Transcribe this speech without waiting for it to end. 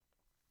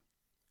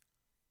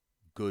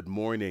Good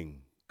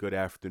morning, good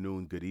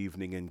afternoon, good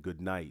evening, and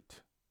good night.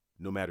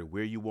 No matter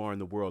where you are in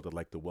the world, I'd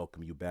like to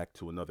welcome you back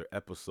to another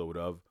episode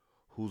of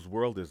Whose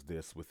World Is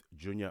This with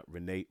Junior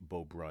Renee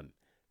Beaubrun.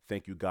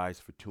 Thank you guys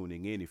for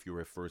tuning in. If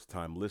you're a first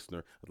time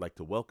listener, I'd like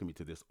to welcome you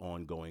to this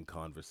ongoing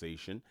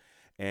conversation.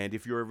 And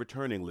if you're a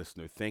returning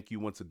listener, thank you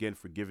once again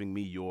for giving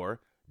me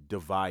your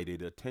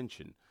divided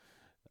attention.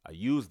 I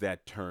use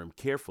that term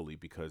carefully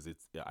because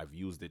I've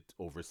used it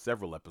over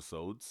several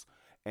episodes,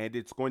 and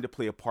it's going to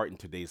play a part in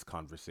today's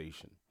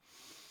conversation.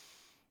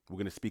 We're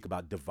going to speak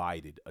about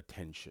divided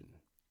attention.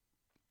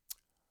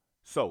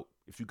 So,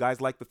 if you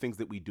guys like the things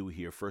that we do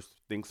here, first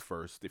things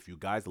first, if you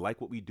guys like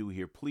what we do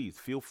here, please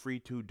feel free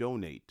to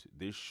donate.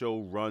 This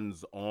show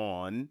runs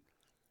on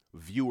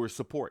viewer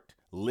support,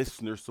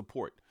 listener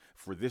support.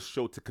 For this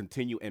show to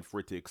continue and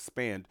for it to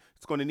expand,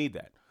 it's going to need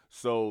that.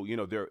 So,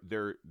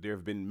 there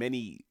have been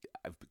many.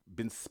 I've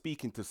been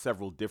speaking to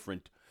several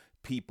different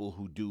people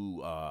who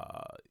do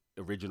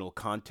original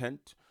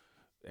content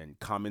and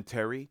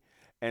commentary,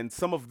 and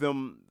some of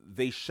them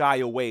they shy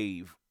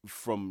away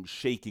from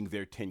shaking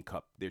their tin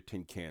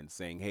can,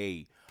 saying,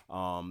 "Hey,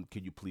 can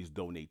you please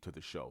donate to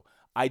the show?"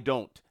 I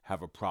don't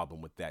have a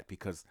problem with that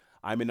because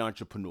I'm an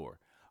entrepreneur.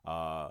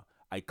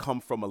 I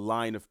come from a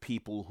line of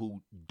people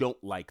who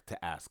don't like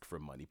to ask for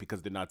money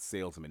because they're not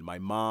salesmen. My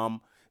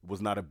mom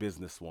was not a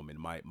businesswoman.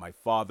 My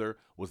father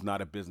was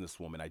not a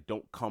businesswoman. I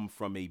don't come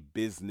from a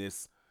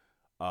business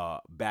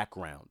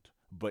background.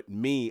 But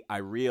me, I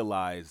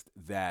realized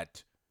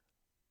that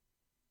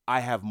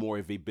I have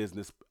more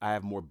business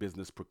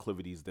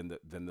proclivities than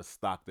the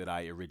stock that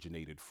I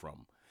originated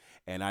from.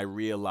 And I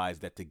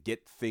realized that to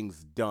get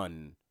things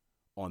done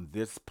on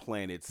this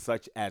planet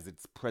such as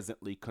it's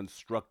presently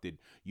constructed,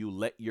 you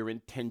let your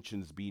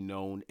intentions be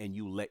known and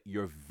you let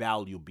your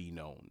value be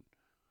known.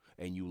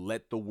 And you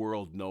let the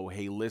world know,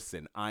 "Hey,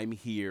 listen, I'm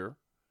here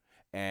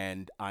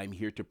and I'm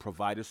here to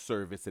provide a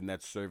service, and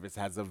that service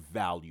has a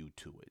value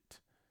to it."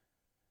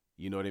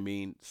 You know what I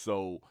mean?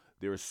 So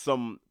there are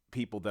some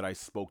people that I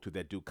spoke to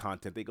that do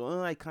content. They go,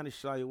 "Oh, I kind of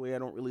shy away. I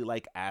don't really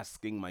like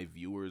asking my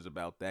viewers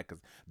about that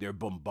because they're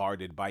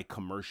bombarded by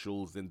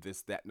commercials and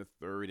this, that, and the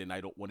third, and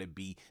I don't want to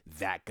be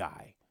that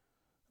guy."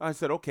 I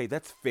said, "Okay,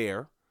 that's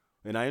fair,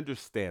 and I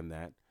understand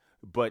that.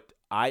 But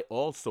I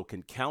also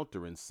can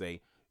counter and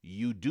say,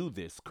 you do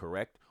this,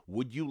 correct?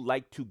 Would you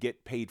like to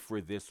get paid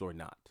for this or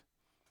not?"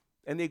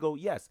 And they go,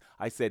 "Yes."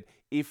 I said,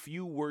 "If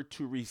you were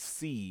to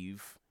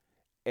receive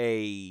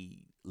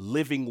a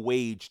living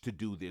wage to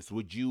do this,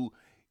 would you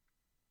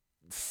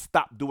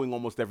stop doing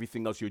almost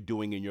everything else you're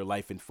doing in your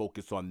life and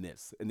focus on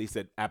this?" And they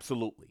said,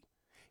 "Absolutely."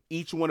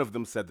 Each one of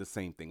them said the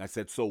same thing. I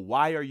said, "So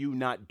why are you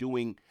not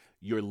doing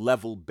your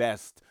level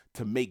best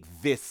to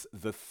make this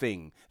the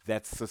thing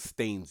that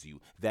sustains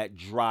you, that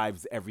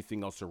drives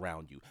everything else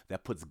around you,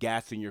 that puts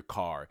gas in your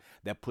car,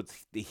 that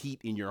puts the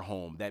heat in your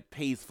home, that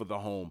pays for the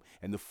home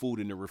and the food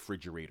in the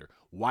refrigerator?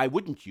 Why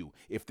wouldn't you?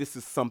 If this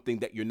is something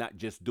that you're not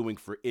just doing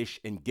for ish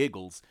and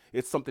giggles,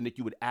 it's something that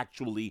you would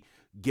actually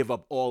give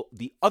up all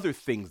the other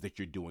things that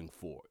you're doing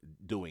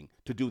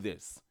to do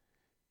this."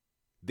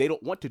 They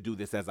don't want to do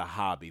this as a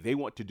hobby. They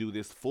want to do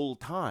this full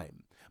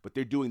time, but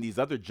they're doing these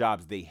other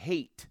jobs they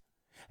hate.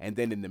 And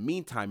then in the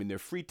meantime, in their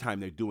free time,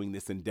 they're doing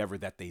this endeavor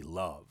that they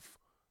love.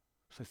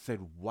 So I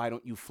said, "Why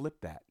don't you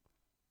flip that?"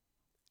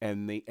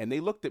 And they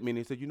looked at me and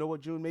they said, "You know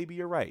what, June, maybe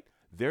you're right.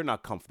 They're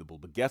not comfortable,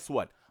 but guess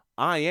what?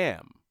 I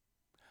am.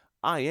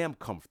 I am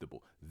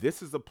comfortable.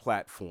 This is a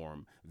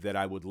platform that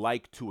I would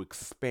like to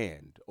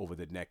expand over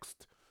the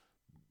next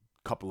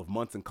couple of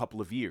months and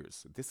couple of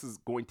years. This is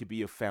going to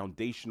be a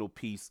foundational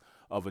piece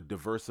of a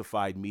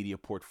diversified media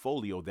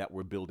portfolio that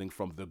we're building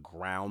from the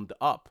ground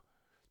up.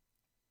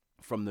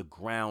 From the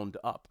ground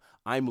up.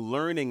 I'm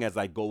learning as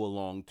I go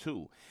along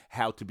too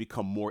how to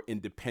become more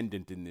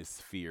independent in this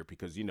sphere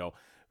because,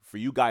 for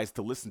you guys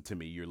to listen to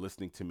me, you're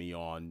listening to me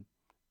on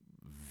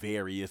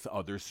various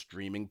other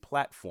streaming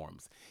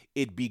platforms.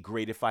 It'd be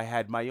great if I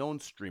had my own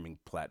streaming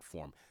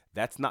platform.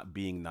 That's not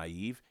being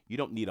naive. You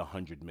don't need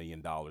 $100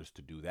 million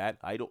to do that.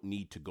 I don't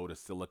need to go to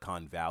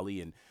Silicon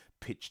Valley and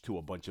pitch to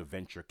a bunch of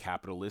venture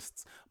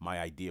capitalists my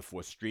idea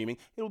for streaming.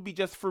 It'll be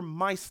just for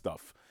my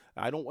stuff.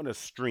 I don't want to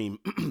stream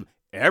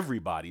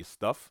everybody's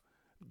stuff,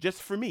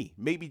 just for me.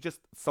 Maybe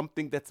just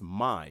something that's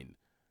mine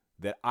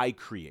that I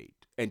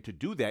create. And to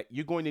do that,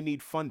 you're going to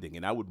need funding.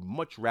 And I would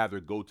much rather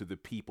go to the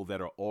people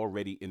that are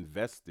already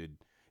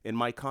invested in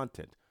my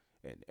content.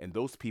 And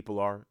those people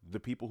are the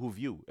people who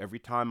view. Every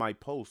time I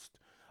post,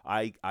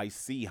 I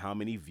see how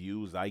many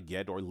views I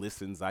get or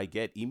listens I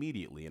get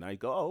immediately. And I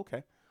go, "Oh,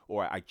 okay."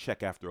 Or I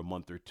check after a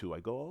month or two. I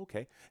go, "Oh,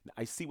 okay."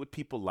 I see what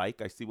people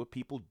like. I see what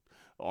people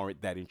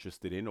aren't that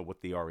interested in or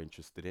what they are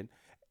interested in.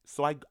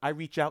 So I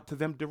reach out to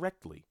them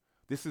directly.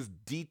 This is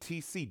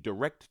DTC,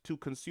 direct to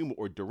consumer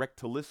or direct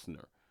to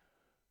listener,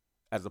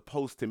 as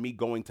opposed to me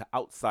going to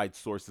outside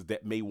sources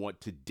that may want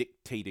to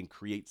dictate and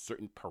create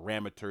certain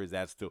parameters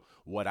as to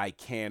what I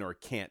can or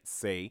can't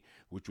say,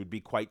 which would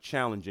be quite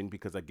challenging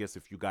because I guess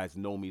if you guys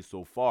know me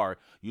so far,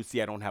 you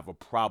see I don't have a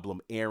problem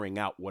airing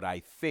out what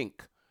I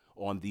think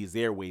on these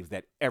airwaves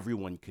that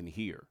everyone can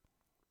hear.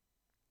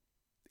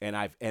 And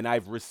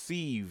I've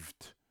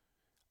received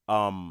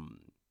um,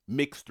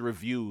 mixed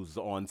reviews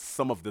on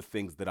some of the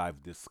things that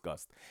I've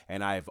discussed.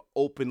 And I've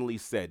openly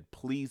said,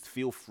 please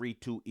feel free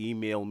to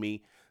email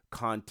me,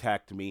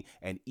 contact me,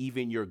 and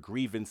even your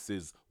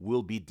grievances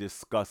will be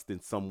discussed in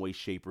some way,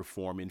 shape, or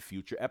form in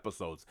future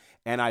episodes.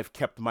 And I've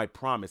kept my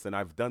promise and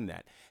I've done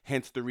that.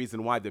 Hence the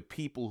reason why the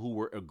people who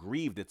were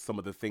aggrieved at some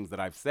of the things that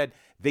I've said,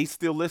 they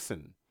still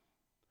listen.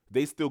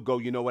 They still go,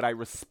 you know what? I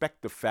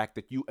respect the fact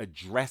that you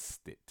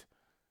addressed it,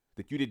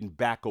 that you didn't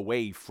back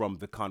away from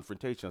the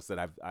confrontation. I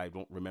said, I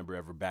don't remember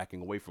ever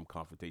backing away from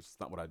confrontation. It's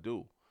not what I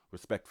do,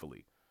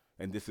 respectfully.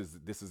 And this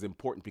is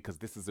important because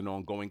this is an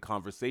ongoing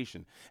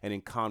conversation. And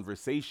in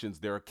conversations,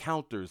 there are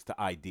counters to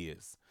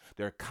ideas.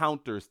 There are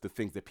counters to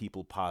things that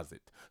people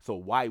posit. So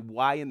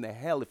why in the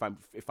hell, if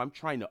I'm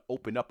trying to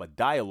open up a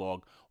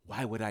dialogue,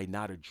 why would I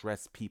not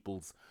address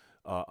people's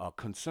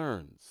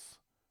concerns?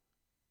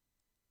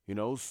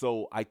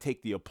 So I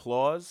take the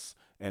applause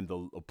and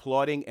the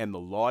applauding and the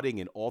lauding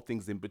and all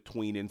things in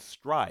between in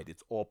stride.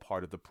 It's all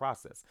part of the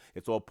process.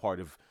 It's all part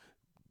of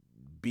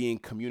being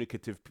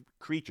communicative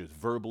creatures,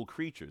 verbal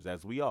creatures,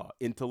 as we are,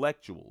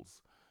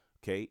 intellectuals,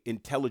 okay,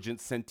 intelligent,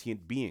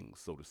 sentient beings,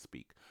 so to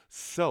speak.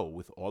 So,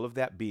 with all of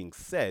that being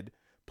said,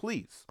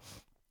 please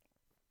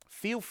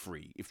feel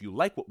free, if you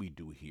like what we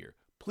do here,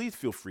 please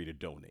feel free to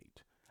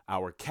donate.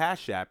 Our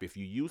Cash App, if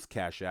you use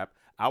Cash App,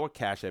 our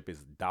Cash App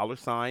is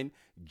 $JUNBEAU.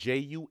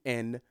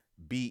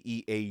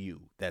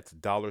 That's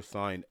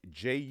 $JUNBEAU,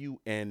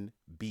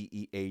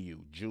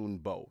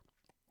 Junbo.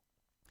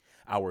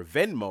 Our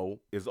Venmo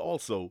is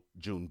also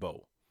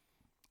Junbo.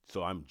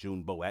 So I'm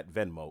Junbo at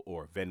Venmo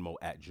or Venmo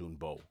at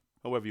Junbo,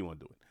 however you want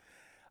to do it.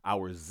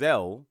 Our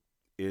Zelle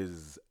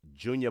is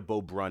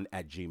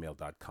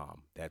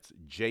junyabobrun@gmail.com. That's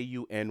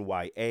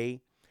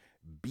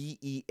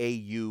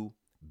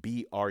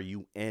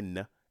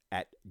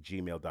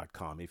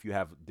JUNYABEAUBRUN@gmail.com. If you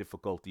have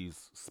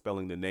difficulties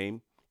spelling the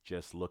name,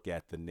 just look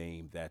at the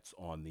name that's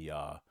on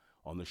the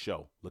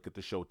show. Look at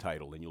the show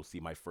title, and you'll see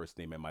my first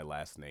name and my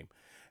last name,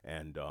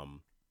 and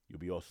you'll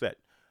be all set.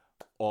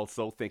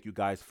 Also, thank you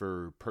guys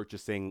for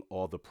purchasing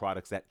all the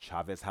products at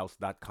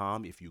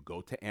ChavezHouse.com. If you go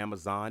to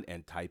Amazon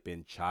and type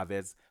in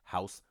Chavez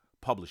House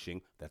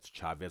Publishing, that's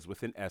Chavez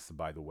with an S,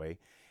 by the way.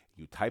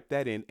 You type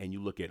that in and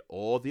you look at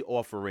all the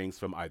offerings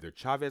from either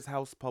Chavez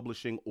House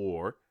Publishing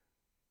or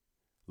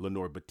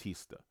Lenore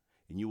Batista.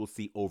 And you will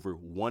see over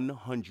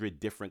 100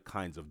 different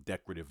kinds of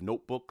decorative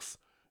notebooks,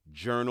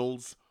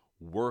 journals,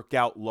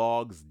 workout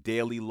logs,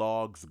 daily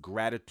logs,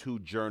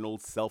 gratitude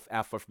journals,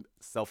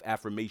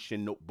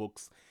 self-affirmation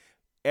notebooks.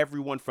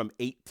 Everyone from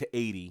 8 to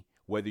 80,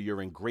 whether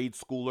you're in grade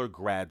school or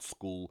grad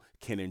school,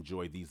 can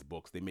enjoy these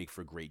books. They make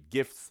for great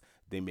gifts.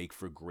 They make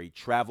for great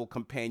travel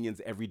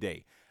companions every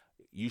day.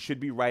 You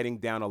should be writing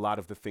down a lot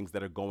of the things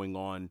that are going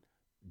on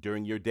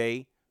during your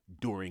day.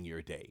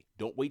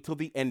 Don't wait till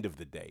the end of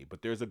the day.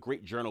 But there's a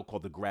great journal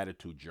called the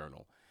Gratitude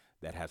Journal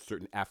that has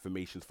certain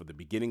affirmations for the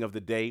beginning of the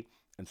day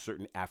and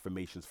certain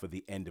affirmations for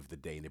the end of the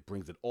day. And it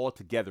brings it all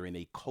together in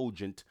a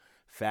cogent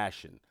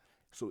fashion.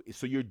 So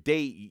your day,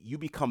 you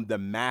become the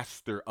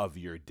master of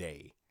your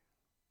day.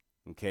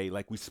 Okay,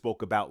 like we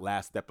spoke about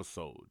last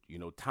episode.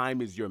 Time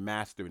is your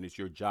master and it's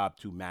your job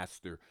to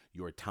master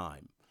your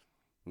time.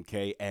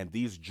 Okay, and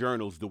these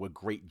journals do a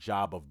great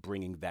job of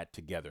bringing that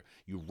together.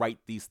 You write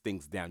these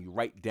things down. You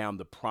write down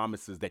the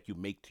promises that you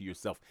make to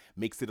yourself.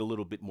 Makes it a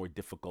little bit more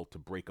difficult to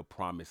break a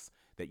promise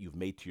that you've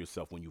made to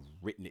yourself when you've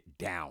written it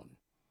down.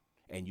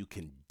 And you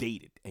can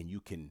date it and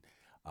you can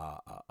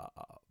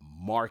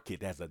mark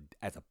it as a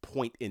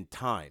point in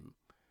time.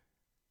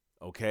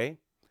 Okay?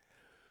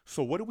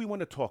 So what do we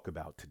want to talk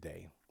about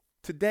today?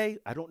 Today,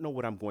 I don't know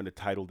what I'm going to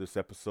title this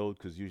episode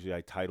because usually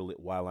I title it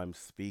while I'm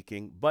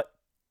speaking. But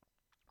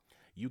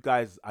you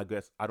guys, I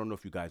don't know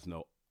if you guys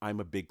know, I'm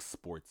a big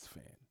sports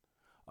fan.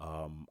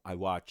 I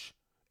watch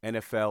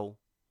NFL.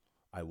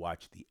 I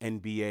watch the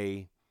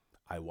NBA.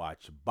 I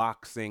watch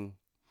boxing.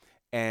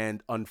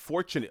 And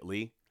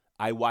unfortunately,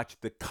 I watch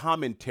the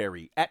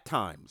commentary at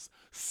times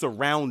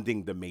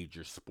surrounding the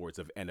major sports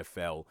of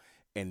NFL,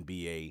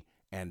 NBA,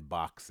 and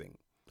boxing.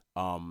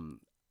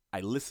 I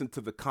listen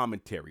to the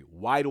commentary.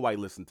 Why do I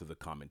listen to the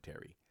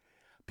commentary?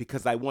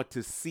 Because I want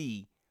to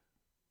see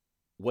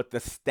what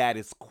the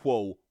status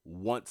quo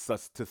wants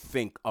us to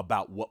think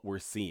about what we're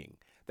seeing.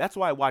 That's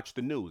why I watch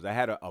the news. I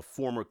had a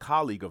former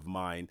colleague of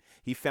mine.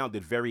 He found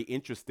it very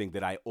interesting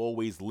that I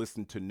always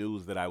listened to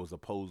news that I was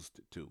opposed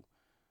to,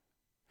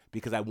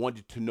 because I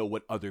wanted to know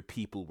what other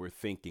people were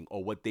thinking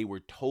or what they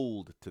were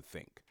told to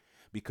think.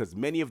 Because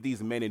many of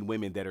these men and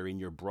women that are in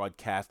your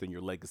broadcast and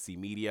your legacy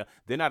media,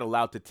 they're not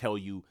allowed to tell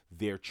you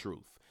their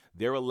truth.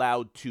 They're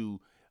allowed to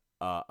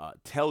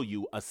tell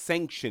you a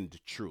sanctioned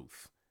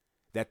truth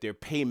that their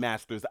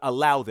paymasters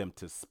allow them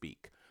to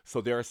speak.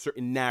 So there are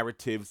certain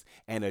narratives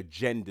and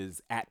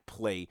agendas at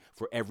play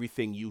for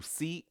everything you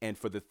see and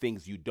for the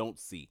things you don't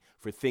see,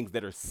 for things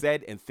that are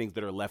said and things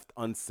that are left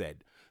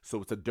unsaid.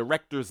 So it's a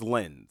director's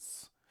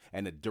lens.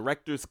 And a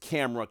director's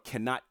camera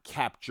cannot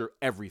capture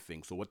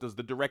everything. So what does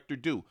the director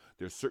do?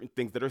 There's certain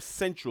things that are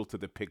central to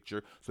the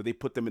picture, so they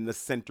put them in the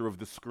center of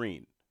the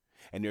screen.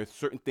 And there are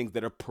certain things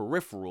that are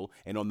peripheral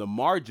and on the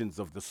margins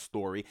of the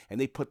story,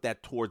 and they put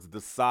that towards the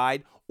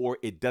side, or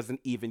it doesn't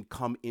even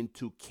come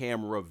into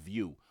camera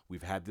view.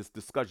 We've had this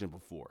discussion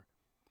before.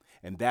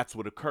 And that's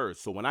what occurs.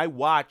 So when I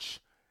watch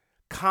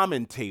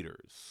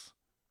commentators,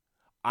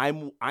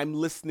 I'm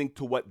listening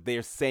to what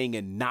they're saying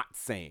and not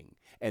saying.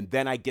 And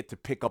then I get to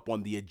pick up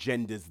on the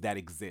agendas that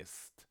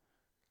exist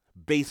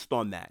based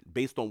on that,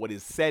 based on what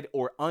is said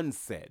or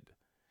unsaid,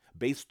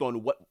 based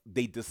on what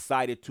they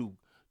decided to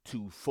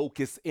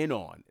focus in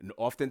on. And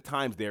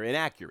oftentimes they're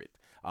inaccurate.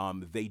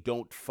 They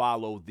don't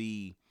follow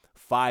the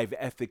 5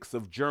 ethics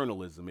of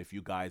journalism, if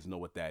you guys know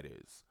what that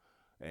is.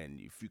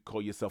 And if you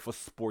call yourself a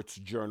sports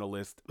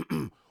journalist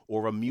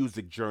or a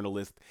music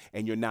journalist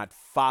and you're not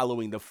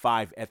following the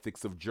 5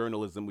 ethics of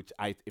journalism, which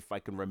if I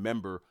can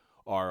remember,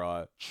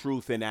 are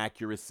truth and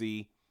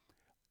accuracy,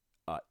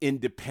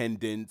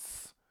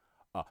 independence,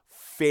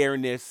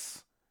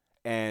 fairness,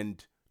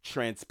 and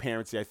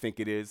transparency, I think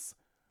it is,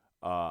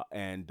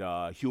 and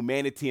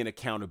humanity and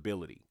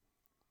accountability.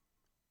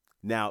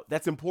 Now,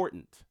 that's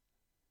important.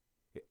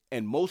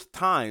 And most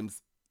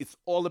times, it's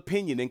all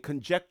opinion and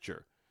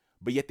conjecture.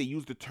 But yet they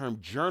use the term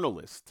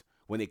journalist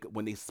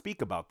when they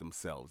speak about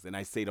themselves. And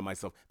I say to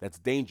myself, that's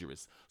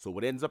dangerous. So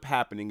what ends up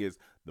happening is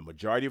the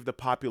majority of the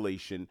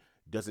population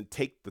doesn't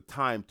take the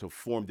time to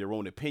form their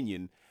own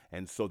opinion,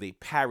 and so they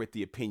parrot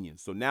the opinion.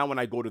 So now when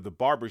I go to the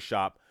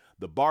barbershop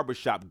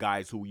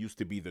guys who used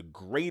to be the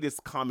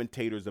greatest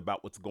commentators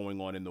about what's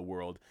going on in the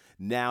world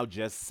now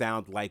just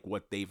sound like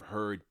what they've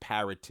heard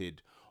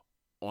parroted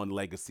on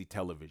legacy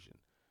television.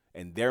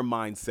 And their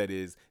mindset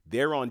is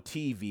they're on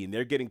TV and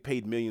they're getting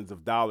paid millions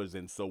of dollars.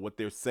 And so what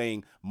they're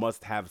saying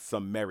must have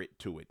some merit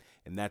to it.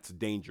 And that's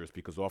dangerous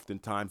because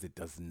oftentimes it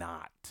does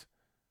not.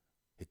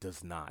 It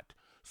does not.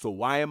 So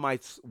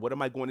what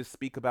am I going to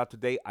speak about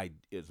today?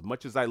 As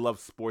much as I love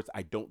sports,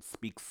 I don't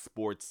speak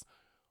sports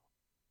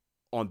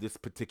on this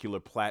particular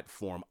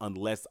platform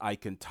unless I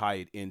can tie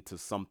it into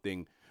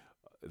something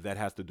that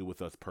has to do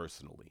with us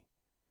personally.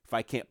 If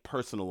I can't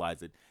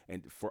personalize it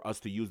and for us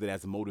to use it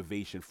as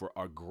motivation for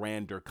our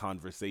grander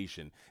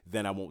conversation,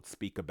 then I won't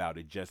speak about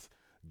it just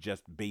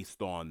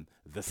based on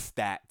the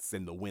stats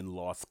and the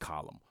win-loss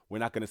column. We're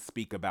not going to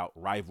speak about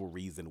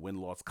rivalries and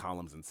win-loss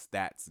columns and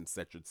stats,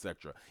 etc.,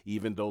 etc.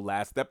 Even though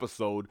last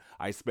episode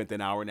I spent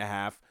an hour and a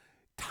half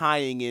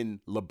tying in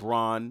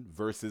LeBron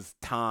versus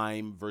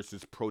time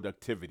versus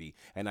productivity,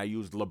 and I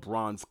used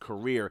LeBron's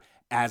career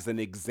as an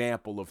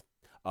example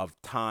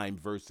of time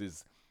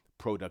versus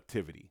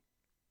productivity.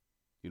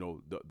 You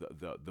know,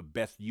 the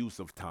best use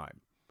of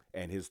time,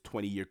 and his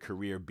 20-year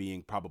career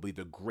being probably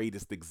the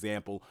greatest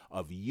example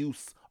of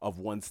use of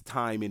one's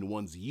time in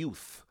one's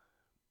youth.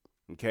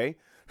 Okay?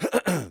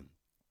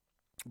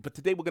 But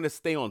today we're going to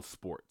stay on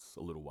sports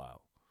a little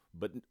while,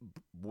 but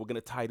we're going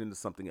to tie it into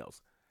something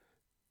else.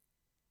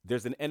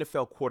 There's an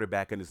NFL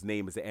quarterback, and his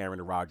name is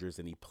Aaron Rodgers,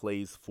 and he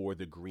plays for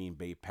the Green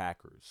Bay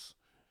Packers.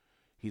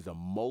 He's a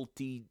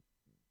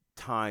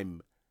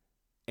multi-time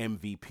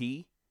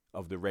MVP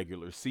of the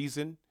regular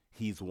season.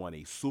 He's won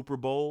a Super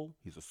Bowl.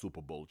 He's a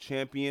Super Bowl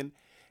champion.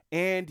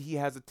 And he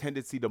has a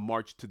tendency to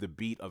march to the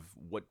beat of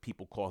what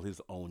people call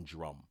his own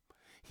drum.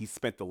 He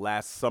spent the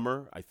last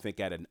summer, I think,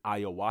 at an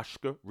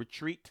ayahuasca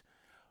retreat.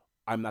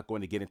 I'm not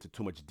going to get into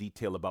too much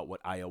detail about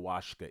what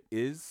ayahuasca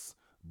is,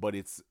 but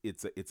it's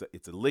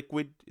a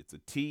liquid, it's a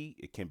tea,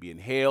 it can be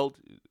inhaled,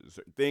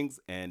 certain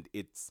things, and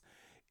it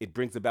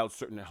brings about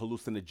certain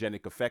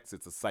hallucinogenic effects.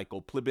 It's a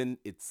psychoplibin.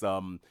 It's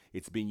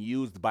been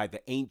used by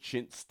the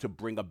ancients to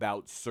bring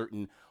about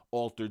certain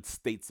altered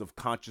states of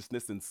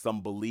consciousness, and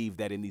some believe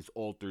that in these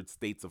altered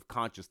states of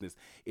consciousness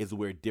is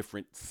where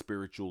different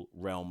spiritual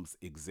realms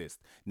exist.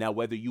 Now,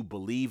 whether you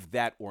believe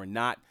that or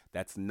not,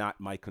 that's not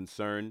my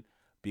concern,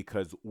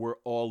 because we're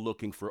all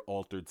looking for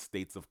altered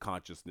states of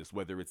consciousness,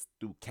 whether it's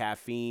through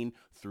caffeine,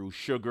 through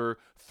sugar,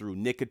 through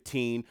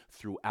nicotine,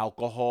 through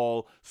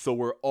alcohol. So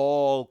we're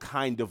all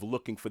kind of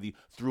looking for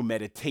through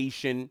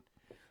meditation.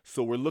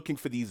 So we're looking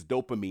for these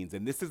dopamines.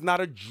 And this is not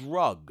a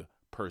drug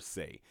per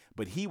se,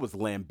 but he was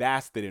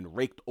lambasted and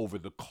raked over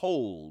the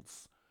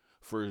coals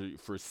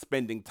for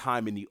spending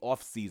time in the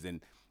off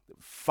season,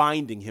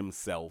 finding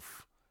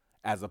himself,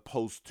 as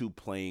opposed to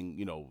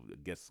playing, I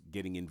guess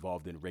getting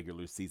involved in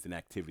regular season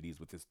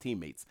activities with his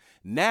teammates.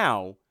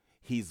 Now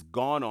he's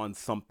gone on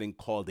something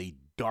called a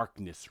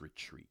darkness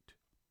retreat,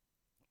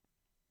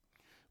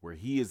 where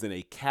he is in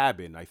a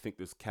cabin. I think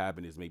this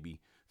cabin is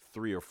maybe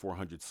 300 or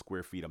 400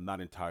 square feet. I'm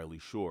not entirely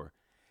sure.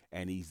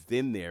 And he's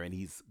in there, and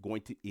he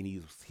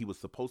was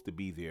supposed to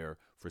be there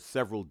for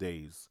several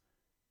days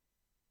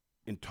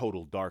in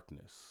total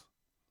darkness.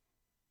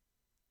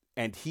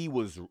 And he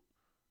was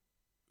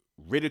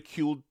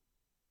ridiculed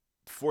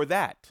for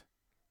that.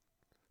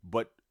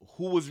 But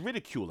who was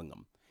ridiculing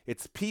him?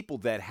 It's people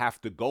that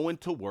have to go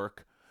into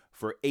work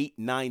for 8,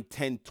 9,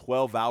 10,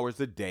 12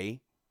 hours a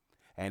day,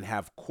 and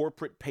have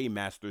corporate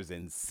paymasters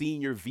and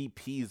senior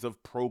VPs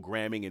of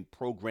programming and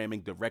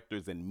programming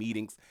directors and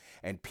meetings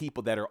and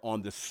people that are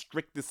on the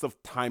strictest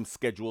of time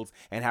schedules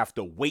and have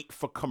to wait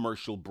for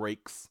commercial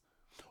breaks,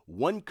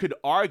 one could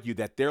argue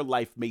that their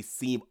life may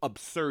seem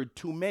absurd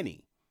to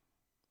many.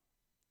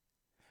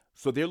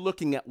 So they're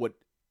looking at what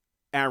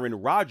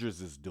Aaron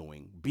Rodgers is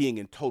doing, being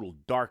in total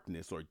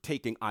darkness or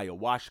taking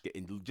ayahuasca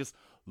and just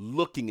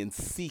looking and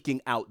seeking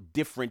out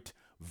different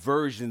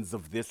versions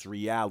of this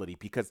reality.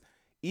 Because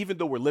even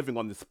though we're living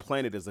on this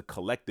planet as a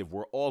collective,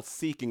 we're all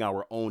seeking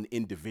our own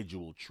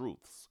individual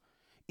truths.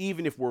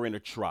 Even if we're in a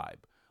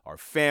tribe, our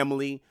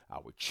family,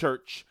 our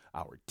church,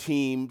 our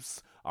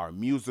teams, our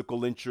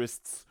musical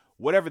interests,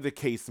 whatever the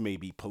case may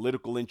be,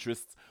 political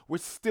interests, we're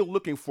still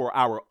looking for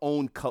our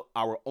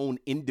own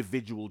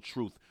individual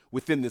truth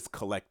within this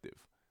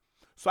collective.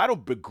 So I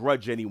don't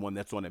begrudge anyone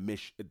that's on a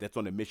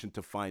mission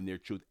to find their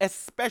truth,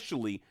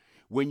 especially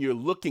when you're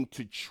looking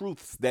to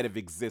truths that have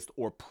existed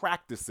or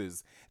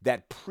practices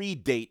that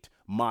predate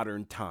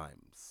modern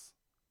times.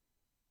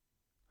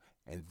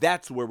 And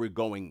that's where we're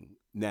going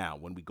now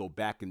when we go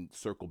back and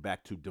circle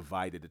back to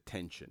divided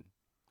attention.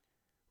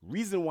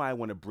 Reason why I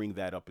want to bring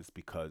that up is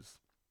because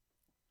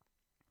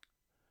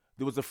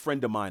there was a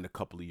friend of mine a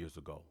couple of years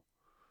ago,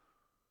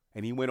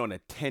 and he went on a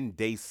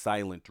 10-day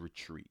silent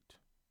retreat.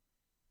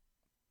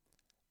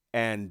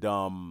 And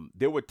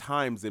there were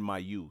times in my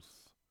youth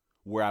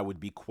where I would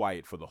be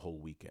quiet for the whole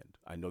weekend.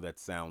 I know that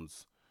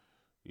sounds,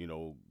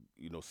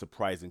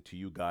 surprising to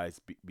you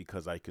guys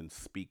because I can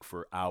speak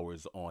for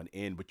hours on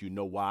end. But you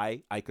know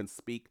why I can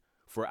speak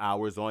for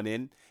hours on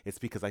end? It's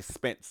because I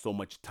spent so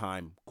much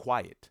time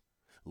quiet,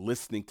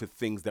 listening to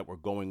things that were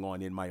going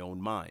on in my own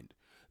mind.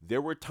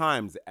 There were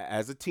times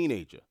as a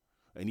teenager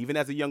and even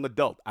as a young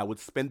adult, I would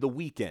spend the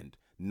weekend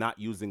not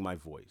using my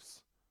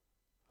voice.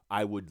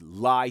 I would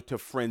lie to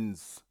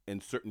friends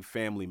and certain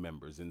family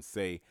members and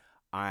say,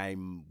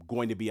 I'm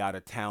going to be out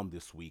of town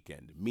this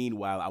weekend.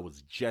 Meanwhile, I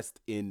was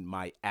just in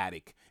my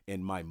attic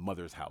in my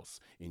mother's house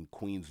in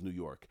Queens, New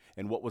York.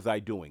 And what was I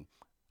doing?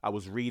 I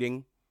was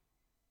reading.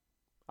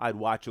 I'd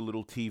watch a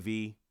little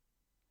TV.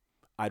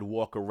 I'd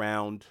walk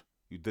around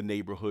the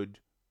neighborhood.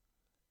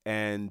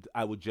 And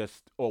I would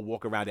or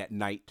walk around at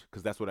night,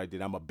 because that's what I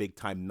did. I'm a big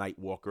time night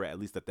walker. At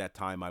least at that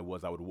time I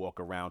would walk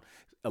around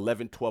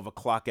 11, 12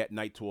 o'clock at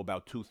night till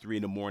about 2, 3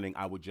 in the morning.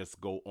 I would just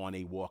go on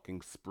a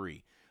walking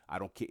spree. I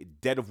don't care,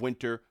 dead of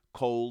winter,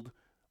 cold,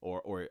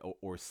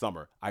 or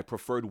summer. I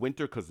preferred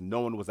winter because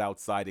no one was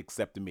outside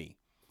except me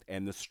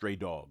and the stray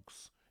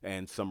dogs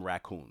and some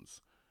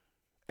raccoons.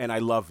 And I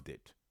loved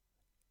it.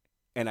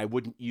 And I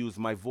wouldn't use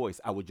my voice.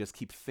 I would just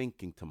keep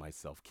thinking to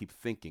myself, keep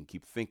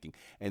thinking.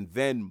 And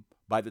then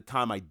by the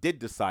time I did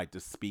decide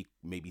to speak,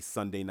 maybe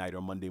Sunday night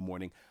or Monday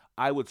morning,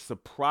 I would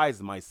surprise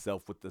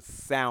myself with the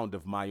sound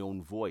of my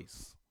own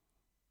voice.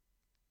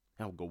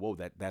 And I would go, whoa,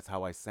 that's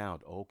how I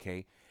sound.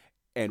 Okay.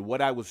 And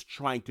what I was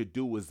trying to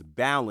do was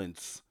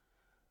balance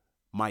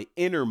my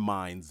inner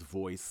mind's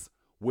voice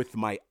with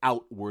my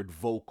outward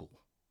vocal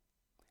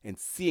and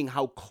seeing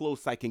how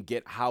close I can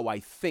get how I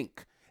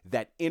think,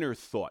 that inner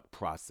thought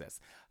process.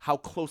 How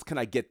close can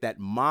I get that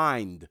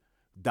mind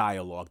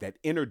dialogue, that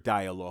inner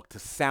dialogue, to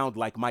sound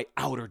like my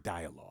outer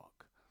dialogue?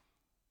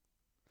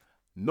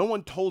 No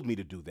one told me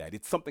to do that.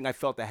 It's something I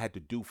felt I had to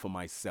do for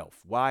myself.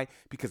 Why?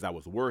 Because I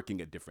was working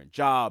at different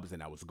jobs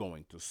and I was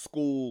going to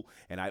school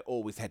and I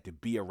always had to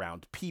be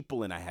around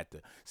people and I had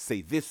to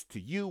say this to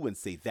you and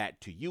say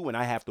that to you and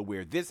I have to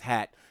wear this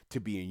hat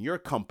to be in your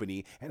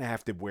company and I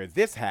have to wear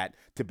this hat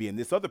to be in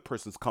this other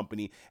person's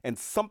company. And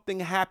something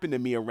happened to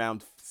me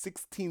around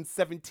 16,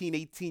 17,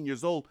 18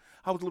 years old.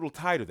 I was a little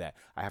tired of that.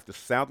 I have to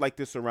sound like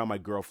this around my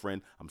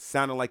girlfriend. I'm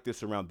sounding like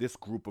this around this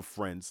group of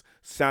friends,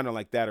 sounding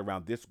like that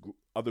around this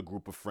other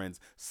group of friends,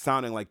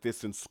 sounding like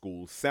this in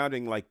school,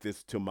 sounding like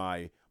this to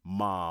my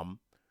mom,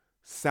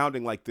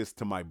 sounding like this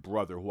to my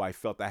brother, who I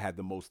felt I had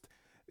the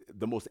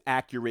most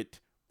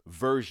accurate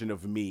version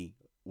of me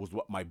was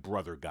what my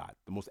brother got,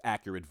 the most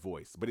accurate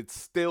voice. But I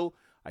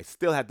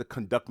still had to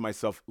conduct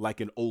myself like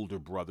an older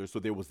brother. So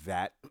there was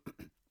that.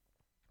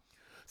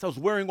 So I was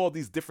wearing all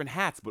these different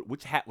hats, but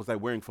which hat was I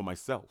wearing for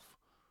myself?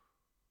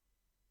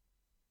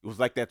 It was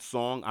like that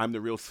song,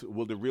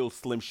 will the real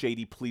Slim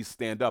Shady please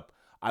stand up?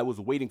 I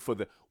was waiting for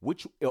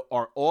which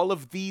are all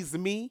of these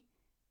me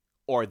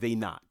or are they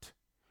not?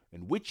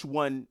 And which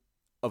one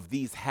of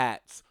these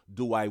hats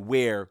do I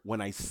wear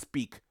when I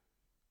speak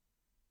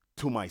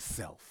to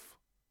myself?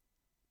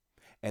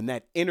 And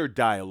that inner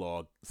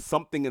dialogue,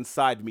 something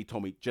inside me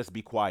told me, just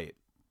be quiet.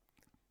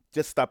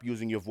 Just stop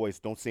using your voice.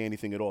 Don't say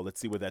anything at all. Let's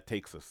see where that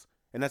takes us.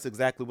 And that's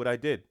exactly what I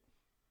did.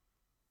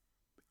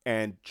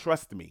 And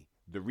trust me,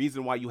 the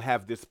reason why you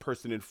have this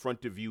person in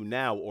front of you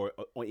now or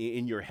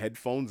in your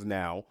headphones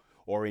now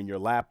or in your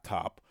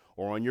laptop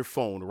or on your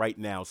phone right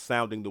now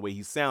sounding the way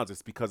he sounds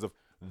is because of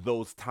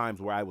those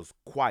times where I was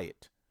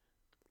quiet,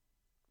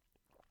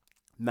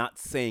 not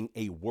saying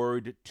a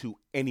word to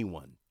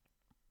anyone.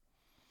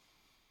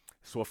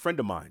 So a friend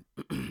of mine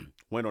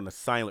went on a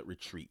silent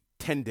retreat,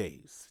 10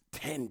 days,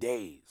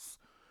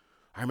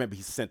 I remember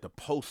he sent a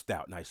post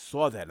out and I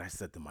saw that and I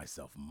said to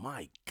myself,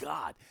 my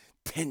God,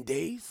 10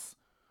 days?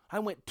 I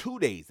went 2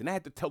 days and I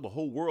had to tell the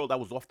whole world I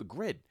was off the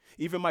grid.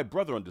 Even my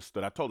brother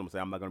understood. I told him,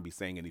 I'm not going to be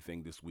saying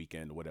anything this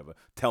weekend or whatever.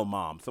 Tell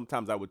mom.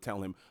 Sometimes I would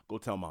tell him, go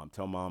tell mom.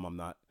 Tell mom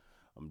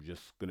I'm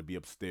just going to be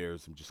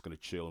upstairs. I'm just going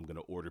to chill. I'm going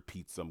to order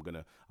pizza. I'm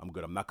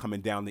good. I'm not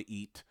coming down to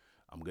eat.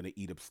 I'm going to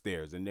eat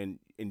upstairs. And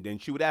then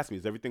she would ask me,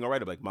 is everything all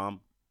right? I'm like,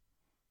 mom,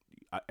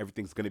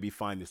 everything's going to be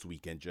fine this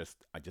weekend.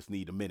 I just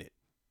need a minute.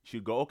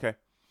 She'd go, okay.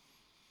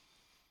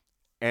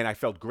 And I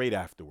felt great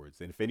afterwards.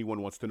 And if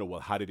anyone wants to know,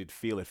 well, how did it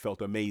feel? It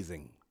felt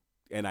amazing.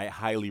 And I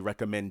highly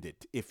recommend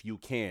it if you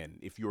can.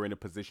 If you're in a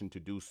position to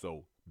do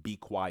so, be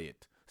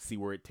quiet. See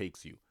where it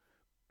takes you.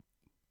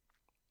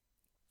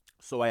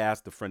 So I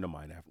asked a friend of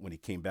mine when he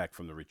came back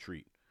from the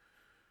retreat.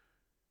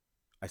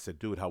 I said,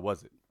 dude, how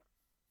was it?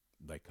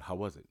 Like, how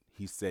was it?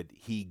 He said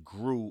he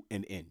grew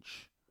an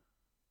inch.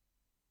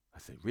 I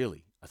said,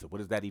 really? I said, what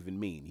does that even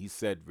mean? He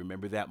said,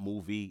 remember that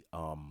movie,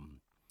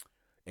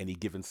 Any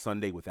Given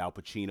Sunday with Al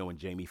Pacino and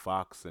Jamie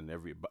Foxx and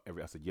every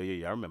I said,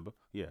 yeah, I remember.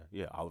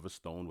 Yeah, Oliver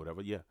Stone,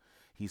 whatever, yeah.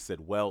 He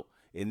said, well,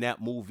 in that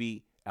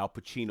movie, Al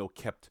Pacino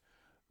kept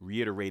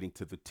reiterating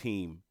to the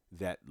team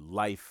that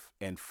life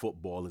and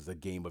football is a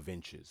game of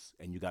inches.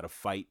 And you got to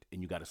fight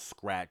and you got to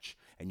scratch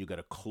and you got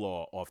to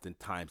claw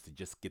oftentimes to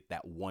just get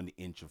that 1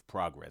 inch of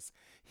progress.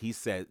 He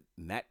said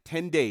in that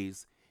 10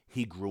 days,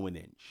 he grew an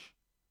inch.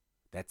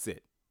 That's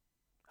it.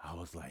 I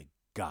was like,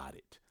 got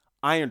it.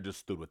 I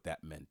understood what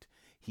that meant.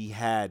 He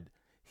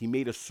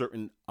made a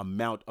certain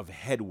amount of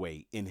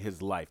headway in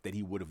his life that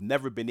he would have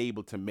never been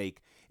able to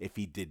make if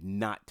he did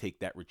not take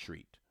that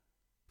retreat.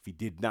 If he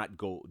did not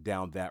go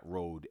down that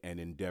road and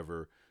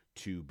endeavor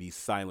to be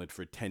silent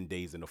for 10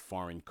 days in a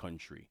foreign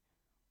country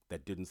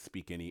that didn't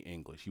speak any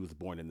English. He was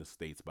born in the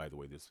States, by the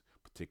way, this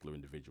particular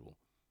individual.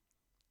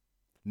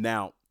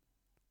 Now,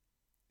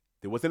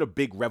 there wasn't a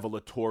big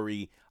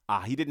revelatory,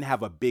 he didn't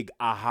have a big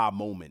aha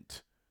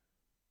moment.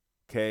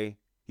 Okay?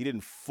 He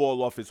didn't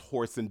fall off his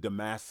horse in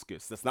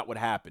Damascus. That's not what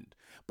happened.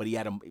 But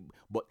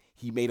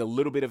he made a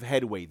little bit of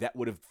headway that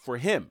would have, for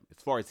him,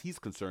 as far as he's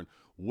concerned,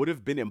 would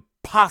have been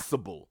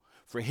impossible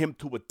for him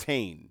to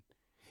attain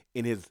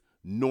in his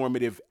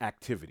normative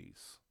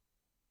activities.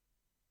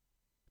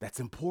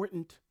 That's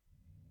important.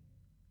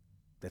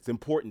 That's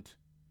important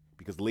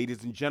because,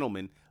 ladies and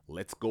gentlemen,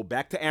 let's go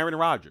back to Aaron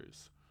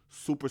Rodgers,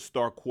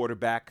 superstar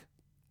quarterback,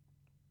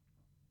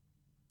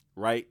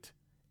 right?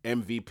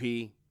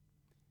 MVP,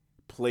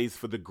 plays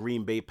for the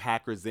Green Bay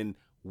Packers in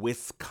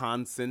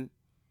Wisconsin.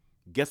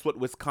 Guess what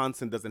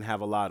Wisconsin doesn't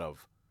have a lot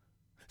of?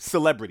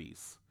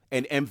 Celebrities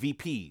and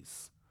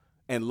MVPs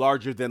and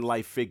larger than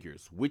life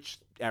figures, which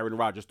Aaron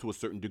Rodgers to a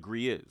certain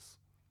degree is.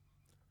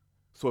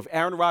 So if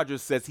Aaron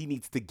Rodgers says he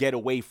needs to get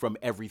away from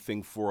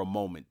everything for a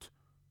moment,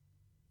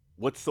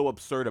 what's so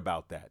absurd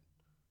about that?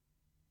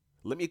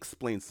 Let me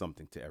explain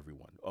something to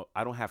everyone.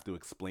 I don't have to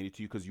explain it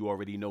to you because you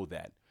already know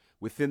that.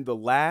 Within the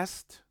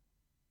last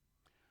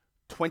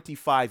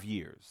 25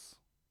 years,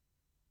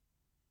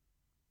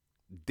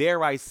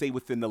 dare I say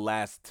within the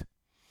last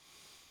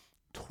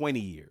 20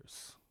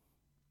 years,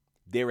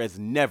 there has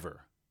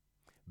never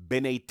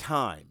been a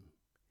time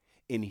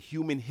in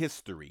human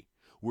history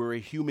where a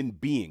human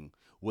being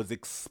was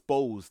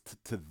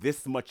exposed to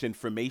this much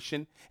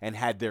information and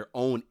had their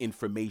own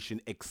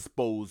information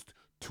exposed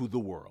to the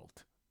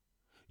world.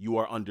 You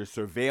are under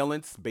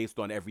surveillance based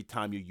on every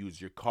time you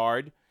use your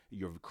card,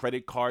 your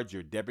credit cards,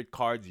 your debit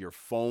cards, your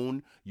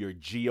phone, your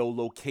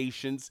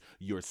geolocations,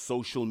 your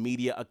social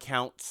media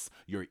accounts,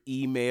 your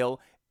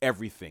email,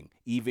 everything,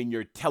 even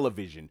your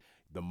television,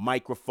 the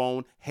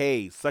microphone,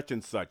 hey, such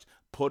and such,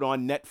 put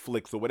on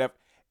Netflix or whatever.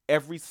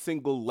 Every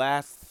single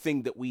last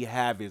thing that we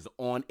have is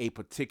on a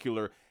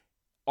particular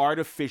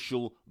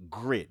artificial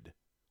grid.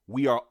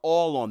 We are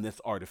all on this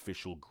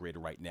artificial grid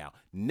right now.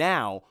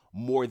 Now,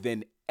 more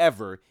than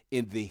ever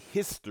in the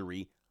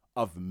history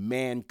of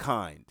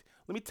mankind.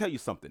 Let me tell you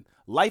something.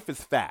 Life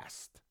is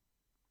fast.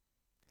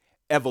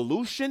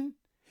 Evolution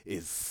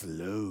is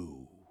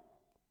slow.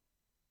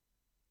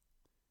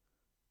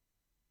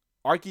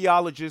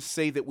 Archaeologists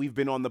say that we've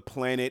been on the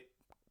planet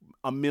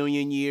a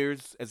million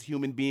years as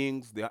human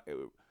beings.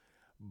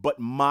 But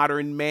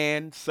modern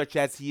man, such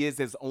as he is,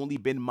 has only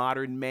been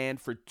modern man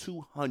for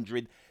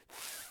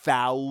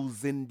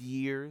 200,000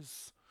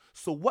 years.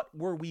 So what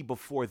were we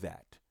before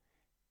that?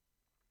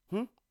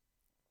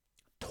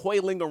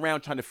 Toiling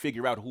around trying to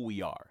figure out who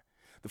we are.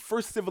 The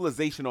first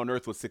civilization on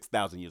Earth was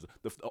 6,000 years ago.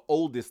 The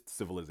oldest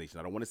civilization,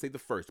 I don't want to say the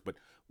first, but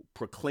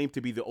proclaimed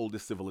to be the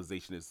oldest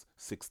civilization is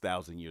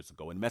 6,000 years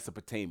ago in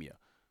Mesopotamia.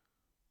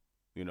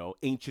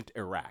 Ancient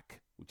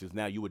Iraq, which is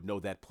now, you would know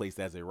that place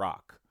as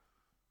Iraq.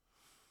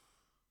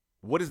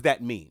 What does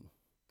that mean?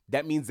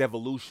 That means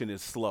evolution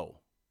is slow.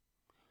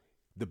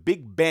 The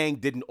Big Bang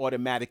didn't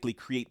automatically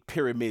create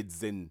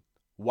pyramids and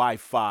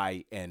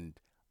Wi-Fi and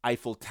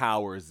Eiffel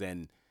Towers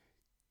and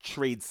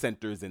trade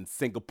centers in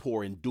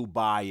Singapore and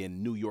Dubai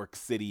and New York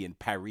City and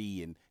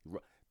Paris. And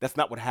that's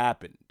not what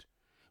happened.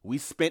 We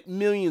spent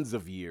millions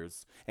of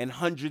years and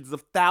hundreds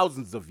of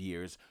thousands of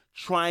years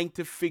trying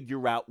to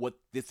figure out what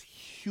this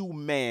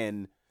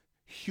humane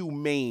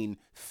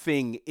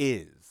thing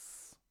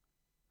is.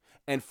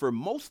 And for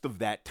most of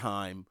that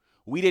time,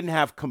 we didn't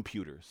have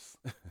computers.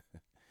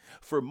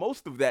 For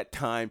most of that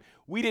time,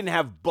 we didn't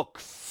have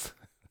books.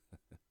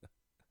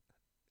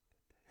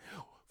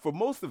 For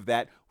most of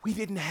that, we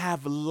didn't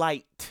have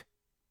light.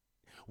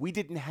 We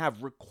didn't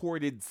have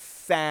recorded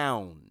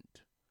sound.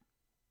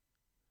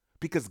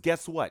 Because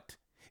guess what?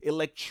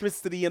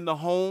 Electricity in the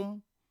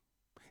home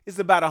is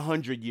about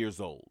 100 years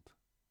old.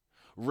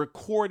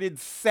 Recorded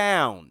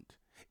sound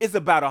is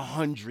about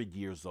 100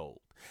 years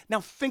old. Now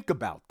think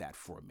about that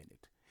for a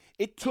minute.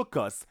 It took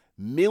us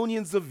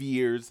millions of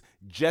years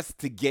just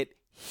to get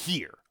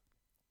here,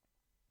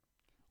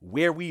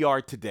 where we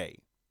are today.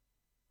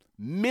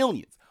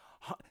 Millions.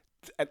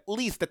 At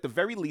the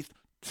very least,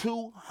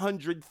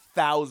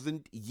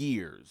 200,000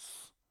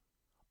 years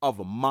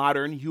of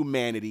modern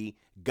humanity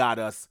got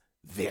us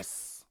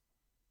this.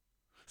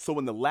 So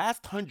in the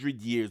last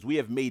 100 years, we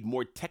have made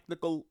more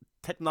technological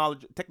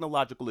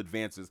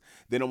advances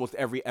than almost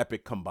every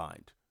epoch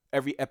combined.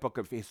 Every epoch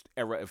of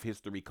era of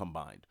history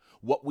combined.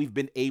 What we've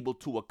been able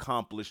to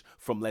accomplish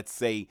from, let's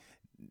say,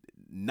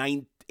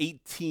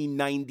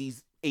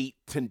 1898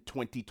 to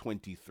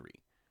 2023.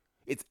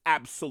 It's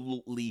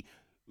absolutely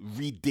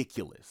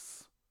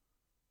ridiculous.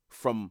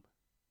 From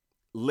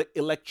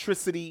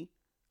electricity,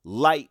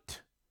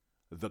 light,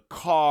 the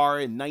car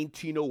in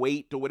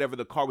 1908 or whatever,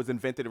 the car was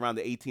invented around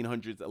the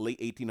 1800s, the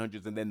late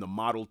 1800s, and then the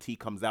Model T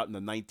comes out in the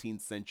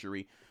 19th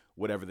century,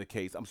 whatever the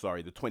case. I'm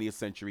sorry, the 20th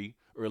century,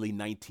 early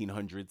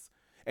 1900s.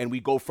 And we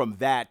go from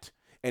that,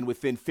 and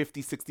within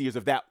 50, 60 years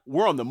of that,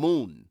 we're on the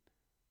moon.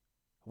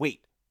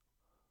 Wait,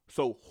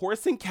 so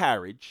horse and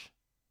carriage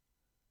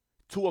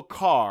to a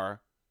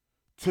car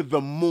to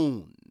the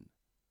moon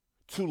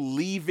to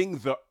leaving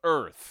the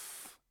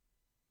earth.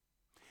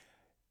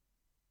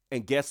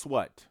 And guess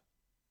what?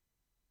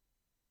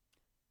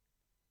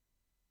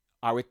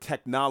 Our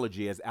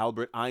technology, as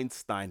Albert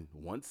Einstein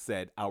once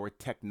said, our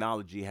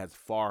technology has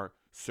far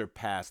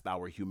surpassed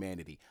our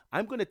humanity.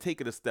 I'm going to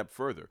take it a step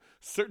further.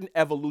 Certain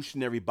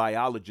evolutionary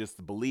biologists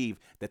believe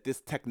that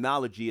this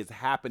technology is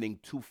happening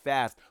too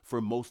fast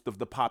for most of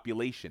the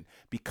population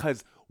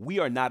because we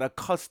are not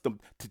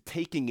accustomed to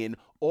taking in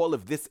all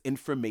of this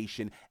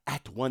information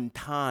at one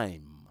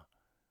time.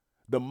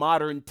 The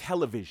modern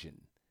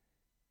television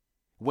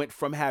went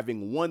from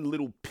having one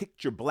little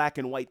picture, black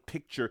and white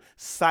picture,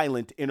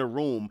 silent in a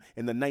room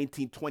in the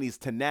 1920s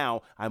to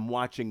now I'm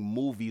watching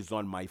movies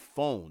on my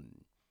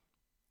phone.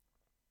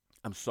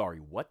 I'm sorry,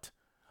 what?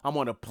 I'm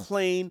on a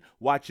plane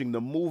watching the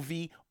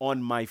movie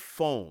on my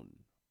phone.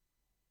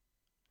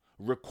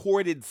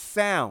 Recorded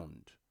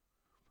sound,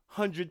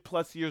 100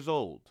 plus years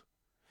old.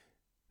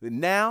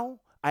 Now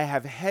I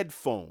have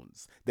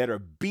headphones that are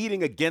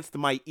beating against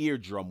my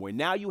eardrum, where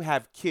now you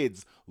have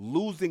kids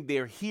losing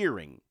their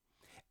hearing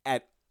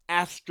at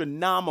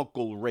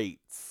astronomical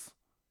rates,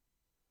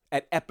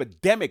 at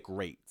epidemic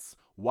rates.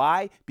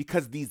 Why?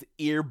 Because these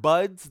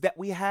earbuds that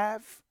we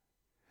have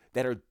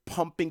that are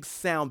pumping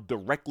sound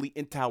directly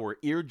into our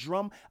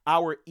eardrum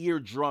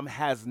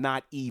has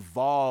not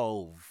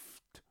evolved.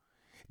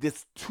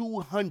 This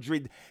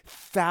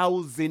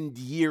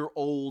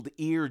 200,000-year-old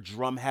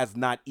eardrum has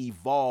not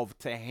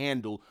evolved to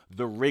handle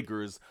the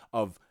rigors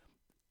of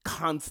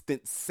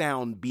constant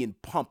sound being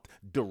pumped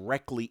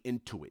directly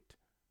into it.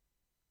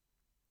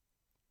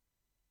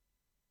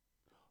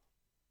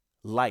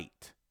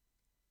 Light.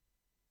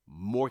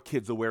 More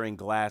kids are wearing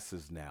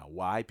glasses now.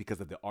 Why? Because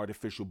of the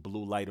artificial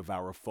blue light of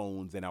our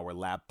phones and our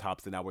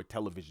laptops and our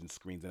television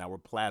screens and our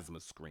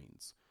plasma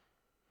screens.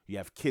 You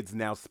have kids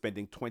now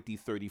spending 20,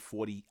 30,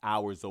 40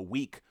 hours a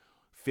week,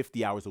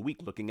 50 hours a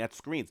week looking at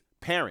screens.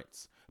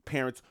 Parents,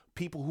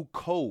 people who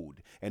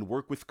code and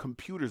work with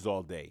computers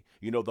all day.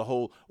 You know, the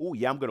whole, oh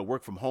yeah, I'm going to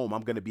work from home.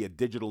 I'm going to be a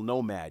digital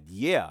nomad.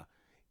 Yeah.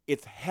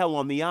 It's hell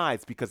on the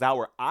eyes because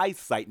our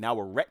eyesight and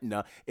our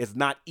retina is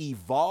not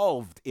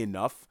evolved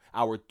enough.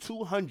 Our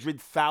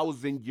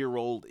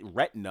 200,000-year-old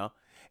retina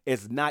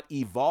is not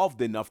evolved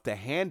enough to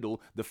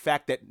handle the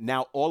fact that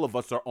now all of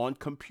us are on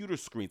computer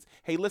screens.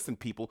 Hey, listen,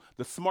 people,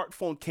 the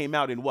smartphone came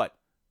out in what,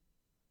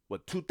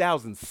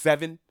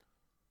 2007?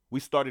 We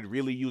started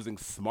really using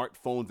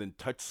smartphones and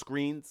touch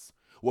screens,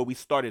 where we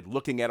started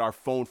looking at our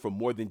phone for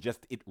more than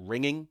just it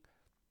ringing.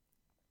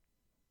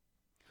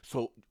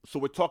 So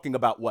we're talking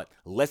about what?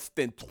 Less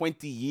than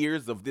 20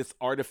 years of this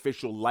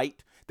artificial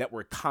light that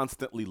we're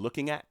constantly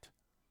looking at?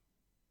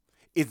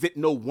 Is it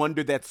no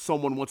wonder that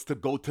someone wants to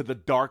go to the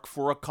dark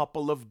for a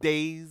couple of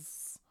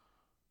days?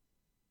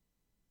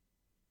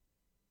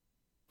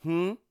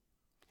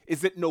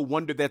 Is it no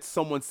wonder that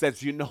someone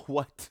says, you know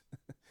what?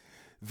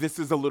 This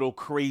is a little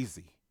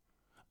crazy.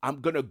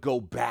 I'm going to go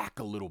back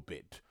a little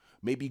bit.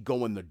 Maybe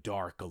go in the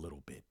dark a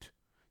little bit.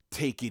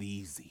 Take it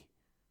easy.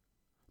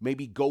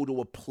 Maybe go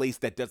to a place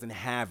that doesn't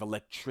have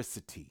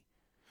electricity.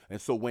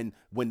 And so when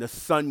the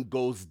sun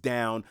goes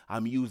down,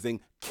 I'm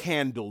using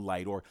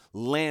candlelight or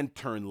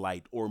lantern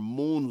light or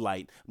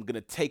moonlight. I'm going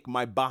to take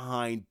my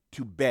behind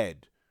to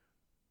bed.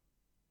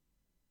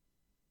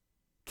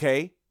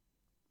 Okay?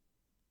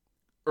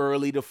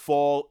 Early to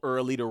fall,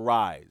 early to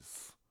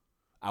rise.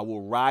 I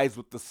will rise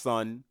with the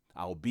sun.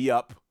 I'll be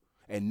up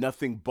and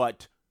nothing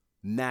but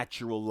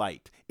natural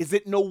light. Is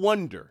it no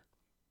wonder?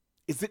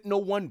 Is it no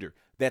wonder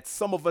that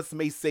some of us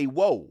may say,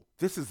 whoa,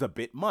 this is a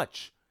bit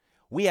much?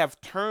 We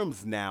have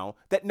terms now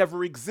that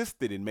never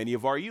existed in many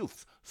of our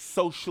youths.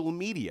 Social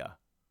media.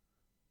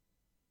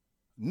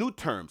 New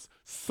terms,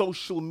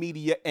 social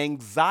media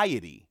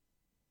anxiety.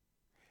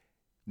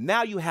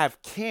 Now you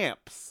have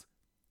camps.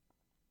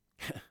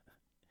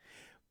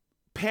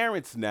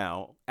 Parents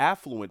now,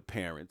 affluent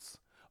parents,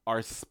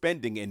 are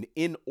spending an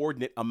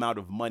inordinate amount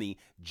of money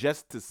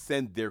just to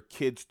send their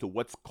kids to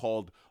what's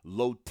called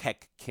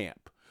low-tech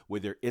camp, where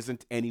there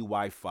isn't any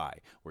Wi-Fi,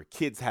 where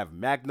kids have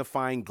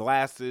magnifying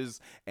glasses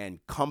and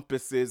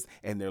compasses,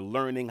 and they're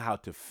learning how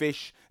to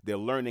fish, they're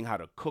learning how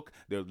to cook,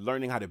 they're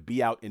learning how to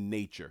be out in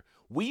nature.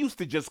 We used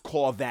to just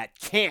call that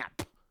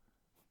camp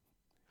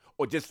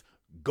or just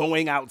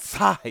going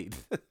outside.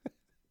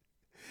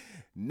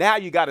 Now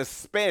you got to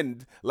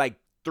spend like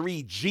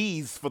 3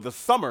 G's for the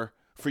summer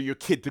for your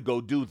kid to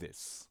go do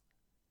this.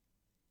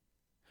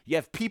 You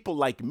have people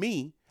like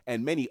me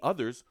and many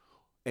others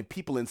and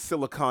people in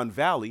Silicon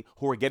Valley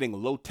who are getting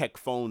low-tech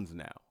phones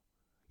now.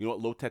 You know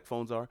what low-tech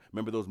phones are?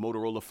 Remember those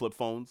Motorola flip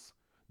phones?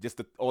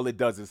 All it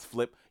does is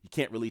flip. You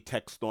can't really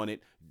text on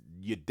it.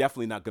 You're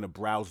definitely not going to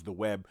browse the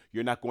web.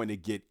 You're not going to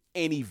get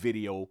any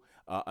video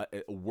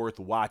worth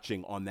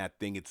watching on that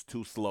thing. It's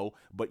too slow.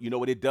 But you know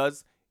what it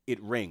does?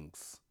 It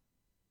rings.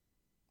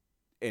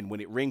 And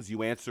when it rings,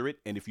 you answer it.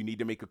 And if you need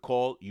to make a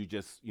call, you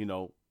just,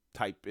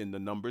 type in the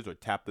numbers or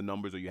tap the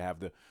numbers, or you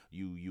have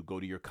you go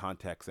to your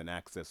contacts and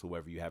access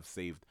whoever you have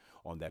saved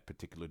on that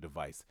particular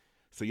device.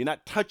 So you're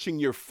not touching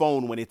your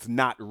phone when it's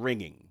not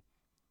ringing,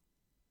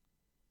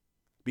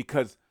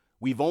 because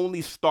we've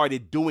only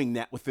started doing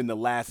that within the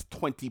last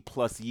 20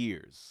 plus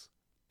years.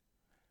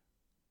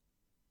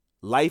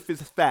 Life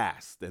is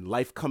fast and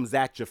life comes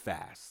at you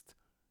fast.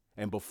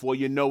 And before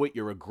you know it,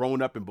 you're a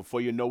grown up, and before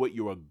you know it,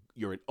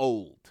 you're an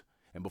old.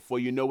 And before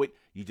you know it,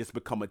 you just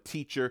become a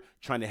teacher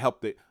trying to help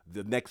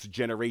the next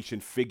generation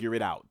figure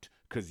it out,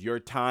 because your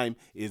time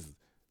is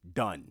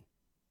done.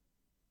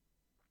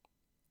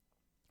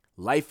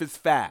 Life is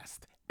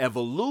fast.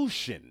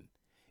 Evolution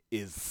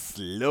is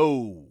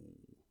slow.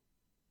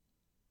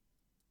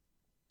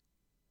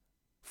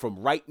 From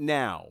right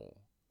now,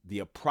 the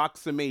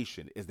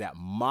approximation is that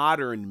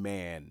modern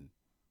man,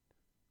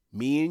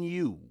 me and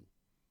you,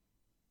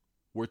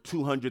 we're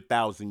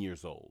 200,000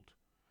 years old.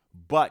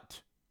 But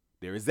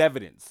there is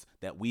evidence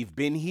that we've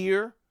been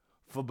here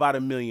for about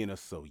 1 million or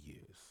so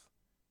years.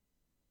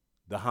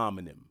 The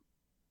homonym,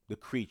 the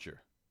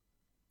creature,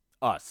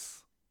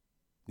 us,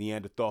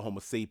 Neanderthal, Homo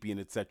sapien,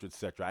 etc.,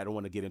 etc. I don't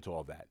want to get into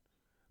all that.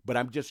 But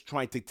I'm just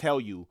trying to tell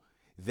you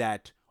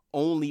that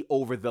only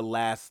over the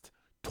last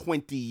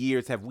 20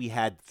 years have we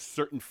had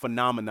certain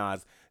phenomena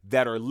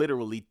that are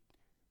literally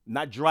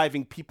not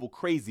driving people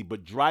crazy,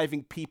 but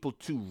driving people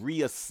to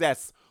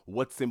reassess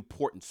what's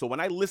important. So when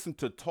I listen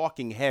to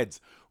talking heads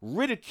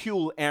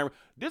ridicule Aaron,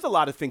 there's a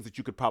lot of things that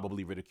you could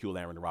probably ridicule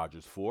Aaron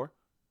Rodgers for.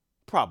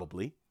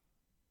 Probably.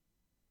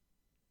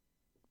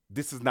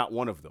 This is not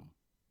one of them.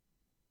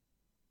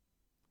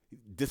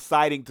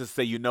 Deciding to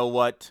say, you know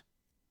what?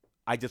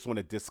 I just want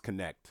to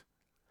disconnect.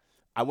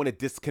 I want to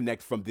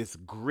disconnect from this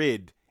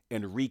grid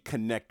and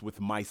reconnect with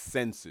my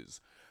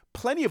senses.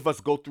 Plenty of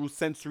us go through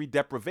sensory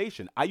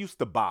deprivation. I used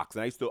to box,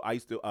 and I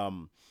used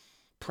to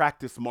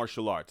practice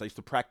martial arts. I used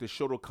to practice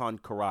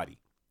Shotokan karate,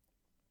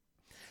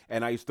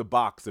 and I used to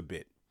box a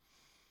bit.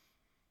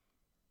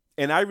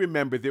 And I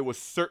remember there were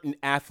certain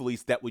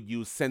athletes that would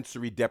use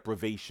sensory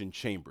deprivation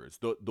chambers,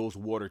 those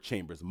water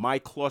chambers. My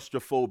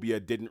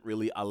claustrophobia didn't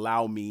really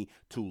allow me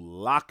to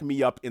lock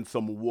me up in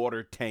some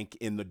water tank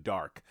in the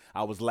dark.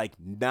 I was like,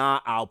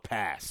 nah, I'll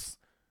pass.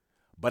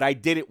 But I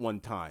did it one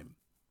time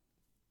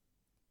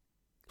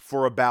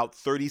for about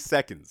 30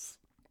 seconds.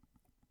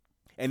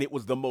 And it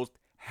was the most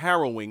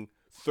harrowing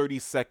 30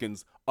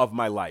 seconds of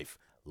my life,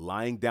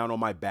 lying down on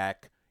my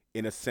back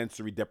in a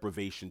sensory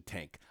deprivation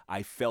tank.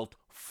 I felt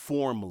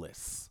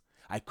formless.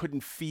 I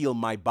couldn't feel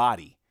my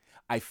body.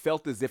 I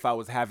felt as if I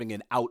was having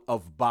an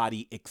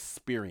out-of-body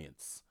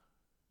experience.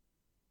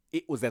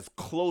 It was as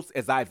close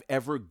as I've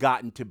ever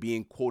gotten to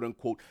being, quote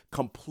unquote,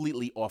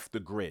 completely off the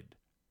grid.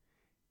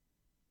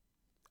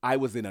 I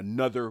was in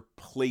another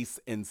place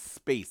and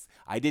space.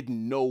 I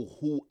didn't know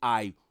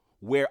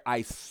where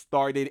I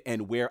started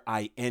and where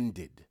I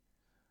ended.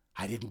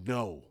 I didn't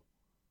know.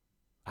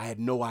 I had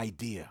no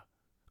idea.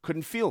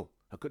 Couldn't feel.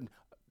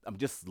 I'm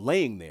just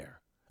laying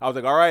there. I was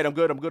like, all right, I'm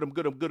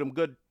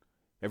good.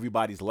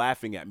 Everybody's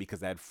laughing at me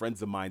because I had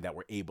friends of mine that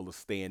were able to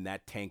stay in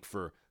that tank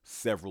for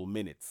several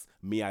minutes.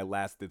 Me, I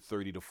lasted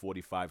 30 to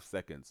 45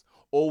 seconds.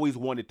 Always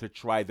wanted to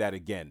try that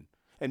again.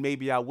 And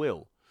maybe I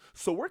will.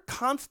 So we're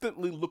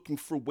constantly looking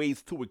for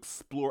ways to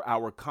explore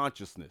our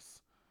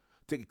consciousness,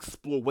 to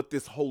explore what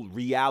this whole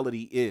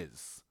reality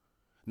is.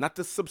 Not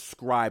the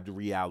subscribed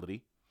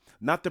reality,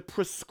 not the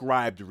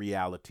prescribed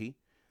reality,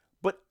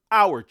 but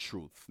our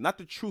truth. Not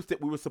the truth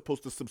that we were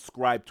supposed to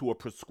subscribe to or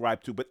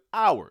prescribe to, but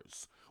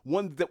ours.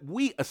 One that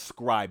we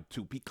ascribe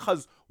to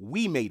because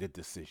we made a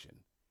decision.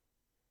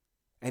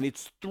 And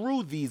it's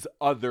through these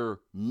other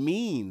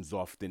means,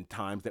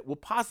 oftentimes, that we'll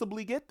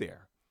possibly get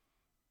there.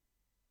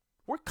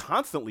 We're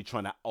constantly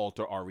trying to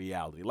alter our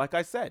reality. Like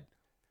I said,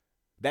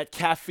 that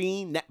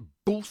caffeine, that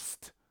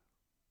boost,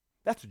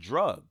 that's a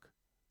drug.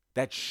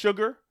 That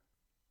sugar,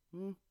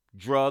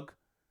 drug.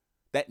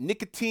 That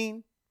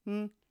nicotine,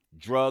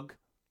 drug.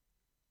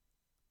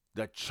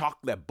 The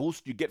chocolate, that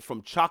boost you get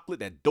from chocolate,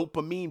 that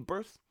dopamine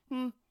burst,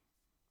 the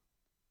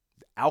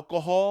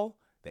alcohol,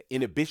 the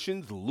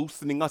inhibitions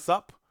loosening us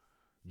up.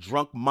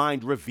 Drunk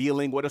mind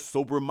revealing what a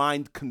sober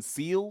mind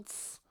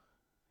conceals.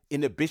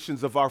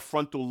 Inhibitions of our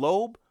frontal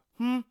lobe,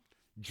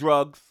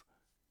 drugs.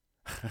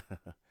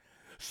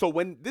 So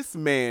when this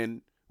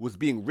man was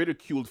being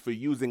ridiculed for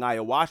using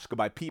ayahuasca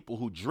by people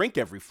who drink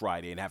every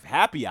Friday and have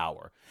happy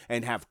hour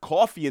and have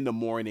coffee in the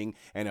morning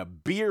and a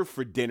beer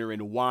for dinner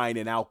and wine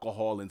and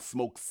alcohol and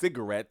smoke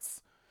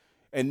cigarettes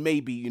and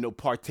maybe,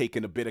 partake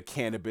in a bit of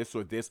cannabis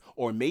or this,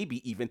 or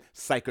maybe even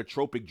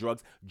psychotropic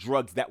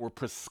drugs that were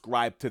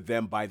prescribed to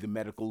them by the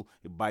medical,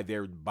 by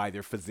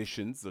their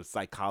physicians or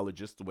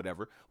psychologists or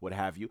whatever, what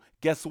have you.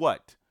 Guess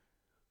what?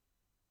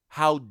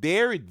 How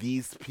dare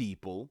these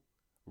people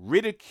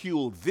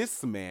ridicule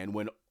this man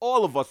when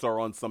all of us are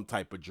on some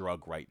type of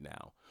drug right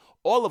now?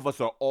 All of us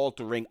are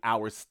altering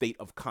our state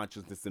of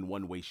consciousness in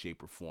one way,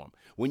 shape, or form.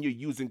 When you're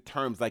using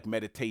terms like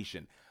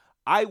meditation,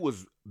 I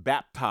was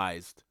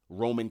baptized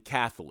Roman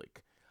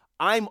Catholic.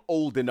 I'm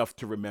old enough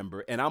to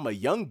remember, and I'm a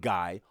young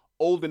guy,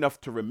 old enough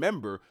to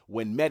remember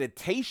when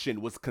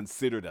meditation was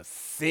considered a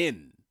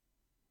sin.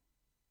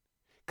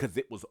 Because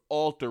it was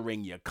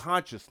altering your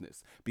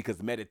consciousness.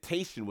 Because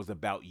meditation was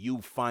about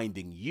you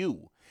finding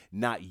you,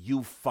 not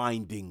you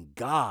finding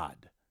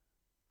God.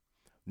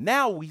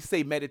 Now we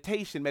say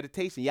meditation.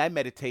 Yeah, I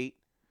meditate.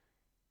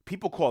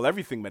 People call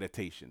everything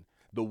meditation.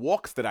 The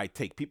walks that I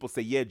take, people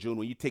say, yeah, June,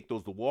 when you take the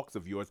walks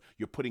of yours,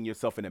 you're putting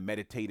yourself in a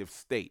meditative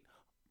state.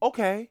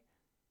 Okay.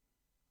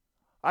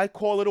 I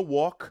call it a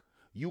walk.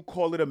 You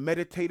call it a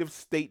meditative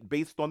state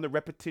based on the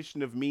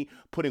repetition of me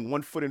putting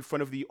one foot in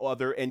front of the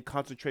other and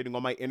concentrating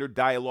on my inner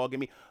dialogue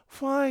in me.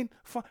 Fine.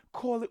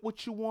 Call it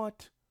what you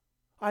want.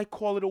 I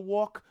call it a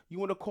walk. You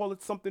want to call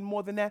it something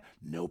more than that?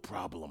 No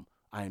problem.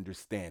 I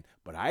understand.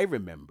 But I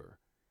remember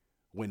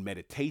when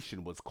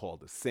meditation was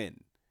called a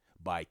sin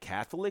by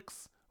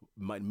Catholics.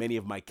 Many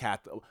of my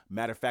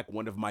matter of fact,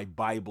 one of my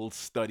Bible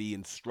study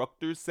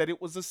instructors said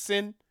it was a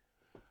sin.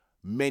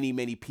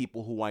 Many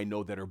people who I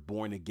know that are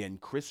born again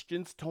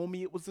Christians told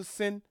me it was a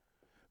sin.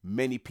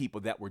 Many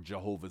people that were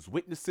Jehovah's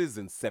Witnesses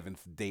and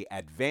Seventh-day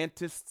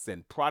Adventists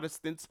and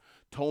Protestants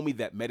told me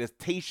that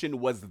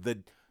meditation was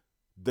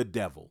the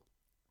devil.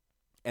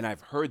 And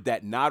I've heard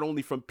that not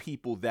only from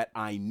people that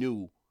I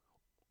knew,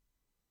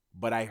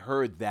 but I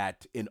heard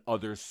that in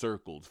other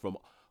circles from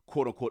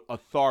quote unquote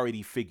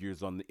authority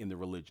figures in the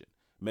religion.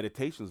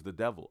 Meditation's the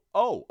devil.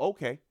 Oh,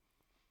 okay.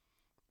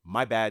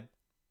 My bad.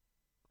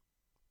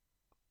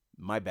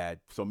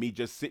 So me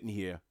just sitting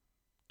here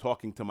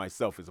talking to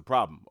myself is a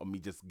problem. Or me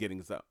just getting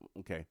this up.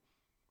 Okay.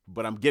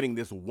 But I'm getting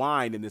this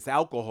wine and this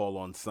alcohol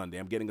on Sunday.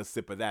 I'm getting a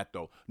sip of that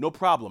though. No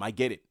problem. I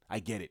get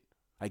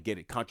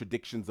it.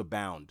 Contradictions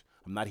abound.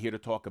 I'm not here to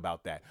talk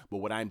about that. But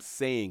what I'm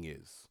saying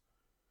is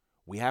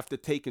we have to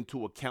take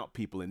into account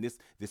people, and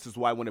this is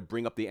why I want to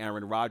bring up the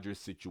Aaron Rodgers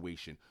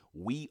situation.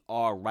 We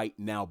are right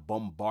now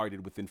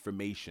bombarded with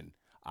information.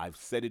 I've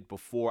said it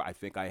before. I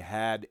think I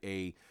had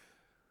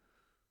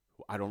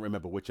I don't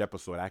remember which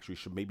episode. Actually,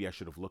 maybe I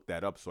should have looked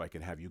that up so I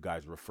can have you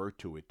guys refer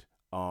to it,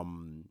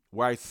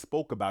 where I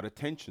spoke about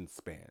attention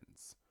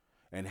spans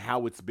and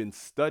how it's been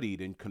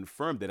studied and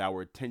confirmed that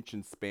our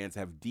attention spans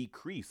have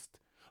decreased.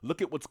 Look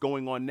at what's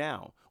going on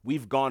now.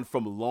 We've gone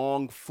from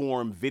long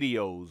form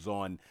videos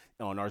on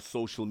our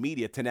social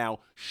media to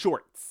now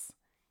shorts,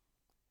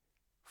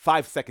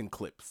 5-second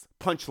clips,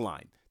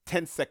 punchline,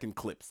 10-second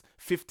clips,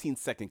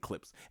 15-second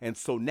clips. And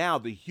so now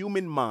the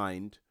human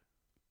mind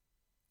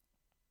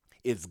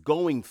is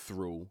going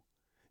through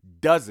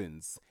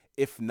dozens,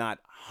 if not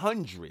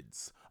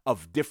hundreds,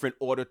 of different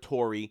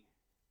auditory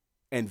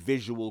and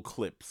visual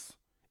clips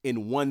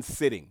in one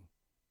sitting,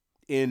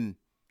 in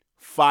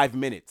 5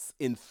 minutes,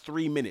 in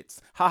 3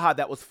 minutes. Haha,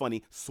 that was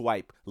funny.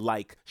 Swipe,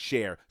 like,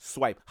 share,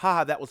 swipe.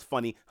 Haha, that was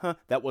funny.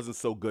 That wasn't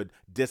so good.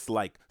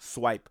 Dislike,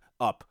 swipe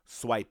up,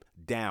 swipe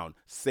down,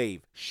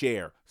 save,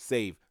 share,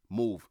 save,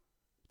 move.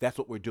 That's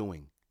what we're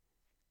doing.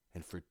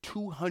 And for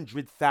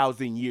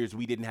 200,000 years,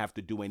 we didn't have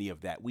to do any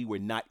of that. We were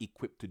not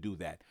equipped to do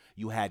that.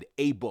 You had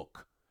a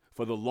book.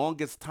 For the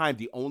longest time,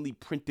 the only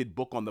printed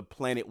book on the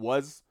planet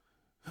was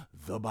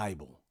the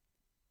Bible.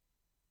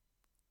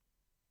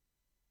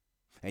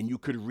 And you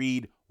could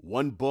read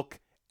one book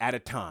at a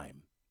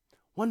time.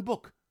 One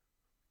book.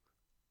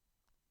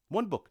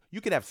 One book.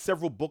 You could have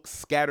several books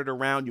scattered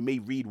around. You may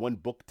read one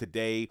book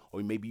today, or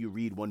maybe you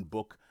read one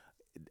book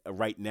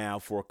right now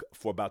for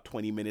about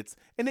 20 minutes,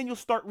 and then you'll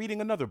start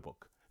reading another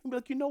book. And be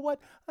like, you know what?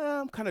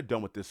 I'm kind of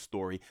done with this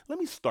story. Let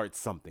me start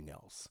something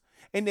else.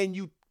 And then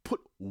you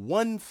put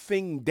one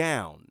thing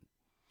down.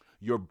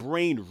 Your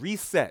brain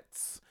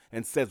resets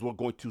and says, we're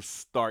going to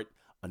start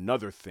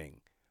another thing.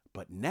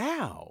 But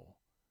now,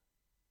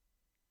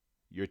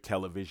 your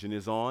television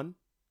is on,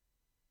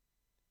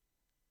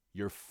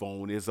 your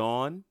phone is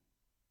on,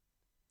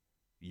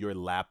 your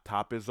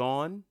laptop is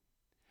on,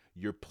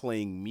 you're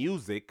playing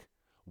music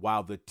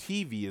while the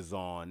TV is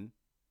on.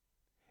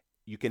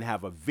 You can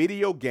have a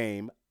video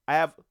game.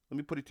 Let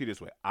me put it to you this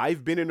way.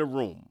 I've been in a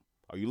room.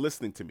 Are you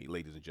listening to me,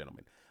 ladies and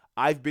gentlemen?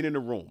 I've been in a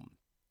room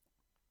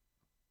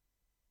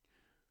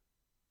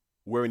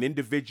where an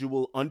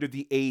individual under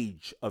the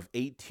age of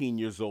 18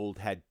 years old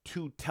had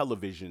two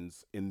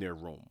televisions in their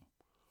room.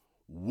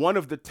 One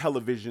of the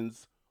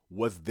televisions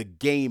was the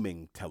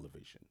gaming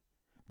television.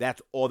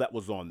 That's all that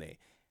was on there.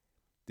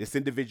 This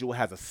individual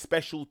has a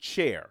special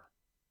chair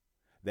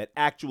that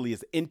actually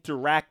is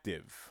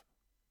interactive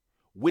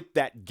with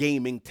that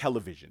gaming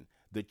television.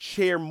 The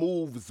chair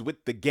moves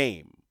with the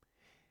game.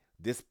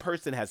 This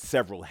person has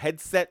several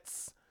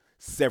headsets,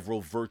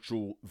 several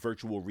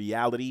virtual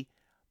reality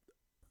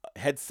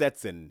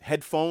headsets and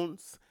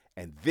headphones,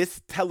 and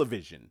this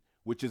television,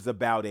 which is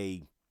about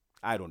a,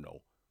 I don't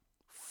know,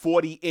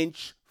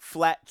 40-inch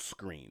flat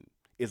screen,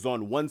 is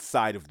on one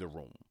side of the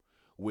room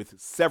with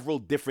several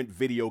different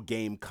video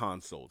game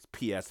consoles,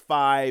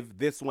 PS5,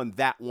 this one,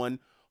 that one,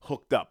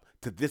 hooked up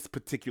to this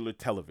particular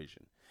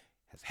television.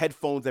 Has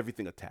headphones,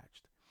 everything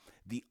attached.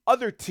 The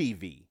other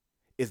TV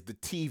is the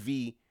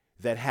TV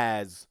that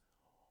has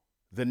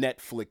the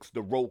Netflix,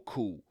 the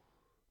Roku,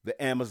 the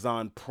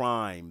Amazon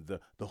Prime, the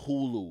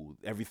Hulu,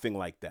 everything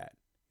like that.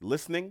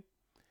 Listening?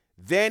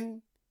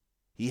 Then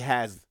he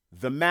has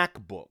the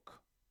MacBook.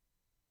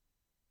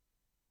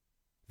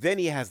 Then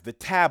he has the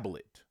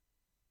tablet.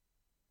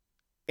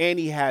 And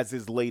he has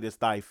his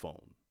latest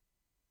iPhone.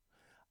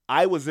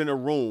 I was in a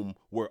room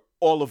where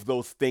all of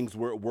those things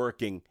were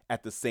working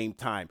at the same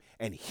time,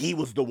 and he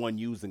was the one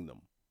using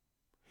them.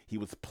 He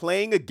was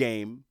playing a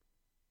game,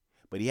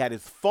 but he had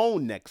his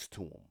phone next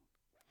to him,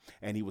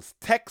 and he was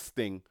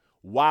texting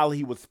while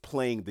he was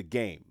playing the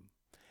game.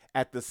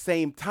 At the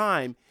same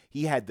time,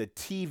 he had the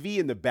TV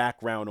in the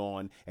background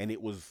on, and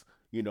it was,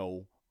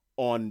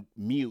 on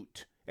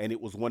mute, and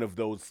it was one of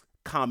those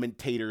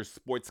commentators,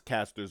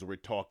 sportscasters were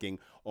talking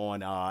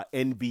on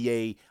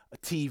NBA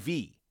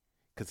TV,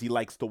 because he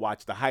likes to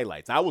watch the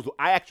highlights. I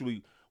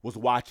actually was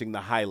watching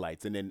the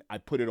highlights, and then I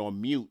put it on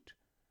mute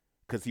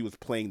because he was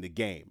playing the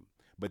game.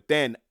 But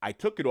then I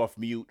took it off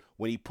mute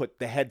when he put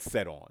the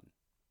headset on.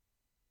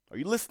 Are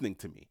you listening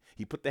to me?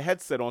 He put the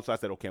headset on, so I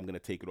said, okay, I'm going to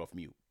take it off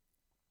mute.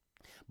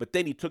 But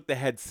then he took the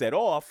headset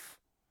off,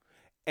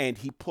 and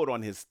he put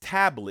on his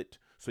tablet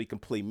so he can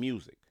play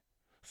music.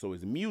 So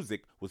his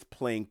music was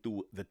playing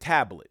through the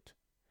tablet,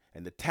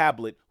 and the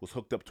tablet was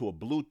hooked up to a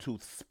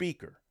Bluetooth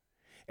speaker,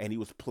 and he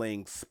was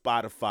playing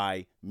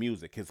Spotify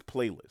music, his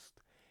playlist.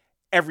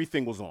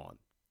 Everything was on.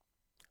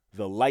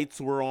 The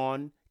lights were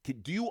on.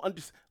 Do you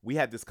understand? We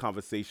had this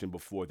conversation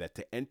before that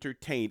to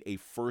entertain a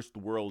first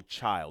world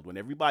child, when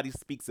everybody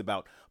speaks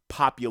about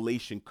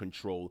population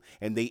control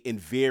and they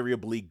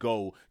invariably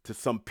go to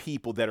some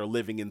people that are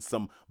living in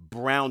some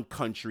brown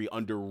country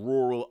under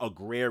rural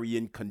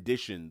agrarian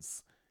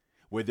conditions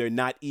where they're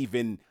not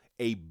even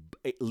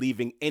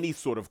leaving any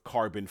sort of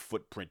carbon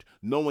footprint.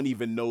 No one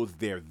even knows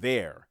they're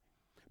there.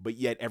 But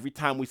yet every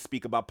time we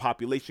speak about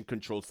population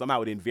control,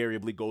 somehow it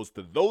invariably goes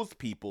to those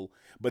people.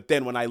 But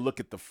then when I look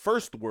at the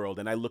first world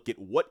and I look at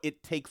what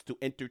it takes to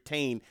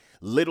entertain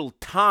little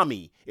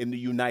Tommy in the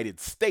United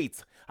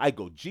States, I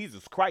go,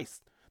 Jesus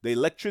Christ, the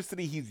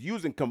electricity he's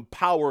using can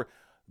power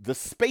the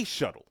space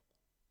shuttle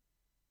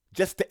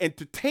just to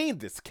entertain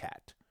this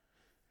cat.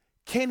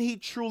 Can he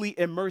truly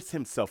immerse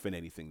himself in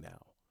anything now?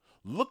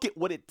 Look at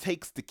what it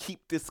takes to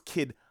keep this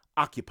kid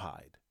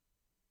occupied.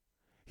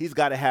 He's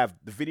got to have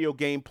the video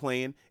game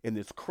playing in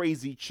this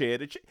crazy chair.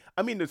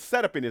 The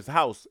setup in his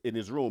house, in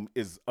his room,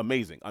 is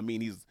amazing.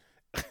 He's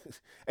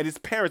and his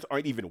parents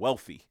aren't even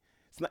wealthy.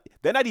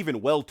 They're not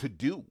even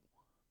well-to-do,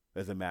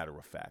 as a matter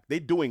of fact. They're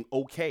doing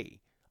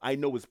okay. I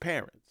know his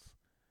parents,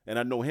 and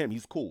I know him.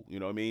 He's cool. You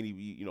know what I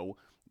mean?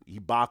 He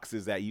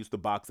boxes he used to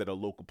box at a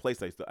local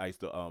place I used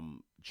to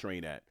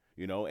train at.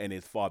 And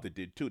his father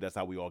did too. That's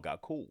how we all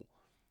got cool.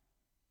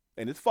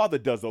 And his father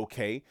does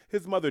okay.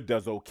 His mother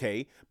does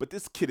okay. But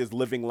this kid is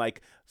living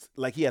like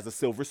he has a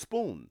silver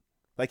spoon.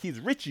 Like he's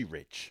Richie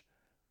Rich.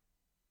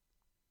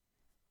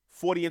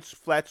 40-inch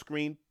flat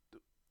screen,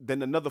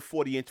 then another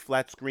 40-inch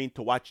flat screen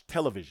to watch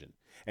television.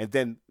 And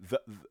then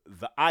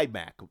the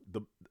iMac,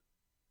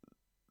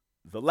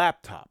 the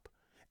laptop,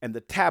 and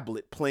the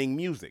tablet playing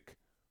music.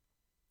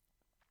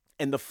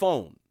 And the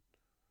phone.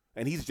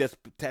 And he's just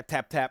tap,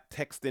 tap, tap,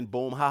 texting,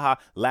 boom, haha,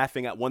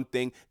 laughing at one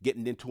thing,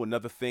 getting into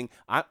another thing.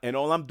 And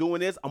all I'm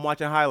doing is I'm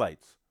watching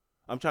highlights.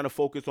 I'm trying to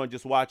focus on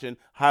just watching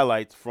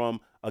highlights from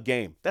a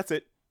game. That's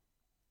it.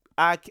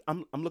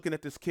 I'm looking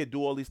at this kid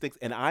do all these things,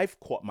 and I've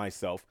caught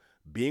myself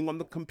being on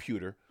the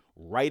computer,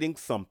 writing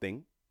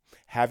something,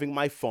 having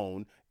my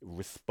phone,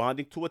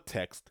 responding to a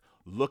text,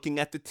 looking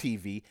at the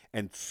TV,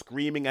 and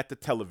screaming at the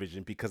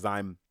television because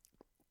I'm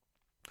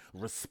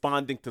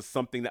responding to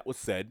something that was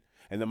said.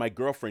 And then my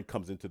girlfriend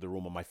comes into the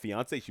room, or my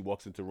fiance, she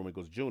walks into the room and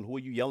goes, June, who are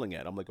you yelling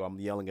at? I'm like, oh, I'm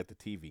yelling at the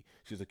TV.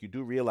 She's like, you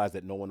do realize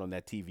that no one on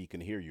that TV can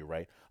hear you,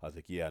 right? I was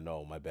like, yeah,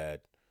 no, my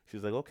bad.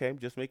 She's like, okay, I'm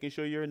just making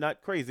sure you're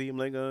not crazy. I'm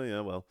like, oh,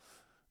 yeah, well,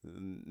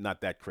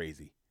 not that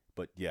crazy.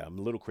 But yeah, I'm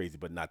a little crazy,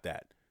 but not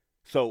that.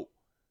 So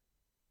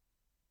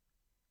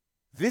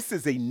this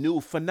is a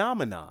new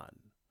phenomenon.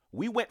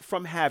 We went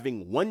from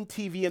having one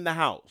TV in the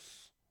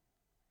house,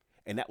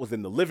 and that was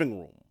in the living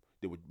room.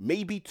 There were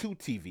maybe two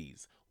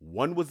TVs.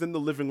 One was in the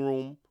living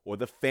room or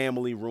the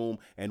family room,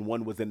 and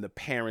one was in the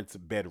parents'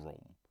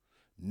 bedroom.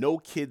 No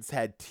kids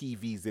had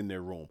TVs in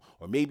their room,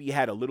 or maybe you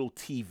had a little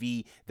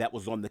TV that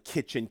was on the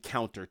kitchen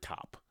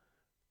countertop.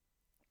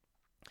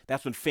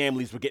 That's when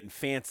families were getting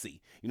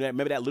fancy. You know,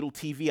 remember that little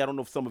TV? I don't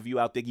know if some of you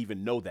out there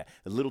even know that.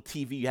 The little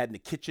TV you had in the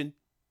kitchen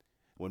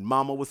when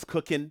mama was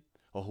cooking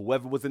or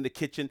whoever was in the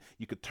kitchen,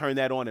 you could turn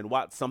that on and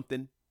watch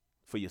something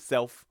for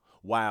yourself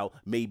while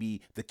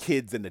maybe the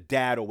kids and the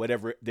dad or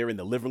whatever, they're in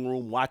the living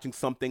room watching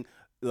something.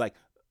 Like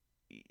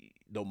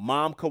the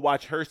mom could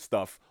watch her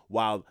stuff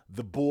while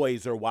the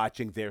boys are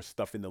watching their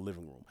stuff in the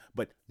living room,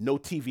 but no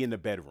TV in the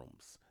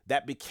bedrooms.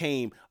 That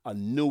became a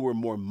newer,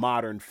 more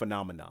modern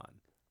phenomenon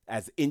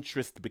as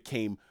interest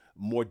became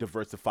more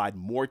diversified.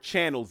 More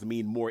channels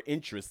mean more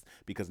interest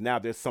because now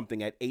there's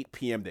something at 8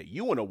 p.m. that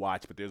you want to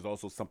watch, but there's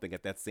also something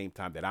at that same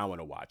time that I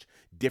want to watch.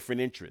 Different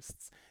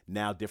interests,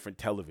 now different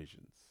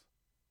televisions.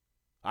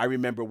 I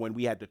remember when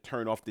we had to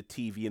turn off the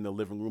TV in the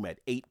living room at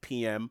 8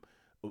 p.m.,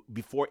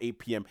 before 8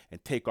 p.m.,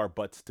 and take our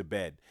butts to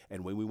bed.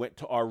 And when we went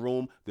to our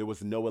room, there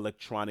was no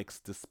electronics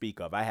to speak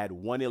of. I had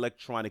one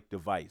electronic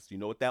device. You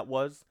know what that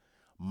was?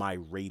 My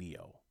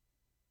radio.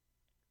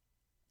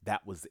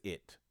 That was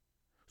it.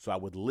 So I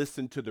would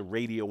listen to the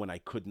radio when I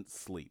couldn't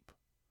sleep.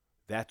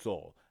 That's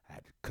all. I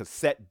had a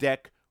cassette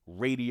deck,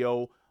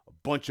 radio, a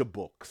bunch of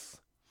books.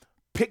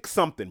 Pick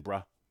something,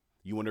 bruh.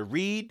 You want to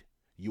read,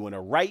 you want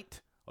to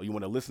write, or you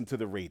want to listen to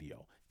the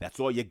radio. That's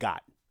all you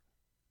got.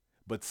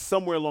 But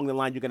somewhere along the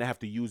line, you're going to have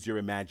to use your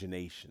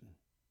imagination.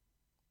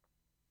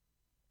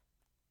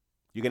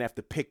 You're going to have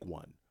to pick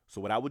one. So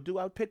what I would do,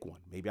 I would pick one.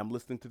 Maybe I'm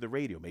listening to the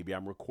radio. Maybe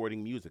I'm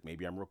recording music.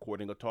 Maybe I'm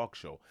recording a talk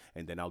show.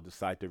 And then I'll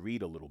decide to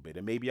read a little bit.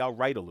 And maybe I'll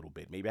write a little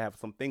bit. Maybe I have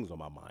some things on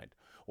my mind.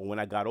 Or when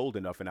I got old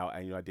enough and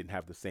I didn't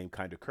have the same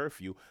kind of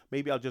curfew,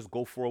 maybe I'll just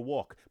go for a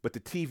walk. But the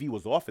TV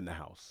was off in the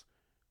house.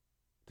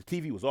 The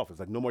TV was off. It's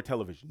like no more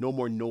television, no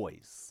more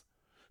noise.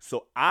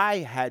 So I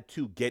had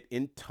to get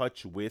in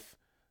touch with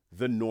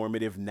the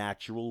normative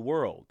natural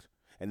world.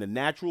 And the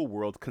natural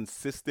world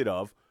consisted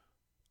of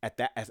at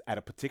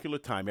a particular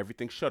time,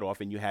 everything shut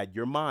off and you had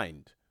your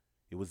mind.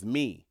 It was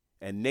me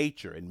and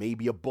nature and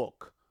maybe a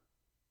book,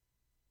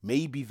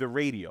 maybe the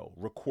radio,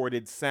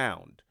 recorded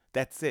sound.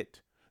 That's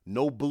it.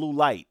 No blue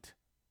light.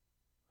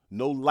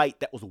 No light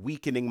that was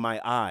weakening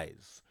my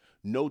eyes.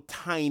 No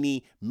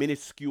tiny,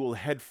 minuscule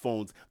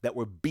headphones that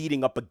were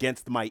beating up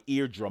against my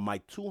eardrum, my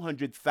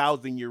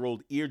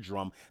 200,000-year-old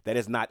eardrum that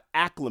is not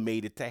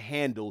acclimated to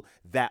handle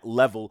that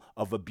level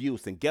of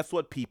abuse. And guess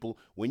what, people?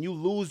 When you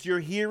lose your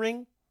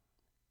hearing,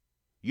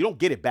 you don't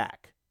get it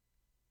back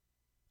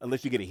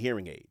unless you get a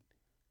hearing aid.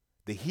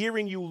 The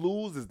hearing you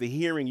lose is the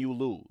hearing you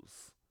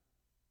lose.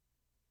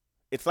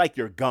 It's like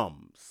your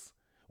gums.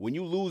 When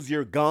you lose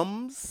your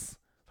gums,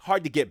 it's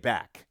hard to get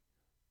back.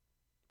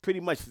 Pretty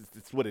much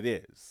it's what it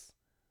is.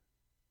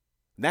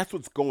 And that's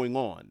what's going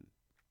on.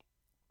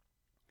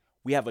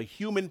 We have a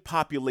human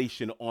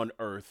population on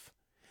Earth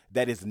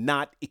that is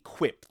not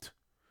equipped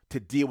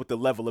to deal with the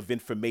level of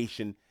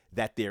information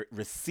that they're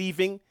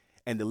receiving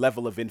and the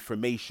level of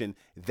information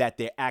that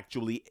they're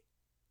actually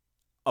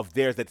of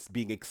theirs that's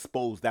being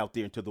exposed out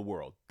there into the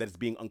world, that is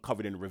being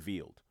uncovered and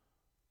revealed.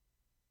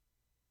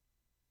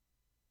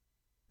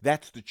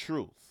 That's the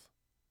truth.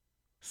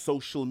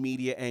 Social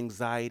media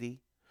anxiety,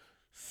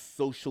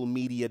 social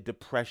media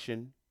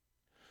depression,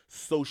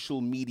 social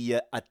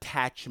media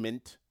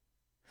attachment,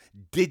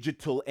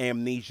 digital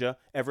amnesia.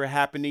 Ever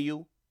happen to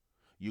you?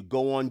 You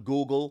go on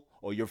Google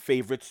or your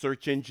favorite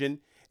search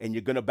engine and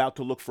you're about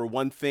to look for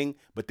one thing,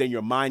 but then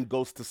your mind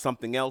goes to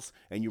something else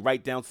and you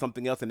write down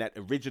something else, and that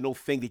original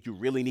thing that you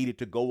really needed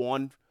to go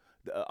on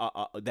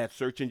that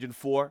search engine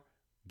for,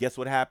 guess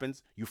what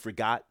happens? You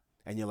forgot,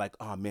 and you're like,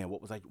 oh man,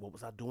 what was I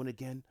doing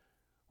again?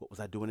 What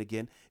was I doing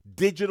again?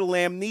 Digital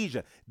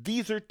amnesia.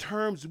 These are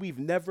terms we've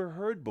never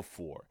heard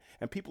before.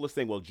 And people are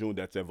saying, well, June,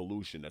 that's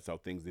evolution. That's how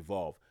things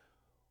evolve.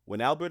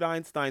 When Albert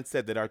Einstein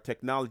said that our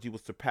technology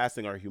was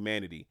surpassing our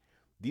humanity,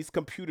 these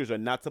computers are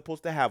not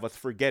supposed to have us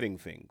forgetting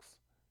things.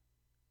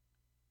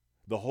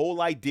 The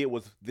whole idea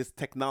was this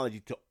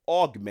technology to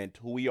augment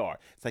who we are.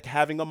 It's like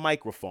having a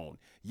microphone.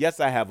 Yes,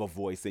 I have a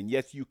voice, and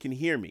yes, you can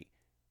hear me.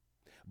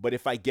 But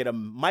if I get a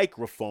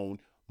microphone,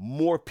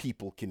 more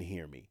people can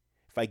hear me.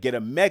 If I get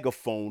a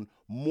megaphone,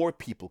 more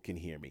people can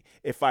hear me.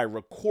 If I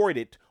record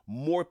it,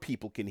 more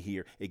people can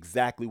hear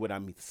exactly what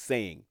I'm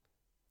saying.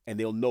 And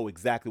they'll know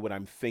exactly what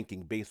I'm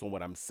thinking based on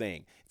what I'm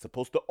saying. It's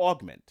supposed to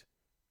augment,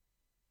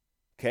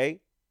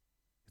 okay?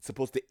 It's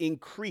supposed to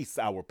increase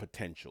our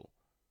potential.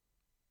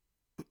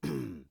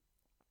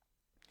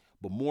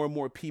 But more and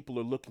more people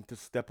are looking to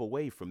step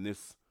away from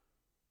this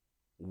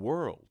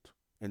world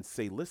and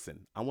say,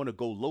 listen, I want to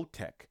go low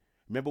tech.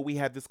 Remember, we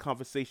had this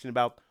conversation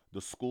about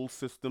the school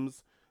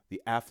systems,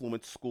 the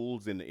affluent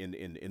schools in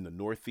the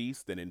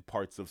Northeast and in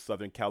parts of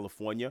Southern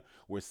California,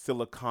 where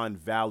Silicon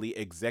Valley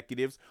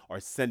executives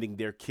are sending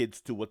their kids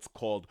to what's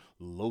called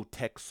low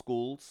tech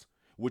schools,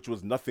 which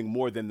was nothing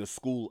more than the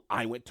school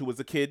I went to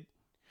as a kid,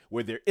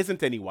 where there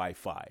isn't any Wi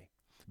Fi,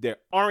 there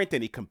aren't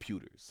any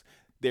computers,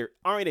 there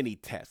aren't any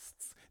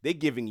tests. They're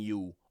giving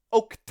you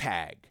Oak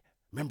Tag.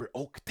 Remember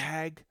Oak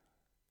Tag?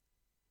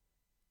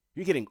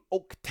 You're getting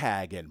Oak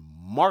Tag and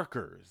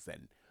markers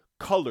and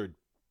colored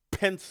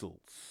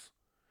pencils.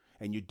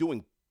 And you're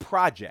doing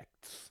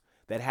projects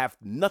that have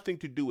nothing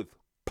to do with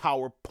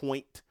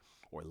PowerPoint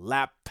or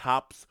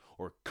laptops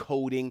or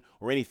coding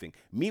or anything.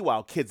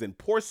 Meanwhile, kids in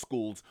poor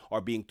schools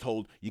are being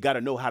told you got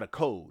to know how to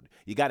code.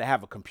 You got to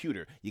have a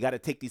computer. You got to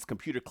take these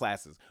computer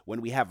classes.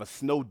 When we have a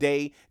snow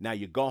day, now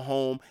you go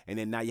home and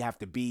then now you have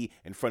to be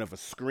in front of a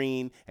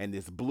screen and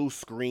this blue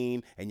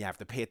screen and you have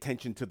to pay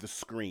attention to the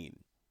screen.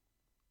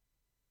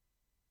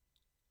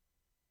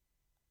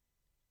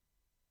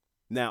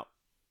 Now,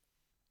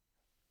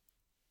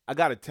 I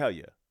got to tell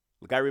you,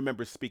 like I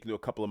remember speaking to a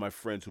couple of my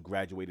friends who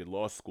graduated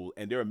law school,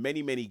 and there are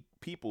many, many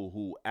people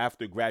who,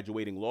 after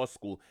graduating law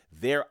school,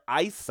 their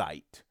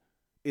eyesight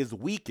is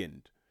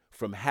weakened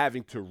from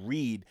having to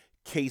read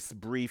case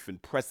brief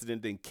and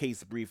precedent and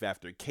case brief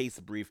after case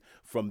brief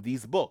from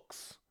these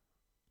books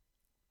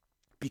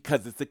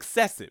because it's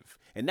excessive.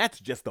 And that's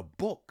just a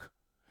book.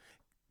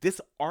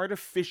 This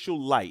artificial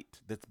light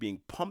that's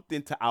being pumped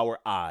into our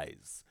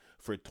eyes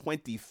for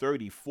 20,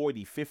 30,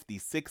 40, 50,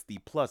 60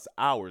 plus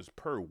hours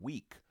per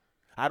week.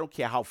 I don't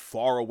care how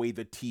far away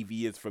the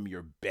TV is from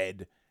your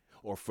bed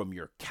or from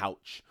your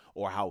couch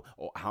or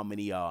how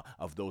many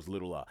of those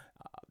little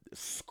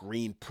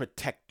screen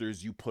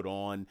protectors you put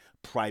on,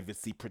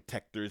 privacy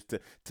protectors to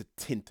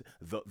tint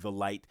the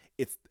light.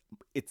 It's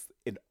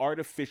an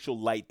artificial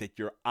light that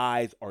your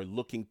eyes are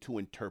looking to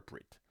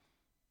interpret.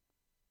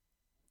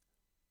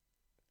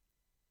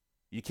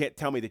 You can't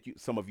tell me that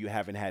some of you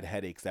haven't had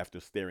headaches after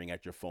staring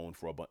at your phone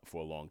for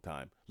a long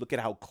time. Look at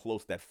how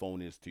close that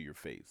phone is to your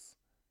face.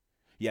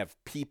 You have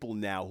people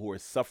now who are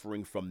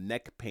suffering from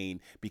neck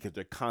pain because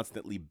they're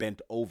constantly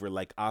bent over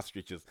like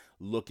ostriches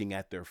looking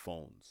at their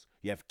phones.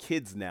 You have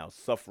kids now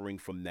suffering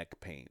from neck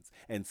pains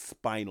and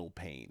spinal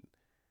pain.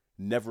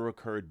 Never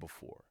occurred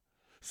before.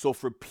 So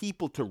for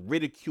people to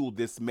ridicule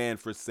this man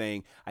for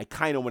saying, I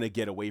kind of want to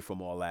get away from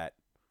all that,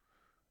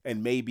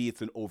 and maybe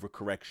it's an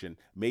overcorrection.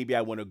 Maybe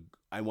I want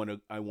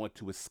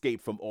to escape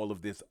from all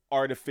of this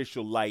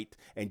artificial light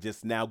and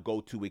just now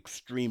go to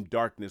extreme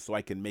darkness so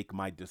I can make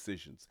my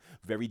decisions.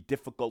 Very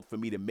difficult for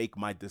me to make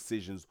my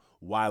decisions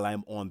while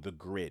I'm on the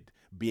grid,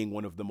 being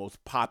one of the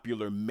most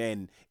popular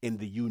men in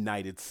the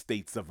United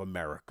States of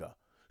America.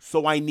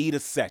 So I need a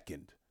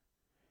second.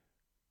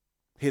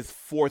 His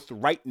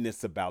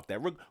forthrightness about that,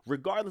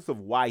 regardless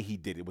of why he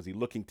did it. Was he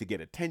looking to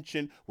get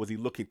attention? Was he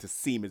looking to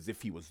seem as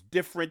if he was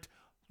different?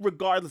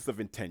 Regardless of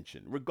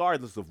intention,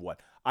 regardless of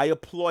what, I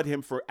applaud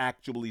him for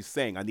actually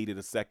saying, I needed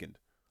a second.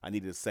 I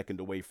needed a second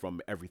away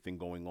from everything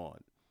going on.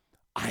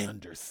 I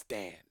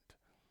understand.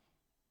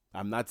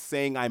 I'm not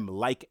saying I'm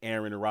like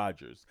Aaron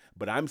Rodgers,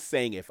 but I'm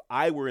saying if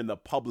I were in the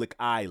public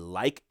eye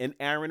like an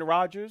Aaron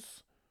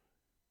Rodgers,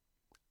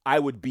 I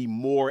would be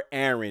more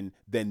Aaron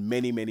than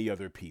many, many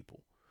other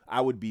people.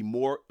 I would be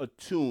more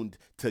attuned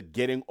to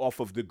getting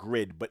off of the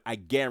grid, but I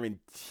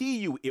guarantee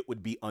you it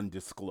would be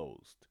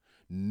undisclosed.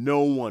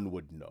 No one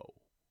would know.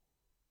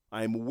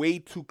 I'm way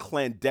too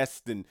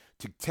clandestine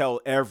to tell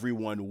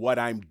everyone what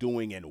I'm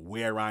doing and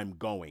where I'm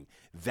going.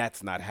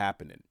 That's not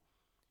happening.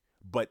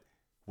 But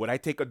would I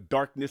take a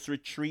darkness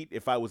retreat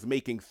if I was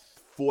making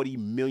 $40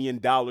 million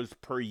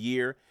per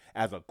year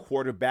as a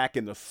quarterback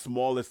in the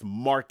smallest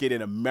market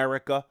in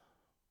America?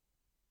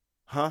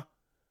 Huh?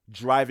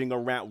 Driving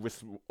around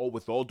with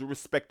all due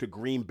respect to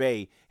Green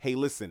Bay. Hey,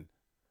 listen,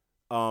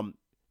 um,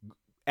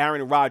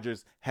 Aaron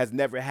Rodgers has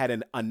never had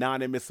an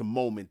anonymous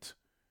moment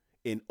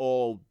in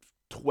all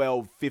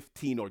 12,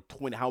 15, or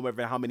 20,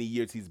 however how many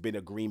years he's been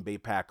a Green Bay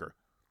Packer.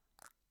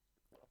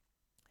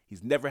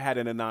 He's never had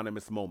an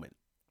anonymous moment.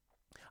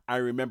 I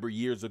remember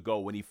years ago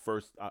when he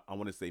first, I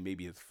want to say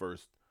maybe his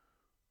first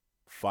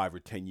 5 or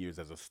 10 years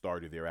as a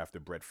starter there after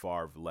Brett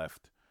Favre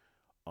left.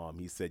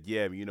 He said,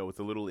 "Yeah, it's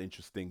a little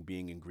interesting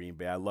being in Green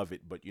Bay. I love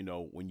it, but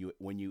when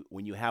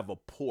you have a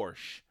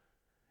Porsche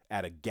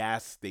at a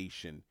gas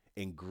station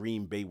in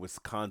Green Bay,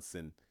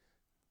 Wisconsin,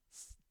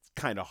 it's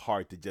kind of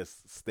hard to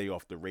just stay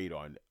off the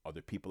radar. And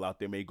other people out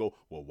there may go,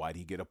 well, why did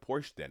he get a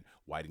Porsche then?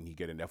 Why didn't he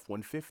get an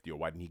F-150? Or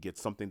why didn't he get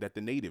something that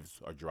the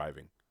natives are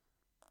driving?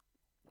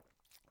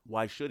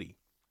 Why should he?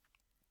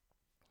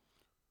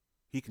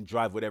 He can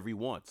drive whatever he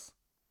wants.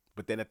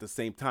 But then at the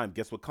same time,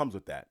 guess what comes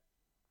with that?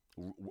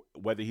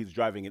 Whether he's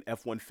driving an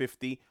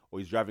F-150 or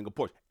he's driving a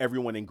Porsche,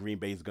 everyone in Green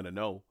Bay is going to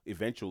know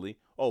eventually.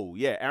 Oh,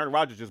 yeah, Aaron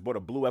Rodgers just bought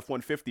a blue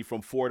F-150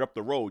 from Ford up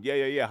the road. Yeah,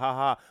 yeah, yeah, ha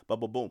ha, blah,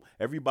 blah, boom.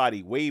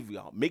 Everybody wave,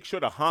 make sure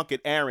to honk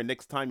at Aaron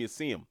next time you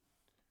see him.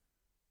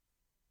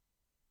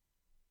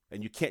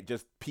 And you can't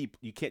just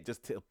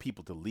tell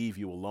people to leave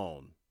you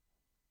alone.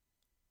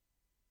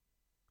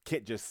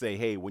 Can't just say,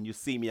 "Hey, when you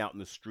see me out in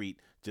the street,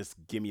 just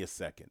give me a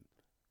second."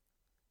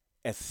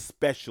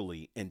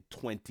 Especially in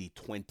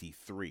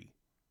 2023,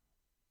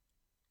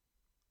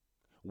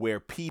 where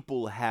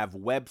people have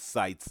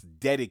websites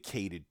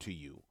dedicated to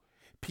you.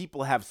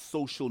 People have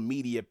social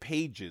media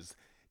pages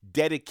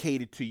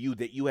dedicated to you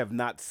that you have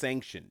not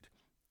sanctioned.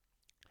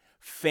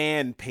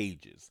 Fan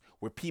pages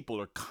where people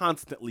are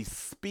constantly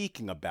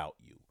speaking about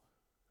you.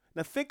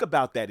 Now think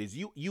about that, is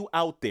you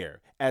out there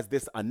as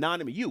this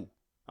anonymous you.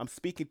 I'm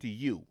speaking to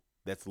you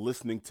that's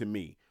listening to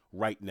me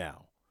right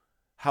now.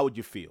 How would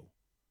you feel?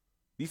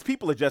 These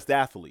people are just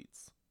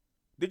athletes.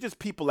 They're just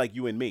people like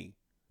you and me.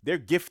 They're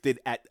gifted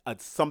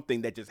at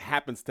something that just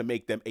happens to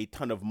make them a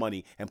ton of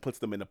money and puts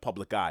them in the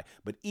public eye.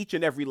 But each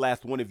and every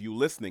last one of you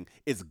listening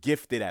is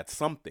gifted at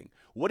something.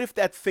 What if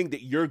that thing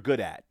that you're good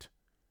at,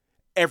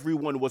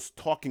 everyone was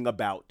talking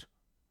about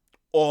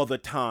all the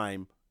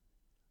time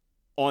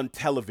on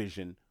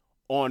television,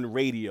 on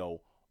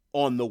radio,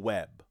 on the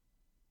web,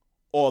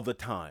 all the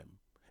time?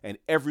 And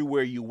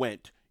everywhere you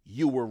went,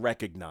 you were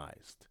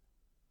recognized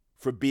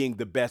for being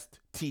the best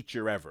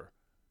teacher ever.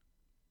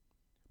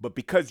 But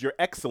because you're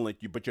excellent,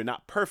 but you're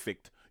not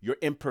perfect, your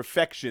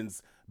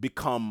imperfections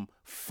become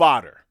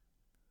fodder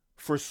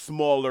for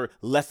smaller,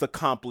 less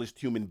accomplished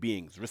human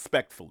beings,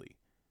 respectfully.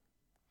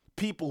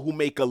 People who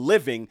make a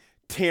living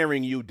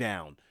tearing you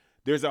down.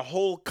 There's a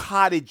whole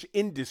cottage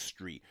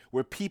industry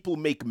where people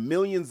make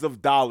millions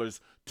of dollars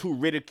to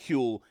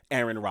ridicule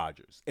Aaron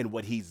Rodgers and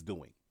what he's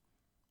doing.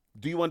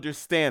 Do you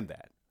understand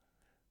that?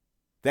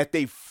 That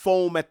they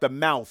foam at the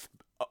mouth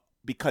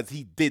because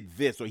he did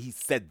this or he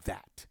said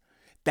that.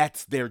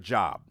 That's their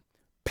job.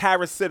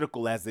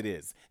 Parasitical as it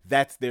is,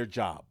 that's their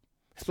job.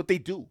 That's what they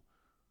do.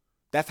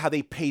 That's how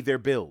they pay their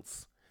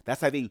bills.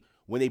 That's how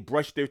when they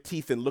brush their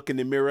teeth and look in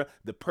the mirror,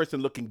 the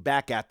person looking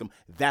back at them,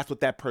 that's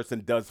what that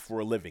person does for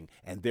a living.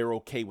 And they're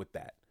okay with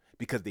that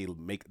because they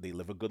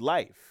live a good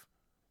life.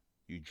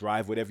 You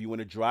drive whatever you want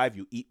to drive.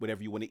 You eat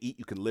whatever you want to eat.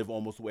 You can live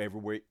almost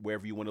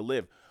wherever you want to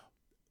live.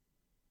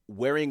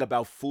 Worrying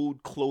about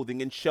food,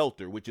 clothing, and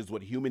shelter, which is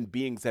what human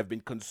beings have been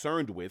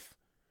concerned with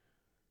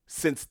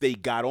since they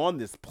got on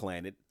this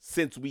planet,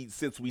 since we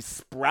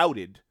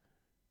sprouted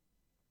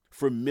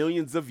for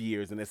millions of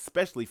years, and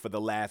especially for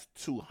the last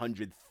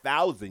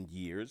 200,000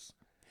 years,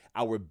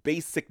 our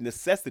basic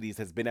necessities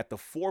has been at the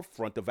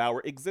forefront of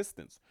our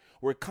existence.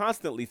 We're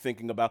constantly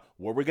thinking about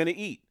what we're going to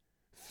eat.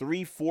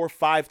 3, 4,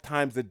 5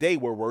 times a day,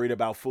 we're worried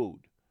about food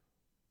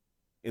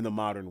in the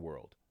modern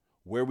world.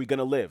 Where are we going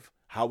to live?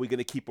 How are we going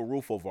to keep a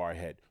roof over our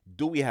head?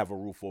 Do we have a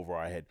roof over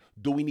our head?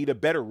 Do we need a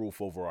better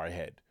roof over our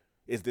head?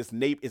 Is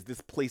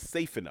this place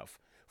safe enough?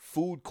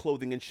 Food,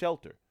 clothing, and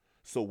shelter.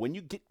 So when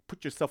you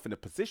put yourself in a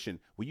position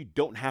where you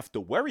don't have to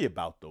worry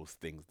about those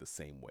things the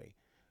same way,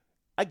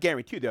 I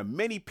guarantee you there are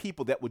many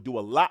people that would do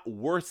a lot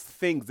worse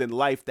things in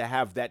life to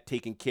have that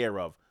taken care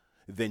of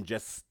than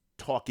just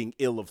talking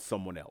ill of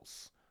someone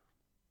else.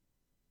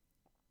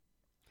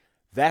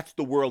 That's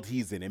the world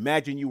he's in.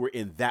 Imagine you were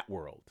in that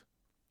world.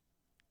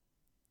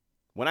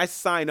 When I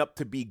sign up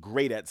to be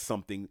great at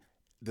something,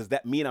 does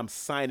that mean I'm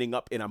signing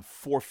up and I'm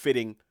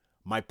forfeiting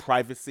my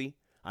privacy?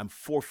 I'm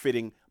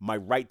forfeiting my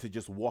right to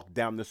just walk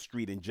down the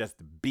street and just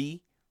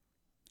be?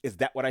 Is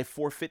that what I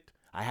forfeit?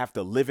 I have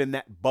to live in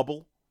that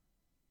bubble?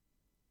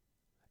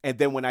 And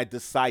then when I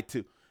decide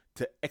to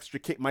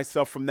extricate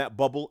myself from that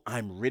bubble,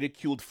 I'm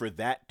ridiculed for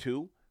that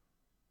too?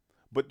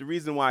 But the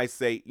reason why I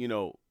say,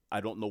 I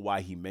don't know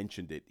why he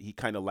mentioned it. He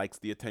kind of likes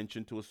the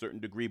attention to a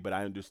certain degree, but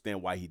I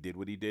understand why he did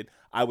what he did.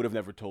 I would have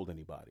never told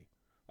anybody.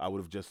 I would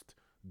have just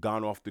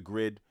gone off the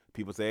grid.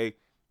 People say, hey,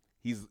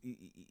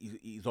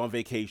 he's on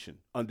vacation,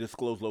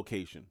 undisclosed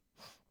location.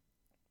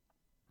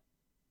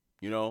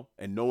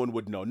 And no one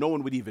would know. No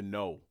one would even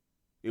know.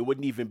 It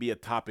wouldn't even be a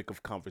topic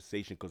of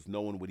conversation because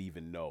no one would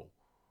even know.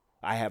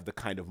 I have the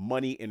kind of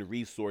money and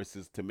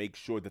resources to make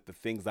sure that the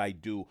things I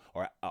do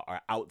are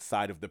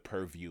outside of the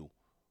purview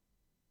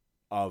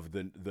of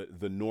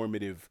the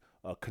normative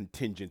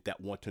contingent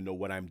that want to know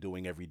what I'm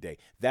doing every day.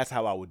 That's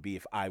how I would be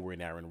if I were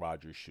in Aaron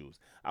Rodgers' shoes.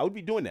 I would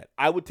be doing that.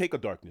 I would take a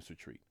darkness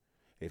retreat.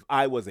 If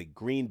I was a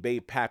Green Bay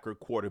Packer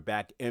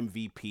quarterback,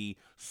 MVP,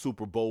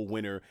 Super Bowl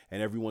winner,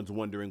 and everyone's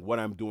wondering what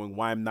I'm doing,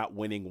 why I'm not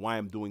winning, why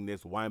I'm doing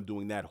this, why I'm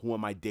doing that, who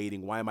am I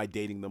dating, why am I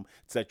dating them,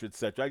 et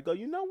cetera, I'd go,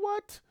 you know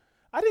what?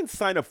 I didn't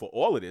sign up for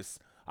all of this.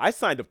 I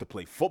signed up to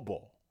play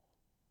football.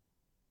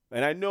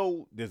 And I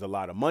know there's a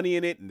lot of money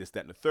in it and this, that,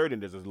 and the third,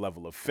 and there's a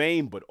level of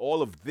fame, but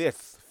all of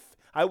this,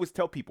 I always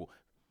tell people,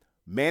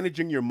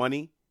 managing your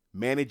money,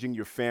 managing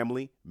your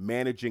family,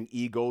 managing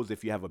egos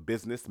if you have a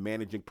business,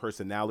 managing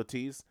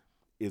personalities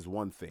is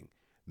one thing.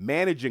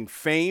 Managing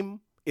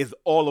fame is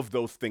all of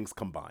those things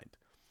combined.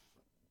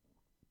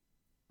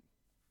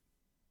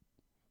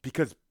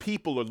 Because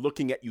people are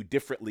looking at you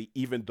differently,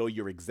 even though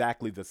you're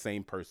exactly the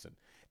same person.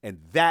 And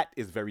that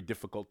is very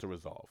difficult to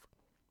resolve.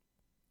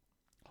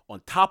 On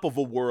top of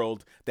a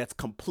world that's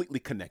completely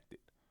connected,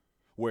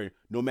 where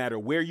no matter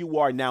where you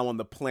are now on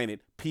the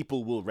planet,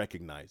 people will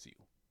recognize you.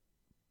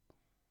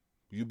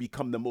 You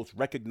become the most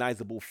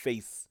recognizable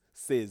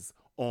faces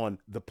on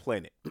the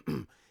planet.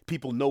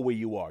 People know where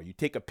you are. You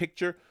take a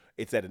picture,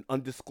 it's at an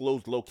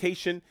undisclosed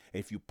location.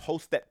 If you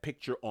post that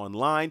picture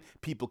online,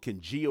 people can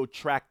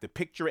geo-track the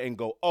picture and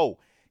go, oh,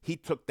 he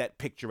took that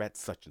picture at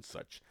such and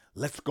such.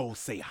 Let's go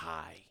say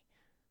hi.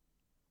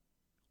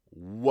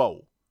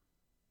 Whoa.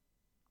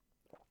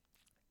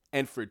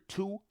 And for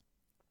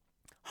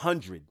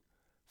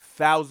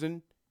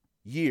 200,000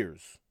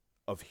 years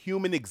of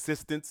human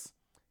existence,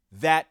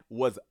 that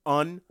was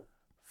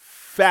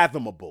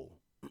unfathomable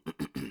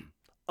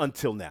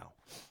until now.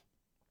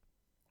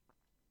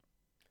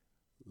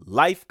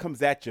 Life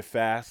comes at you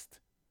fast.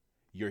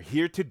 You're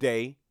here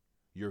today,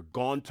 you're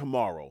gone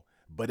tomorrow.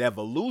 But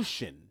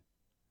evolution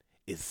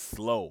is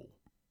slow.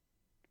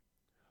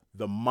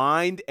 The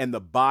mind and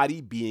the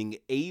body being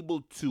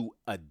able to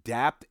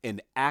adapt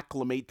and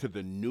acclimate to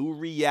the new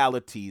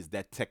realities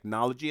that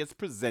technology has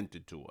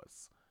presented to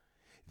us,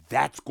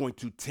 that's going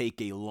to take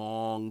a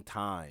long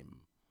time.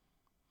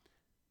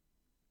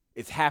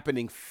 It's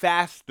happening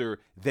faster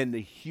than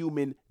the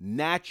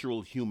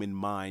natural human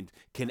mind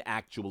can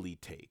actually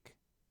take.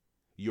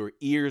 Your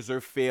ears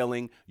are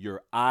failing,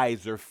 your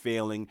eyes are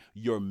failing,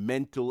 your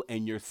mental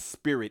and your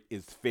spirit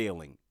is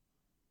failing.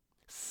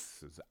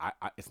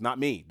 It's not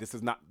me. This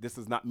is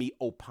not me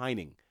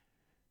opining.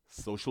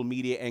 Social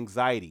media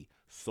anxiety,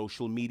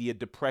 social media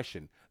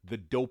depression, the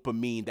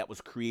dopamine that was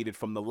created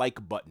from the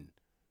like button.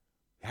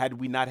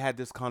 Had we not had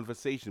this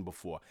conversation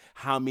before,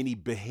 how many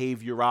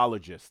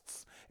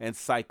behaviorologists and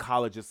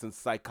psychologists and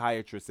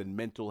psychiatrists and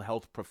mental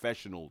health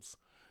professionals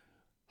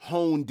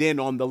honed in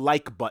on the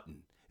like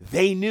button?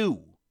 They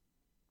knew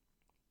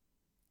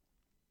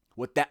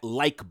what that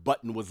like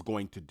button was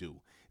going to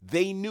do.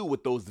 They knew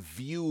what those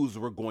views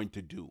were going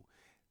to do.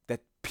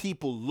 That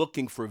people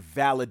looking for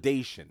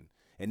validation.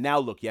 And now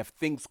look, you have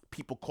things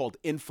people called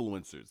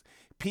influencers.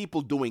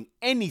 People doing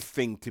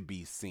anything to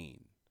be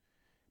seen.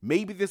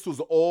 Maybe this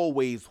was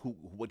always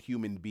what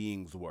human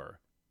beings were.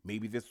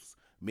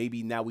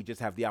 Maybe now we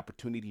just have the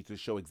opportunity to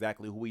show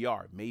exactly who we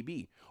are.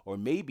 Maybe. Or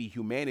maybe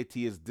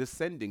humanity is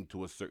descending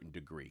to a certain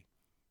degree.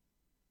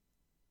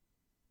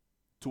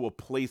 To a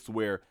place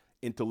where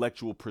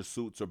intellectual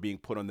pursuits are being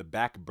put on the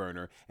back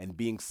burner and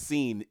being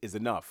seen is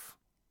enough.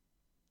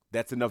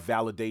 That's enough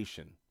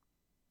validation.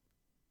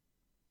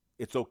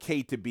 It's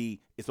okay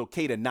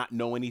to not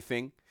know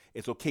anything.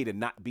 It's okay to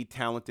not be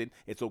talented.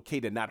 It's okay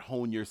to not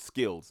hone your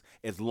skills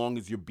as long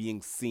as you're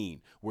being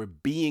seen. Where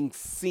being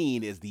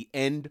seen is the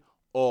end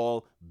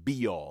all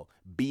be all.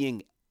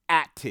 Being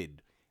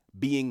atted,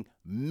 being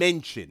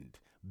mentioned,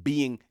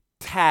 being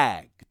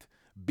tagged,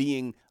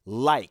 being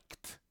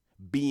liked,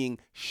 being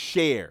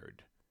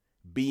shared,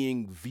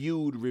 being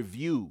viewed,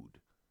 reviewed.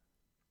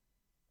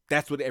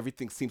 That's what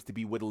everything seems to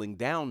be whittling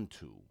down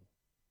to.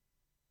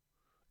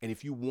 And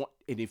if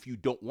you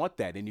don't want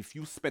that, and if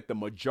you spent the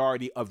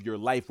majority of your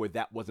life where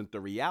that wasn't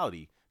the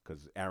reality,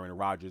 because Aaron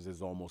Rodgers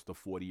is almost a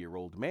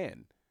 40-year-old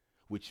man,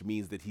 which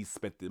means that he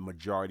spent the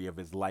majority of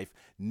his life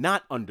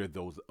not under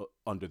those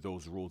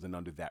rules and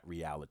under that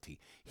reality.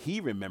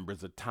 He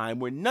remembers a time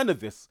where none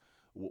of this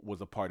was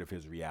a part of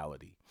his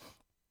reality.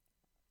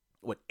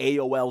 What,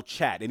 AOL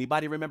chat?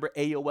 Anybody remember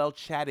AOL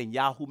chat and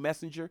Yahoo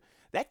Messenger?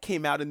 That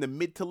came out in the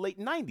mid to late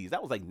 90s.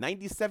 That was like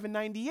 97,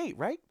 98,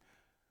 right?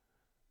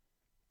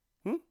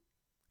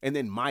 And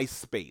then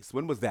MySpace.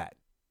 When was that?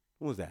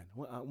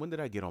 When did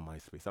I get on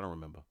MySpace? I don't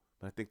remember.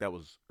 I think that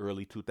was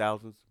early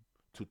 2000s,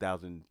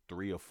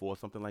 2003 or 4,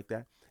 something like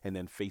that. And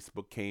then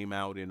Facebook came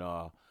out in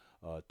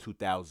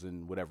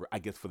 2000, whatever. I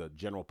guess for the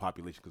general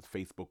population, because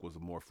Facebook was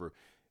more for,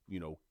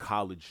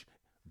 college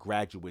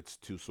graduates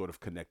to sort of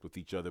connect with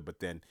each other. But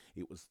then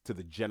it was to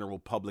the general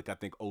public, I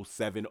think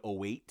 07,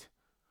 08,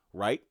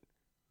 right?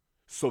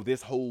 So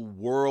this whole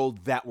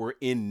world that we're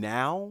in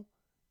now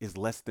is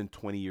less than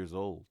 20 years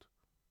old.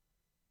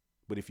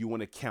 But if you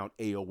want to count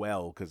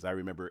AOL, because I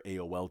remember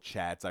AOL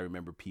chats, I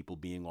remember people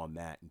being on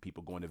that and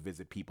people going to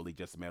visit people they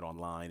just met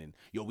online. And,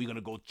 we're going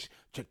to go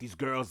check these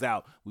girls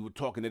out. We were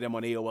talking to them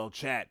on AOL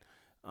chat.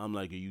 I'm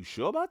like, are you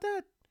sure about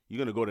that? You're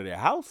going to go to their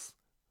house?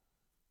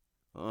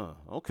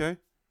 Okay.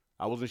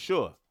 I wasn't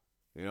sure.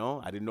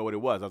 I didn't know what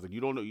it was. I was like, you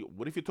don't know.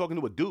 What if you're talking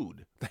to a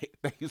dude?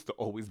 That used to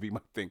always be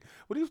my thing.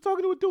 What if you're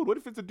talking to a dude? What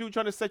if it's a dude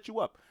trying to set you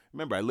up?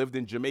 Remember, I lived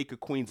in Jamaica,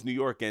 Queens, New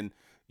York, and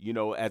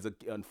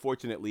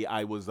unfortunately,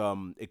 I was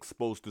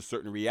exposed to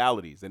certain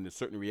realities, and the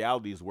certain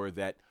realities were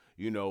that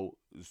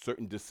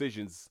certain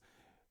decisions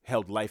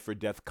held life or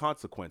death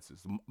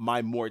consequences.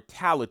 My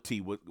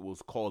mortality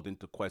was called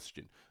into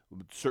question.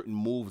 Certain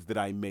moves that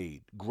I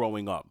made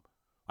growing up,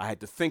 I had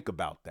to think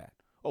about that.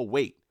 Oh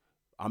wait,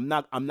 I'm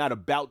not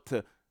about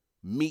to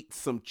meet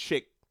some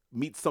chick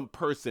meet some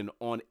person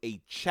on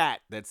a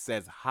chat that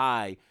says,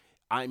 "Hi,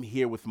 I'm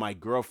here with my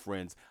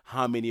girlfriends.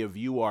 How many of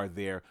you are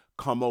there?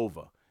 Come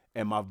over."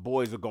 And my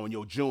boys are going,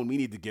 "Yo, June, we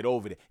need to get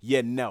over there."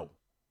 Yeah, no.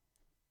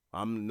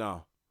 I'm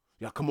no.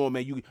 Yeah, come on,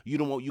 man. You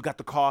don't want, you got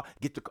the car.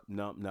 Get the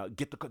no, no.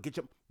 Get the car. Get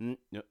your no,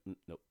 no,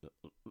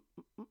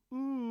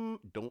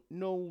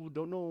 no,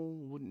 don't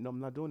know. No, I'm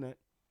not doing that.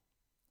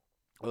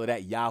 Or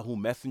that Yahoo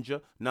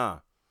Messenger. Nah.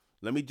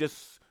 Let me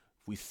just.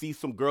 If we see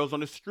some girls on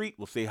the street,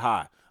 we'll say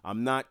hi.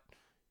 I'm not.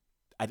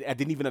 I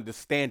didn't even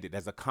understand it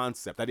as a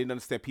concept. I didn't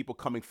understand people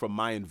coming from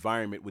my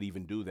environment would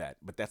even do that.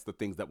 But that's the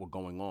things that were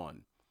going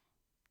on.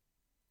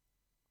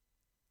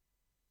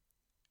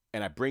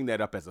 And I bring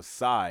that up as a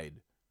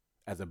side,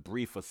 as a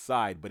brief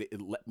aside, but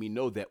it let me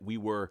know that we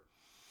were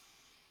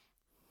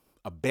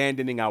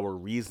abandoning our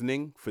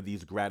reasoning for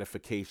these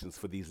gratifications,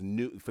 for this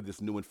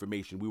new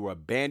information. We were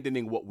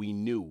abandoning what we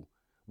knew.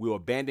 We were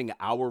abandoning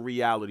our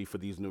reality for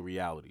these new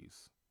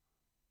realities.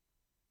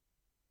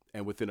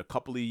 And within a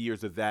couple of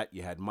years of that,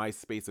 you had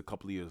MySpace. A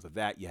couple of years of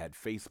that, you had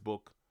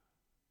Facebook.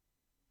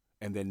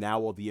 And then now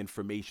all the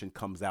information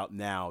comes out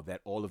now that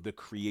all of the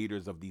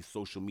creators of these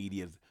social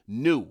medias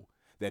knew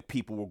that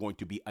people were going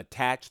to be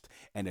attached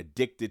and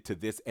addicted to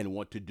this and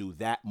want to do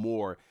that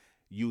more,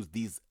 use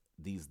these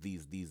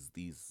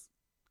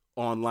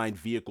online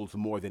vehicles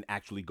more than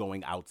actually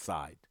going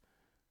outside.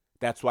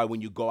 That's why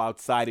when you go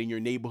outside in your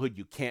neighborhood,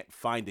 you can't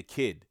find a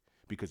kid,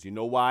 because you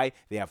know why?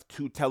 They have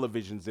two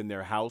televisions in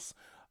their house,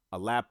 a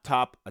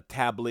laptop, a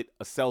tablet,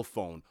 a cell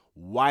phone.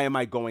 Why am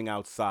I going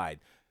outside?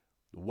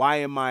 Why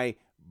am I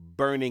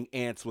burning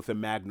ants with a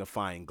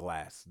magnifying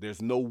glass?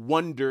 There's no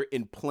wonder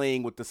in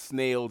playing with the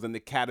snails and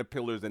the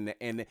caterpillars and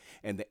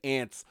the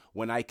ants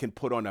when I can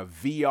put on a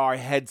VR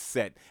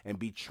headset and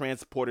be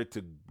transported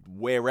to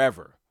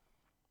wherever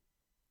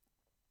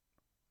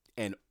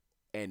and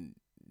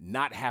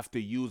not have to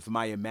use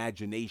my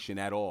imagination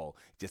at all.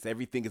 Just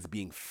everything is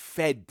being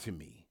fed to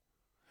me.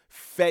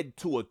 Fed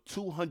to a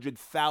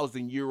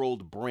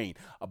 200,000-year-old brain,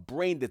 a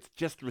brain that's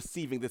just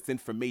receiving this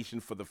information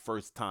for the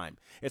first time.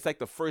 It's like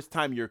the first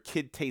time your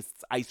kid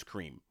tastes ice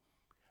cream.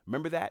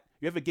 Remember that?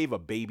 You ever gave a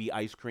baby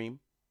ice cream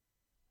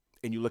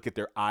and you look at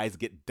their eyes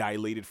get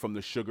dilated from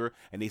the sugar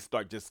and they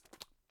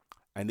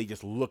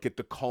just look at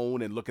the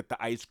cone and look at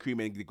the ice cream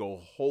and they go,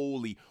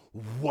 "Holy,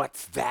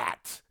 what's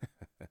that?"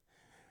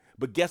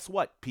 But guess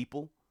what,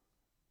 people?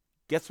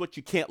 Guess what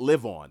you can't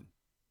live on?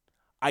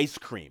 Ice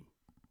cream.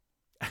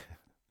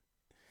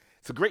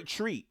 It's a great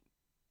treat.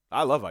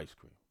 I love ice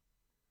cream.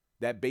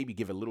 That baby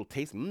give it a little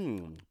taste.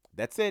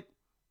 That's it.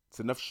 It's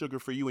enough sugar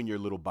for you in your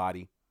little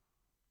body.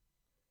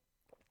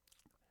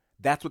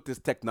 That's what this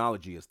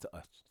technology is to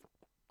us.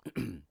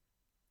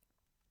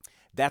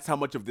 That's how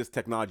much of this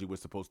technology we're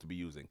supposed to be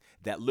using.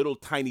 That little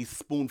tiny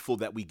spoonful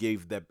that we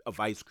gave that of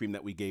ice cream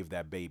that we gave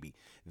that baby.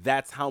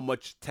 That's how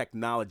much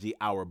technology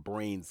our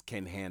brains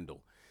can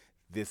handle.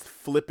 This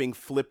flipping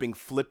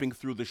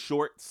through the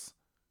shorts,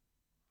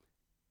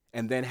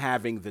 and then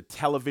having the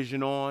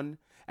television on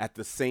at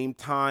the same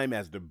time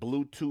as the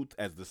Bluetooth,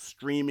 as the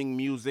streaming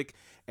music,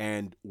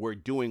 and we're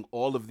doing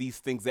all of these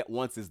things at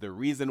once is the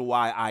reason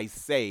why I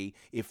say,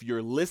 if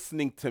you're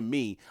listening to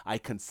me, I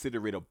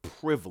consider it a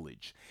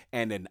privilege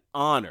and an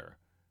honor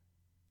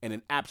and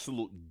an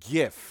absolute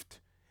gift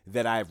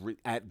that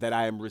that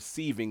I am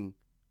receiving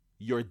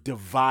your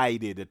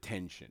divided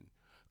attention.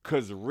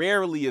 Because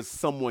rarely is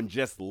someone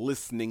just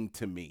listening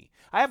to me.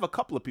 I have a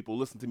couple of people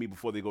listen to me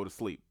before they go to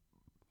sleep,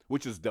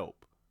 which is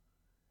dope.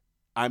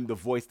 I'm the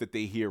voice that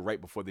they hear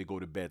right before they go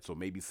to bed. So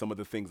maybe some of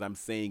the things I'm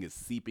saying is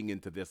seeping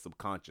into their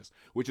subconscious,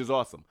 which is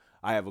awesome.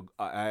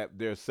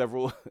 There are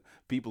several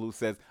people who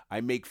says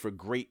I make for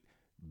great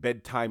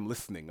bedtime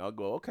listening. I'll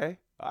go, okay,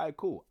 all right,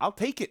 cool. I'll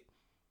take it.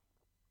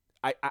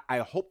 I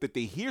hope that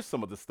they hear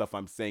some of the stuff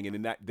I'm saying,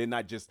 and they're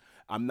not just,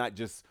 I'm not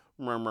just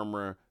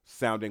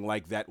sounding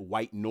like that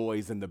white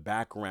noise in the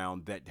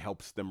background that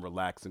helps them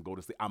relax and go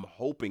to sleep. I'm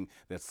hoping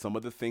that some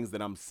of the things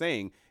that I'm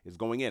saying is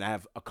going in. I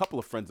have a couple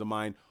of friends of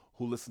mine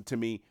who listen to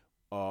me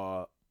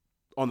on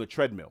the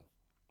treadmill.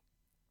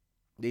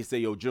 They say,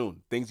 "Yo,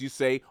 June, things you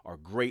say are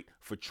great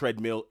for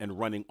treadmill and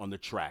running on the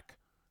track.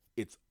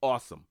 It's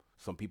awesome."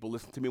 Some people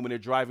listen to me when they're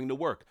driving to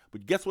work.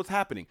 But guess what's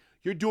happening?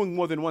 You're doing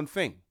more than one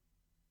thing.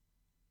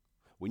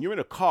 When you're in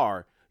a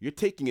car, you're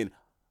taking in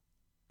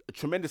a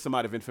tremendous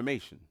amount of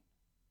information.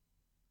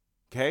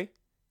 Okay?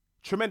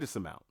 Tremendous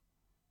amount.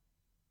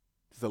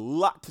 There's a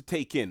lot to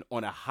take in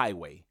on a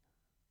highway.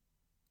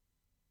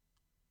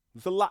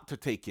 There's a lot to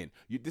take in.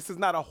 This is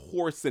not a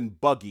horse and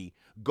buggy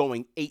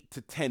going 8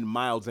 to 10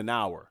 miles an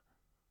hour,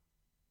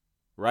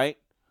 right?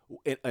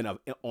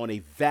 On a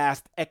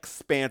vast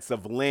expanse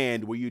of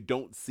land where you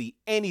don't see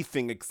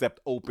anything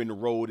except open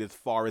road as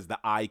far as the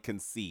eye can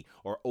see,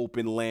 or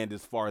open land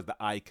as far as the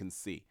eye can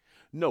see.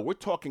 No, we're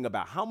talking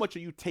about how much are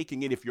you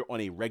taking in if you're on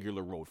a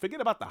regular road.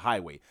 Forget about the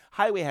highway.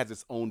 Highway has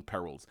its own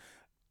perils.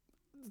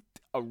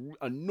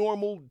 A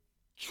normal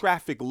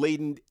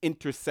traffic-laden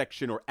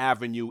intersection or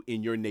avenue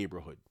in your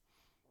neighborhood.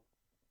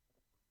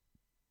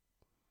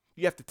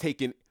 You have to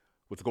take in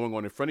what's going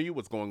on in front of you,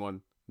 what's going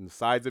on and the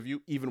sides of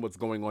you, even what's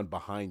going on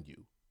behind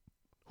you.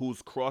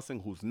 Who's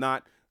crossing, who's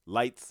not,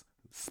 lights,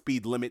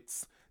 speed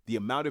limits, the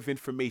amount of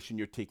information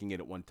you're taking in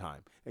at one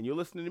time. And you're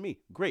listening to me.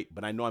 Great,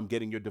 but I know I'm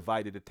getting your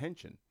divided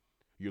attention.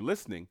 You're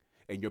listening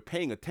and you're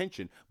paying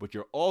attention, but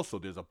you're also,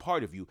 there's a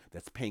part of you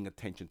that's paying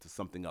attention to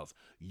something else.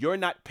 You're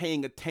not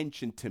paying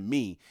attention to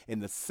me in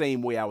the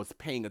same way I was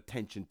paying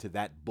attention to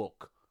that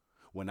book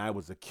when I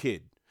was a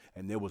kid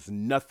and there was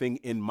nothing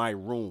in my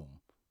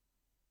room.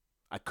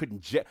 I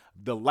couldn't,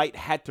 the light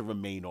had to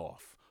remain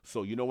off.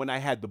 So, when I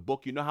had the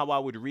book, you know how I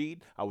would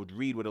read? I would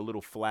read with a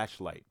little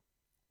flashlight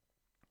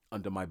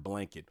under my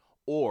blanket,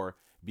 or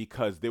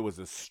because there was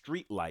a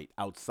street light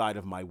outside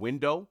of my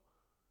window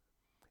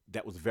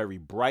that was very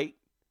bright.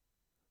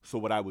 So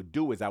what I would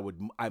do is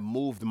I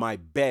moved my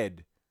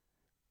bed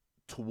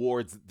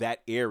towards that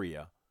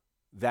area.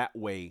 That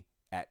way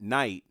at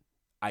night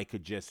I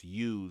could just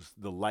use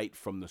the light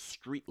from the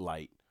street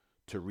light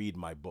to read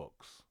my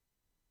books.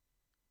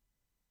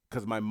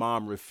 Cuz my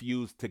mom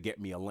refused to get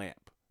me a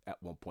lamp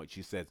at one point.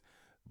 She says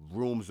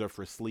rooms are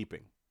for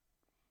sleeping.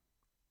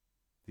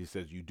 He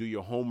says you do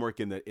your homework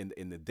in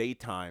the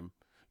daytime,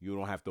 you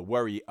don't have to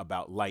worry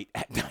about light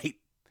at night.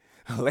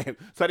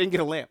 Lamp. So I didn't get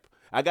a lamp.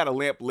 I got a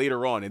lamp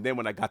later on, and then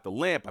when I got the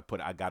lamp,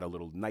 I got a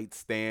little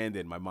nightstand,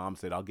 and my mom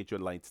said, "I'll get you a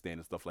nightstand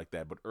and stuff like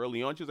that." But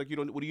early on, she was like,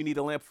 what do you need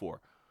a lamp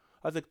for?"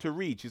 I was like, "To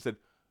read." She said,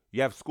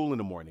 "You have school in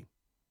the morning.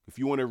 If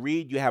you want to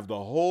read, you have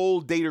the whole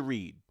day to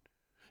read.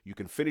 You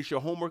can finish your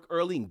homework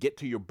early and get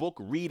to your book,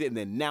 read it, and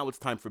then now it's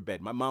time for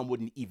bed." My mom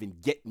wouldn't even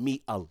get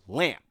me a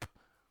lamp.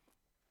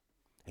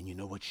 And you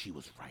know what? She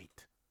was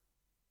right.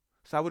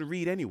 So I would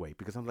read anyway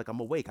because I'm like, I'm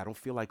awake. I don't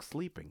feel like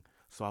sleeping.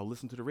 So I'll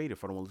listen to the radio.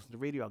 If I don't want to listen to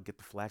the radio, I'll get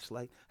the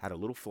flashlight. I had a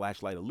little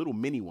flashlight, a little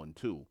mini one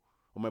too.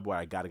 I remember where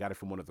I got it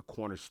from one of the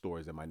corner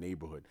stores in my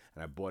neighborhood,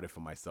 and I bought it for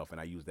myself, and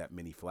I used that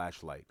mini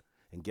flashlight.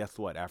 And guess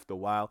what? After a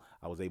while,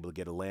 I was able to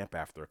get a lamp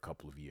after a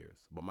couple of years.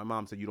 But my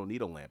mom said, you don't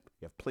need a lamp.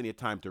 You have plenty of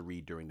time to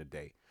read during the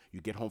day. You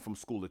get home from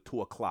school at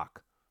 2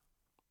 o'clock,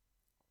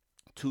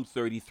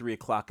 2:30, 3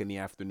 o'clock in the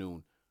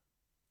afternoon,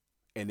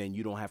 and then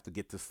you don't have to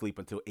get to sleep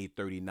until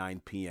 8:30,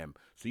 9 p.m.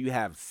 So you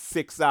have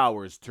 6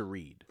 hours to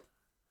read.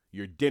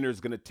 Your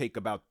dinner's going to take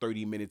about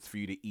 30 minutes for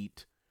you to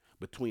eat.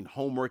 Between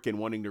homework and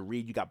wanting to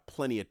read, you got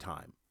plenty of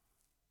time.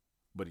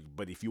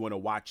 But if you want to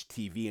watch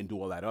TV and do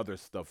all that other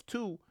stuff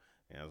too,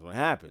 that's what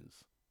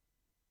happens.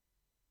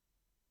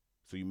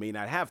 So you may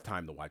not have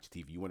time to watch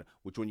TV.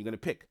 Which one you going to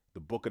pick? The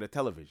book or the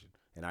television?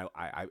 And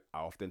I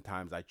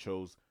oftentimes I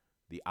chose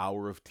the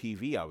hour of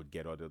TV I would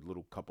get, or the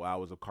little couple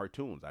hours of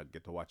cartoons. I'd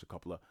get to watch a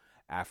couple of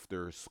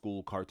after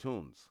school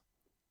cartoons.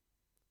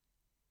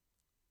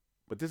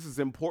 But this is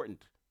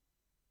important,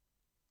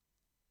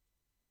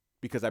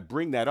 because I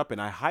bring that up and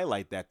I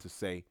highlight that to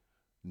say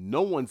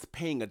no one's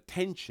paying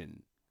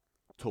attention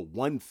to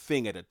one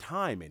thing at a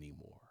time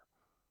anymore.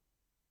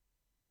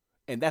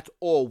 And that's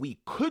all we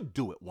could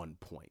do at one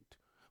point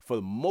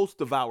for most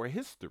of our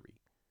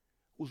history,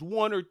 was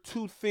one or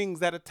two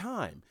things at a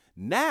time.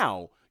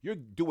 Now you're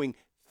doing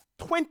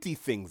 20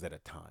 things at a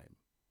time.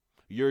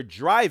 You're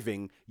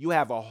driving, you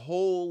have a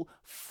whole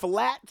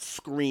flat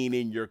screen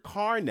in your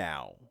car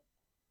now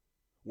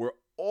where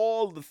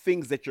all the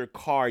things that your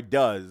car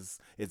does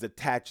is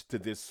attached to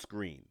this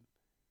screen.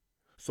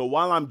 So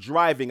while I'm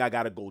driving, I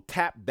got to go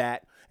tap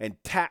that and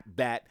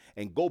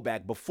go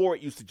back. Before,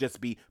 it used to just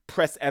be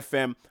press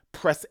FM,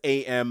 press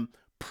AM,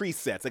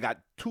 presets. I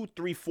got 2,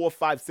 3, 4,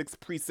 5, 6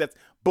 presets.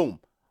 Boom.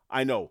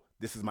 I know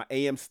this is my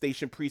AM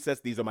station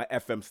presets. These are my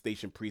FM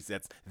station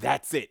presets.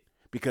 That's it.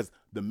 Because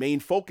the main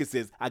focus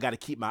is I got to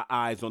keep my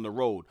eyes on the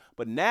road.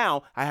 But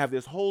now I have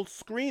this whole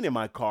screen in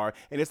my car,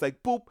 and it's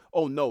like, boop.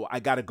 Oh, no, I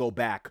got to go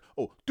back.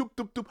 Oh, doop,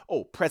 doop, doop.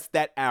 Oh, press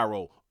that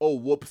arrow. Oh,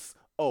 whoops.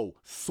 Oh,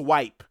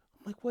 swipe.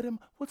 I'm like,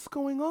 what's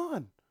going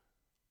on?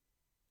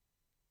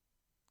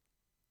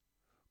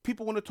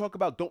 People want to talk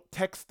about don't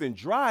text and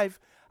drive.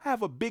 I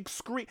have a big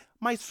screen.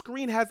 My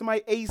screen has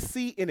my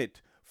AC in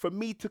it. For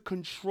me to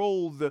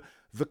control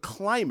the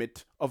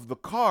climate of the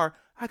car,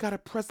 I got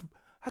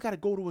to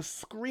go to a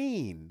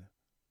screen.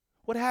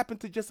 What happened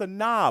to just a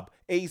knob?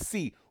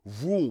 AC,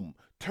 room,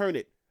 turn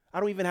it. I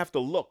don't even have to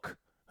look.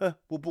 Boop,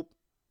 boop.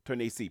 Turn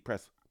AC,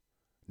 press.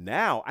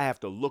 Now I have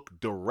to look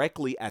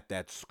directly at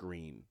that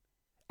screen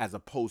as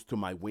opposed to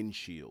my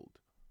windshield.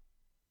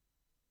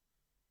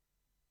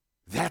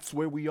 That's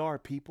where we are,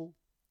 people.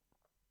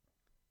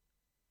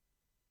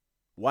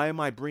 Why am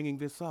I bringing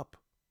this up?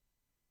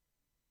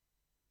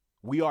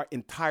 We are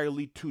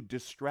entirely too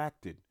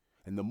distracted.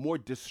 And the more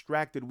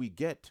distracted we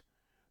get,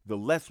 the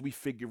less we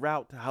figure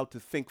out how to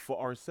think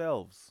for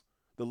ourselves,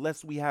 the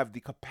less we have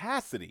the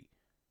capacity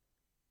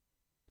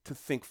to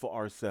think for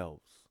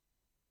ourselves.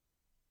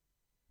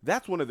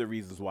 That's one of the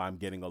reasons why I'm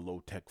getting a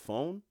low-tech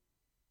phone.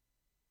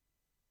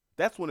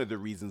 That's one of the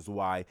reasons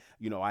why,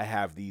 I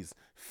have these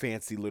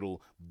fancy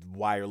little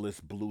wireless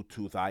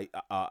Bluetooth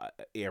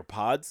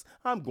AirPods.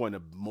 I'm going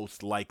to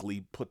most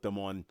likely put them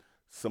on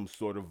some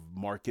sort of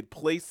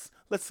marketplace.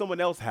 Let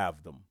someone else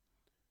have them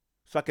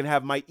so I can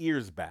have my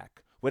ears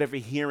back. Whatever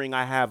hearing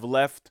I have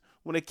left, I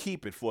want to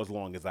keep it for as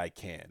long as I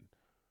can.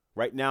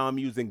 Right now, I'm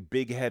using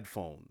big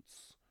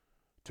headphones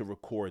to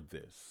record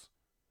this.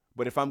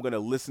 But if I'm going to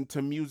listen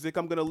to music,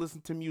 I'm going to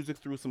listen to music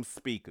through some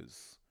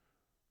speakers.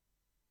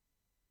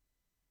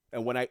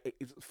 And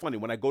it's funny,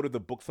 when I go to the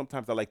book,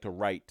 sometimes I like to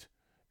write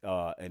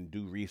and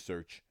do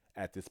research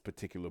at this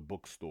particular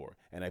bookstore.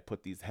 And I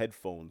put these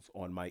headphones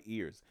on my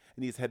ears.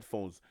 And these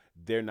headphones,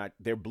 they're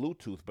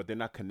Bluetooth, but they're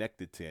not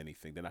connected to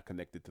anything. They're not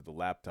connected to the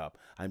laptop.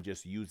 I'm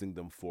just using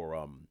them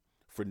for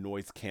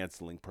noise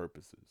canceling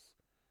purposes.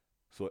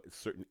 So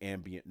certain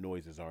ambient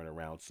noises aren't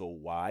around. So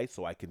why?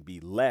 So I can be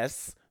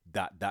less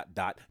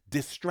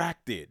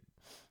distracted.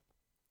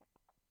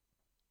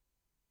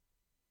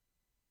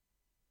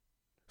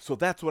 So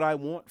that's what I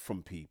want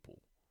from people.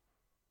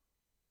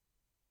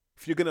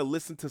 If you're going to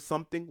listen to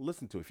something,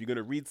 listen to it. If you're going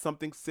to read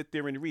something, sit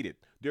there and read it.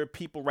 There are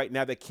people right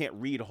now that can't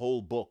read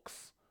whole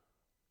books.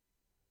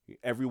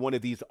 Every one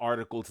of these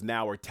articles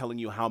now are telling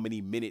you how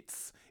many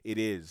minutes it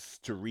is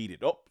to read it.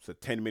 Oh, it's a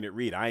 10-minute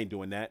read. I ain't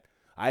doing that.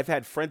 I've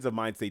had friends of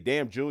mine say,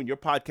 damn, June, your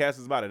podcast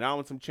is about an hour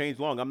and some change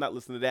long. I'm not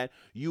listening to that.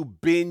 You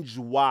binge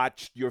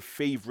watched your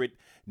favorite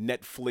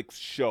Netflix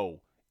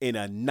show in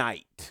a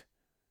night.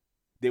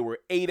 There were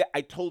eight.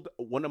 I told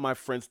one of my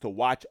friends to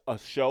watch a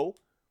show.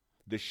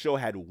 The show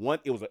had one.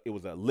 It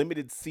was a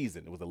limited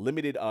season. It was a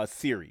limited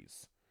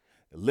series,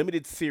 a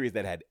limited series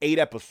that had 8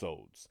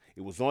 episodes.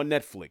 It was on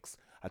Netflix.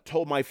 I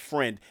told my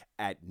friend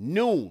at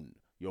noon,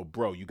 yo,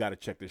 bro, you got to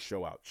check this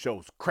show out.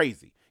 Show's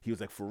crazy. He was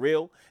like, for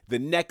real? The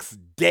next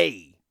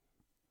day,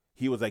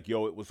 he was like,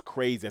 yo, it was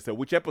crazy. I said,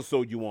 which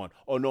episode you on?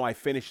 Oh, no, I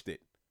finished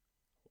it.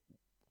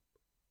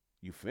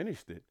 You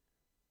finished it?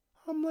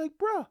 I'm like,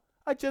 bruh,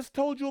 I just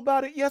told you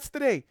about it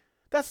yesterday.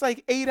 That's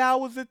like 8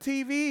 hours of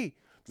TV.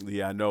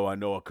 Yeah, I know.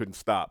 I couldn't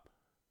stop.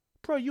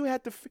 Bro, you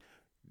had to.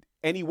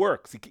 And he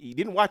works. He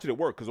didn't watch it at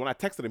work because when I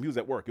texted him, he was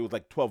at work. It was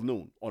like 12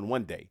 noon on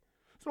one day.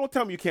 So don't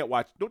tell me you can't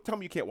watch. Don't tell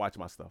me you can't watch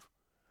my stuff,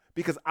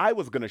 because I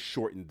was gonna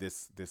shorten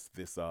this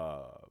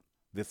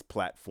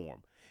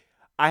platform.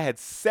 I had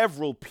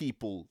several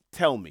people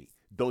tell me,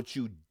 don't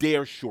you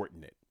dare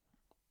shorten it.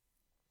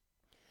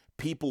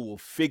 People will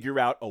figure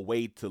out a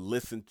way to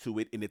listen to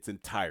it in its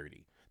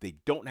entirety. They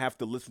don't have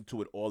to listen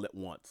to it all at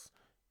once.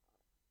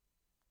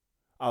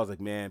 I was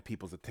like, man,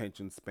 people's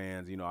attention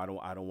spans. I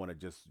don't want to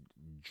just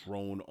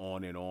drone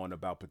on and on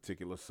about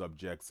particular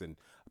subjects. And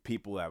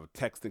people have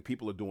texting.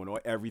 People are doing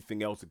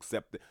everything else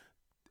except.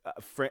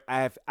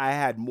 I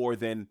had more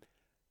than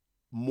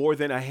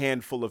a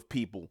handful of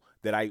people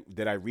that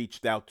I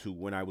reached out to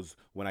when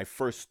I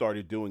first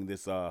started doing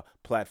this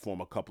platform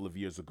a couple of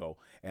years ago,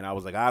 and I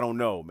was like, I don't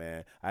know,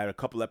 man. I had a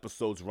couple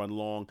episodes run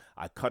long.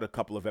 I cut a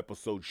couple of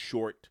episodes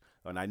short,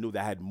 and I knew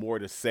that I had more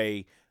to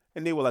say.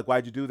 And they were like,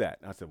 "Why'd you do that?"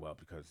 And I said, "Well,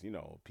 because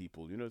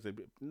people, say,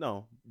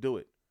 no, do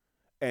it."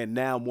 And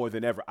now more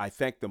than ever, I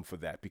thank them for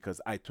that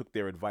because I took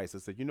their advice. I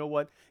said, you know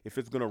what? If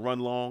it's gonna run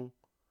long,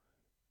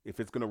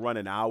 if it's going to run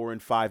an hour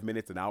and 5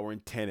 minutes, an hour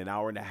and 10, an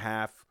hour and a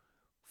half,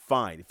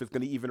 fine. If it's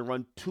going to even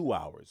run 2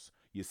 hours,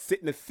 you sit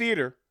in the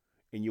theater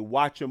and you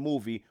watch a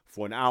movie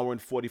for an hour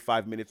and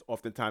 45 minutes,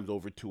 oftentimes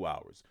over 2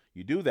 hours.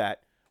 You do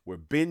that. We're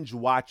binge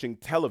watching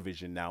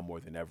television now more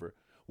than ever.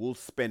 We'll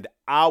spend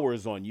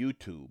hours on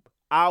YouTube,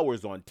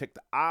 hours on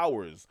TikTok,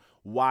 hours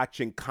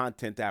watching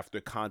content after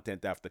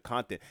content after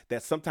content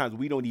that sometimes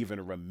we don't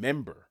even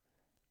remember.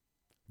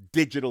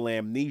 Digital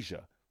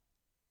amnesia.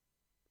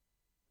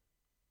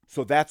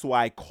 So that's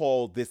why I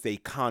call this a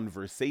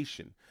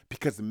conversation,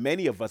 because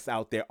many of us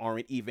out there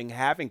aren't even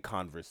having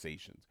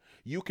conversations.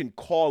 You can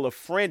call a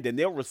friend and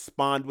they'll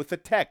respond with a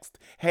text.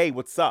 Hey,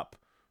 what's up?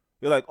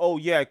 You're like, oh,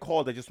 yeah, I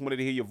called. I just wanted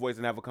to hear your voice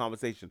and have a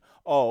conversation.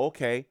 Oh,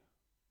 okay.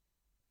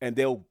 And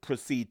they'll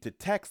proceed to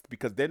text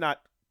because they're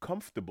not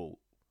comfortable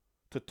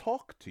to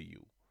talk to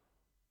you.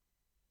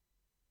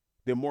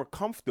 They're more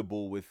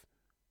comfortable with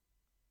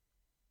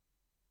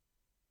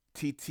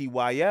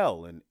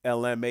TTYL and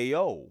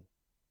LMAO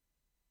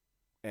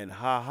and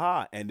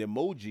haha and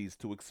emojis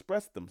to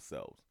express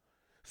themselves.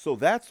 So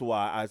that's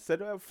why I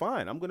said,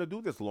 fine, I'm going to do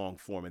this long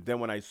form. And then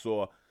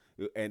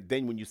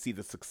when you see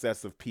the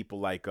success of people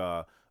like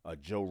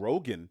Joe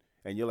Rogan,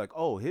 and you're like,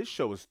 oh, his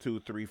show is 2,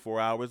 3, 4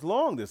 hours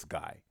long, this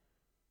guy.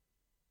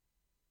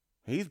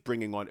 He's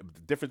bringing on, the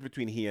difference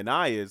between he and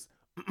I is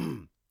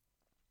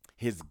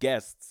his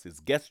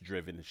guest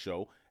driven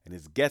show, and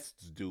his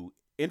guests do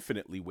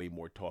infinitely way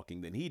more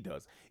talking than he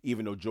does,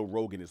 even though Joe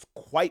Rogan is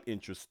quite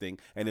interesting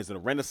and is a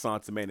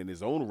renaissance man in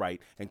his own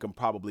right and can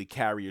probably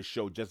carry a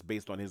show just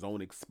based on his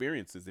own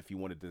experiences if he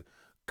wanted to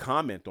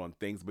comment on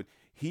things. But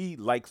he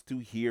likes to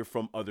hear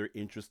from other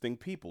interesting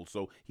people,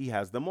 so he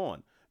has them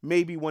on.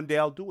 Maybe one day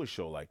I'll do a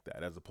show like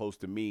that, as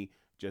opposed to me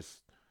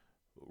just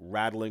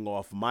rattling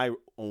off my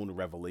own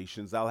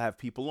revelations. I'll have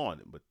people on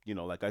it. But,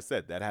 like I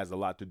said, that has a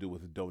lot to do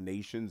with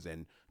donations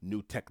and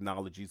new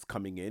technologies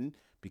coming in,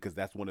 because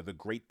that's one of the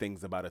great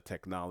things about a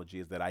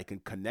technology is that I can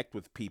connect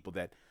with people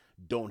that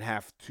I don't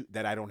have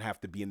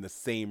to be in the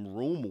same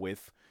room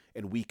with,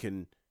 and we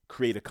can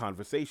create a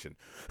conversation.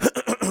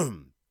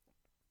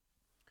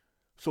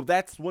 So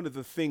that's one of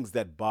the things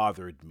that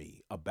bothered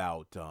me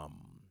about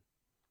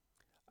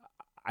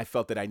I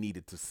felt that I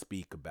needed to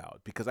speak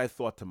about, because I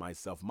thought to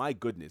myself, my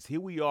goodness, here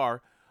we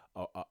are,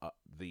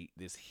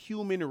 this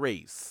human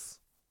race,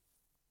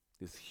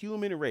 this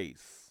human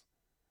race,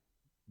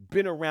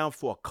 been around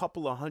for a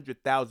couple of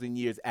 100,000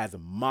 years as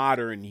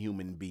modern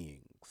human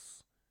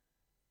beings.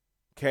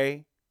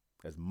 Okay?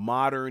 As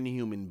modern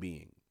human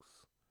beings.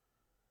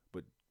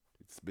 But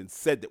it's been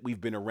said that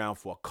we've been around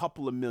for a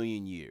couple of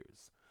million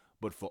years.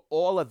 But for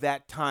all of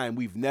that time,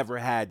 we've never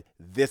had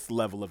this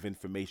level of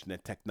information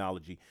and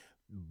technology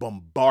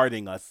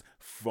bombarding us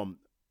from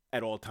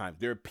at all times.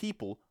 There are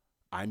people,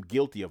 I'm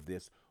guilty of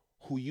this,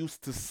 who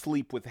used to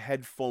sleep with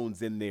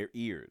headphones in their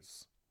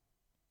ears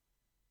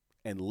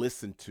and I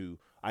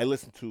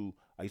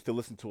used to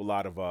listen to a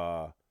lot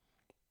of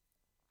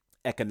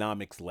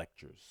economics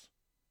lectures.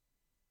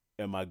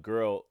 And my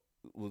girl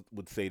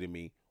would say to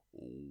me,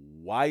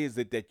 "Why is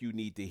it that you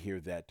need to hear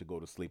that to go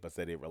to sleep?" I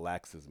said, "It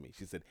relaxes me."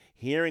 She said,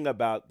 "Hearing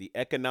about the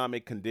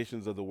economic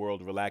conditions of the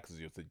world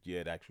relaxes you." I said, "Yeah,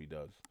 it actually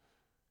does."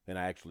 And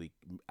I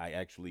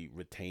actually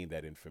retained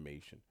that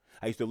information.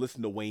 I used to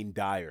listen to Wayne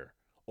Dyer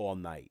all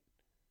night,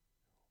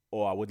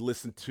 or I would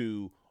listen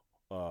to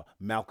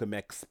Malcolm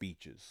X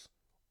speeches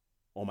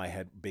on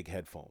my big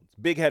headphones.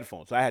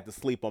 So I had to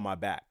sleep on my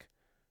back.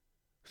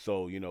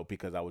 So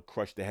because I would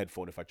crush the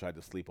headphone if I tried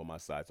to sleep on my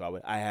side. So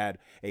I had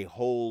a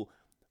whole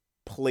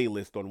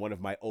playlist on one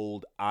of my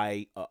old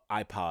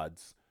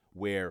iPods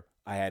where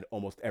I had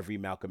almost every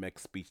Malcolm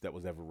X speech that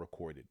was ever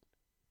recorded,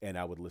 and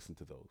I would listen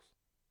to those.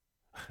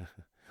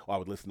 Or I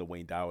would listen to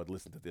Wayne Dyer. I would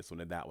listen to this one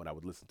and that one. I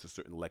would listen to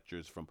certain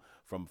lectures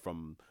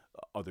from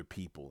other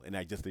people, and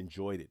I just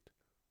enjoyed it.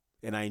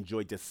 And I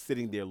enjoyed just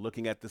sitting there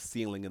looking at the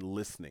ceiling and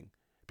listening,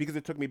 because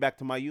it took me back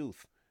to my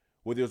youth,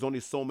 where there was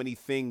only so many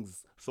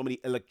things, so many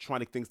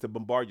electronic things to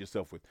bombard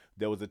yourself with.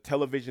 There was a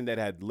television that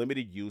had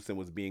limited use and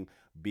was being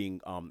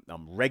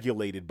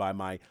regulated by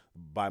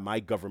my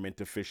government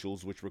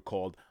officials, which were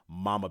called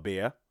Mama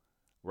Bear,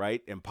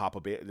 right, and Papa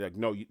Bear. They're like,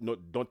 no, no,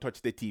 don't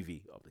touch the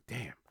TV. Oh,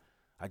 damn!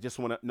 I just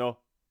want to no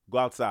go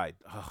outside.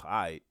 Ugh, all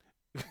right.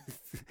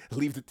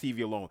 Leave the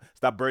TV alone.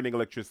 Stop burning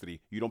electricity.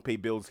 You don't pay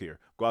bills here.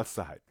 Go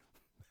outside.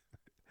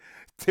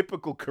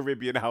 Typical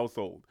Caribbean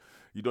household.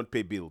 You don't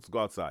pay bills. Go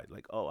outside.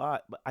 Like, oh,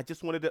 but I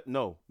just wanted to.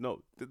 No,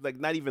 no. Like,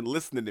 not even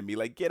listening to me.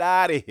 Like, get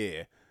out of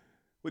here.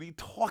 What are you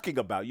talking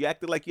about? You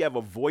acted like you have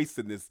a voice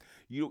in this.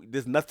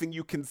 There's nothing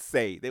you can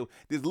say.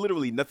 There's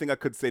literally nothing I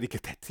could say to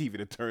get that TV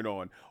to turn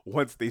on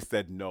once they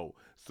said no.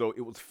 So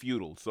it was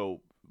futile.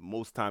 So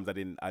most times I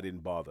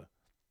didn't bother.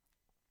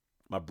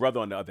 My brother,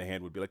 on the other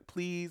hand, would be like,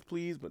 please,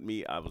 please. But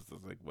me, I was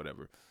just like,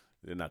 whatever.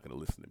 They're not gonna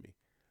listen to me.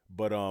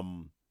 But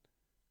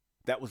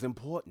that was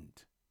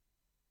important.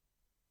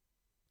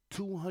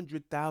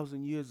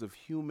 200,000 years of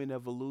human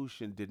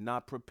evolution did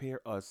not prepare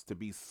us to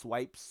be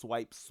swipe,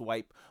 swipe,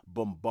 swipe,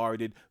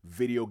 bombarded,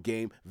 video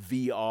game,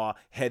 VR,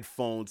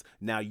 headphones.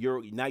 Now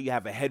you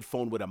have a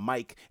headphone with a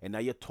mic, and now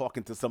you're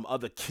talking to some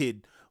other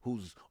kid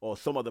or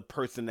some other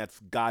person that's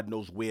God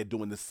knows where,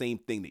 doing the same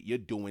thing that you're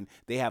doing.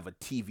 They have a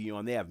TV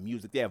on, they have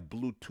music, they have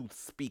Bluetooth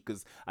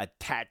speakers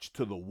attached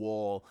to the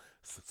wall.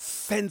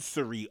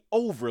 Sensory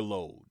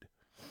overload.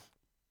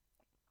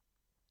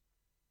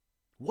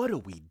 What are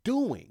we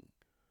doing?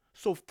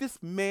 So if this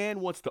man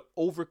wants to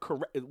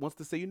overcorrect, wants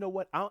to say, you know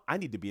what, I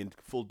need to be in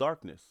full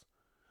darkness.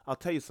 I'll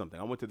tell you something.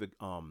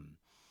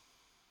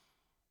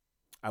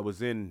 I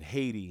was in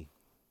Haiti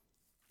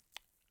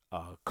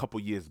a couple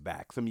years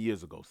back,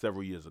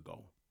 several years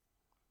ago,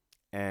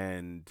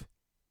 and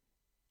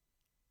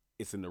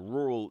it's in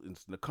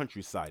the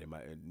countryside,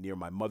 near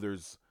my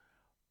mother's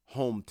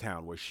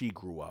hometown where she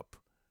grew up,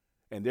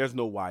 and there's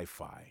no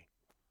Wi-Fi,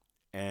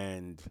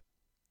 and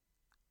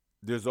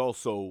there's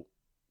also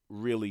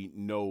really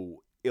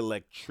no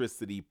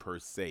electricity per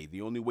se.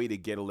 The only way to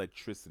get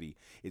electricity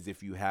is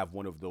if you have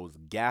one of those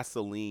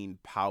gasoline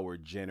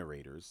powered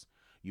generators.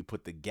 You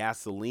put the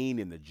gasoline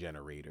in the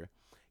generator,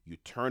 you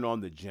turn on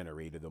the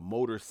generator, the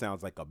motor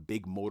sounds like a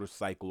big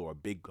motorcycle or a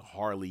big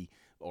Harley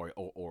or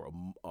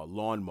a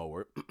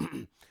lawnmower,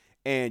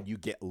 and you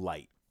get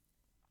light.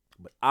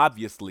 But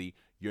obviously,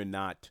 you're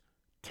not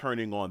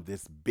turning on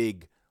this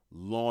big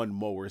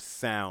lawnmower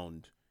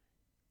sound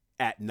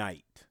at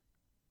night.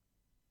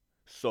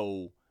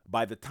 So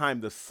by the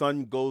time the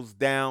sun goes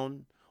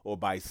down, or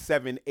by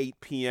 7, 8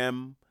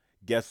 p.m.,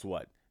 guess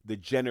what? The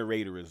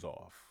generator is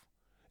off.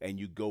 And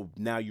you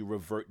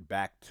revert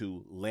back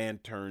to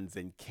lanterns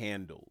and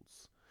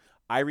candles.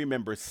 I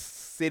remember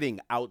sitting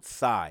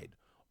outside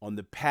on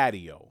the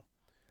patio.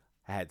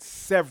 I had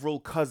several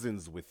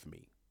cousins with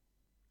me.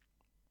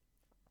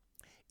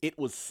 It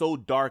was so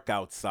dark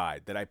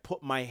outside that I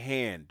put my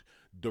hand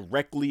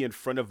directly in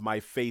front of my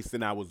face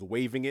and I was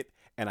waving it,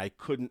 and I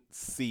couldn't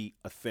see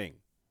a thing.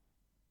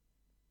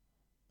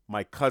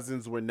 My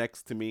cousins were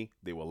next to me.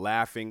 They were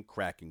laughing,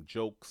 cracking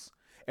jokes,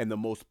 and the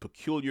most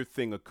peculiar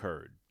thing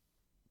occurred.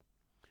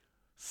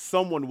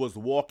 Someone was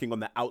walking on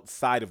the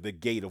outside of the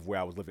gate of where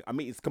I was living. I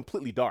mean, it's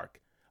completely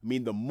dark. I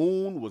mean, the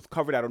moon was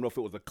covered. I don't know if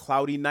it was a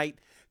cloudy night,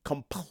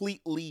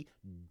 completely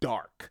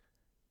dark.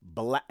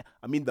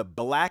 The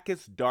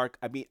blackest dark.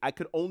 I mean, I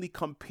could only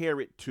compare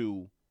it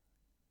to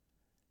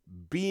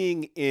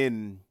being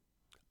in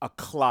a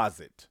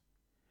closet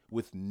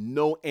with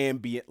no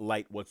ambient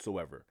light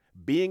whatsoever.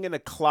 Being in a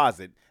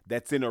closet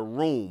that's in a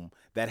room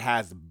that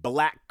has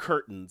black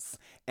curtains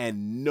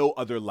and no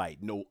other light,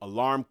 no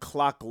alarm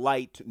clock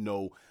light,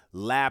 no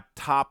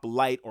laptop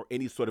light, or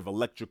any sort of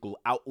electrical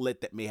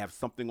outlet that may have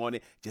something on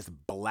it, just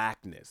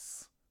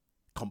blackness,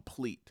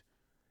 complete.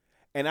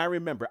 And I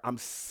remember I'm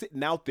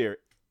sitting out there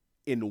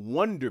in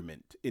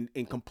wonderment,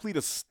 in complete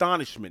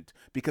astonishment,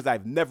 because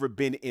I've never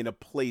been in a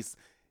place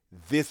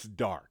this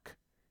dark.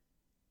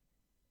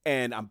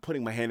 And I'm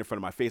putting my hand in front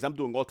of my face. I'm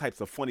doing all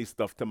types of funny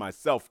stuff to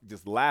myself,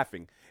 just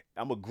laughing.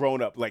 I'm a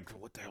grown up, like,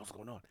 what the hell's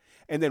going on?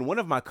 And then one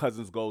of my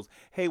cousins goes,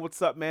 "Hey,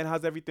 what's up, man?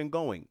 How's everything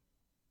going?"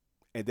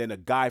 And then a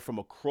guy from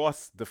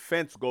across the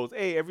fence goes,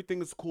 "Hey,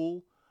 everything is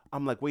cool."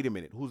 I'm like, "Wait a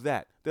minute, who's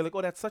that?" They're like,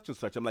 "Oh, that's such and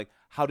such." I'm like,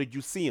 "How did you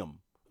see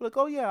him?" They're like,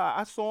 "Oh, yeah,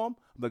 I saw him."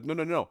 I'm like, "No,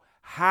 no, no.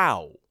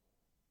 How?"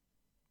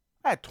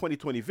 I had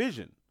 20/20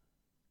 vision.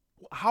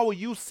 How are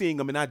you seeing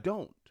him and I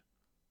don't?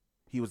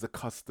 He was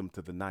accustomed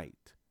to the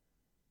night.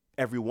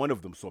 Every one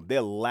of them saw him.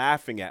 They're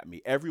laughing at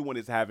me. Everyone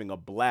is having a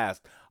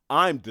blast.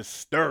 I'm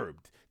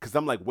disturbed because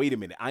I'm like, wait a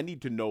minute. I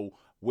need to know,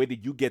 where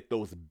did you get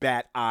those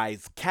bat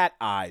eyes, cat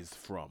eyes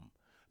from?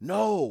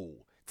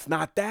 No, it's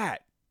not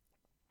that.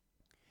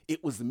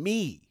 It was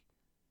me.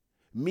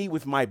 Me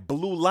with my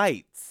blue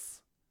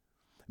lights.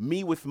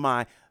 Me with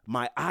my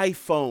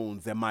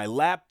iPhones and my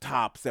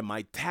laptops and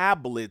my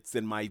tablets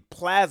and my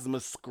plasma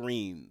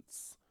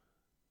screens.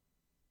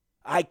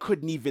 I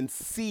couldn't even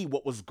see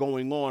what was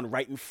going on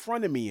right in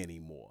front of me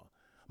anymore.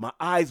 My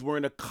eyes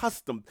weren't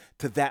accustomed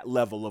to that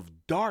level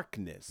of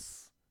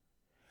darkness.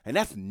 And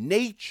that's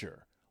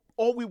nature.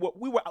 We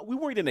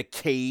weren't in a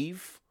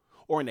cave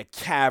or in a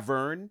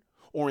cavern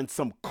or in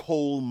some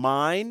coal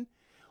mine.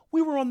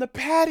 We were on the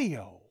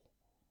patio,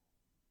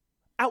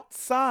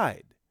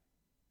 outside,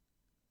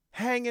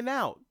 hanging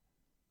out.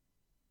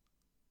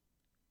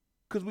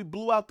 Because we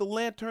blew out the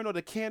lantern or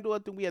the candle. I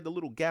think we had the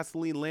little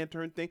gasoline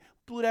lantern thing.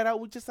 Blew that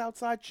out. We're just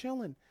outside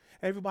chilling.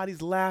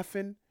 Everybody's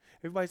laughing.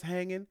 Everybody's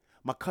hanging.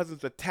 My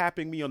cousins are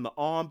tapping me on the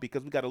arm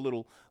because we got a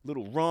little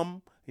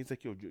rum. He's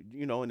like, "Yo,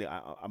 and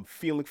I'm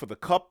feeling for the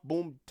cup.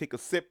 Boom, take a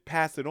sip,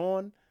 pass it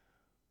on.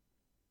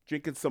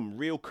 Drinking some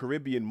real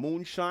Caribbean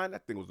moonshine.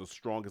 That thing was the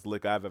strongest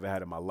liquor I've ever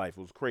had in my life.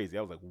 It was crazy.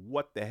 I was like,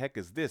 what the heck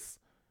is this?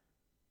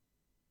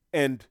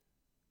 And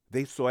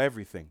they saw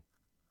everything.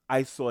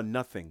 I saw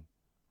nothing.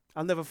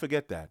 I'll never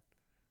forget that.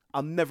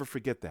 I'll never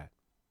forget that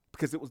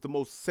because it was the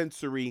most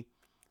sensory.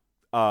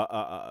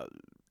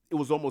 It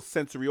was almost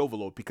sensory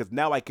overload because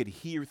now I could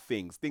hear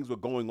things. Things were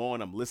going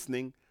on. I'm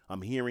listening.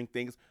 I'm hearing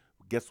things.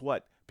 Guess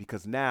what?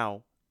 Because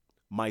now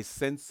my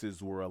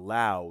senses were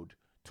allowed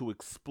to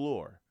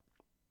explore,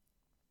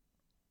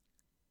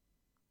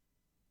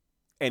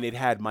 and it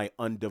had my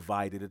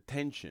undivided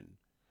attention.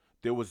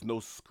 There was no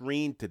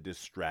screen to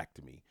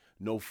distract me.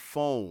 No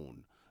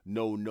phone.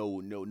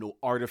 No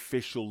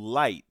artificial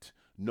light.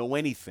 No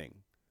anything.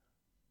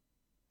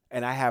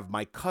 And I have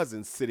my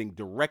cousin sitting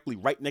directly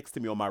right next to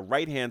me on my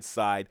right hand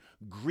side,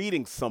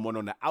 greeting someone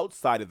on the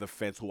outside of the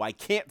fence who I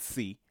can't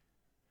see.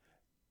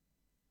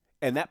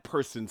 And that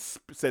person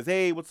says,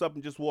 "Hey, what's up?"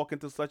 And just walk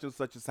into such and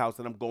such's house.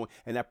 And I'm going,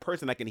 and that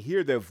person, I can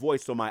hear their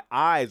voice. So my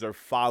eyes are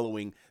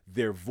following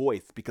their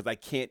voice because I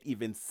can't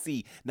even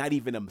see, not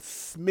even a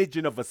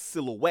smidgen of a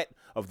silhouette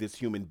of this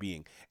human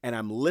being. And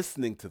I'm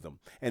listening to them.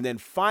 And then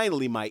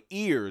finally, my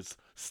ears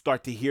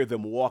start to hear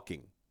them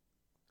walking.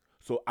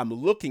 So I'm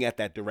looking at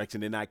that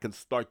direction and I can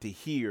start to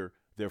hear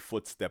their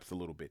footsteps a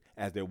little bit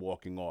as they're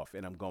walking off.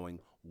 And I'm going,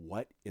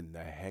 what in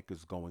the heck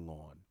is going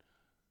on?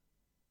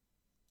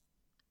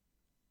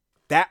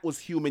 That was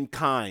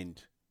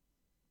humankind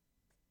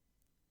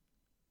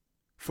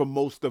for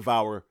most of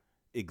our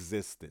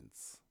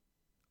existence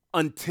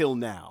until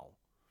now.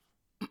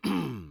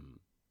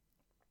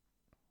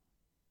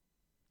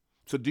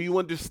 So, do you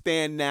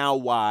understand now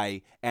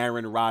why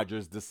Aaron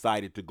Rodgers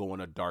decided to go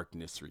on a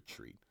darkness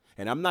retreat?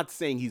 And I'm not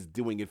saying he's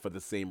doing it for the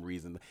same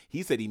reason.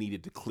 He said he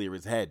needed to clear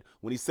his head.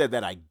 When he said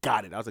that, I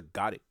got it. I was like,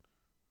 got it.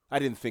 I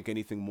didn't think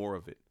anything more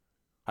of it.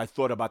 I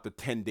thought about the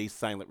 10-day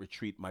silent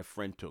retreat my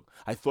friend took.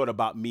 I thought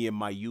about me in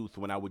my youth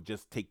when I would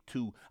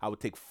I would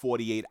take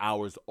 48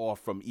 hours off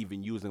from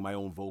even using my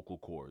own vocal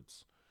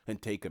cords and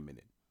take a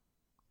minute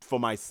for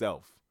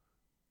myself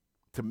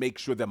to make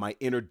sure that my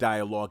inner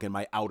dialogue and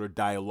my outer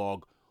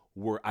dialogue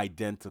were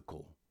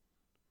identical.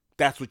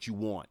 That's what you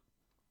want.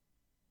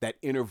 That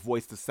inner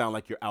voice to sound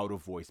like your outer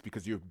voice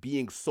because you're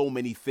being so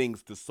many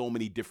things to so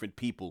many different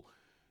people.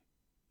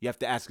 You have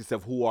to ask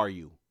yourself, who are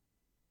you?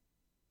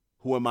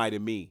 Who am I to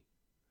me?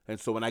 And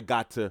so when I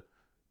got to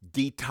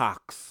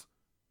detox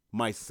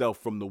myself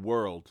from the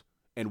world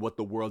and what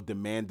the world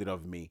demanded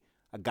of me,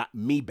 I got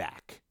me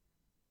back.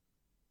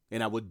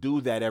 And I would do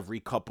that every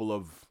couple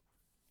of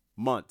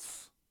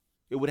months.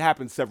 It would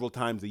happen several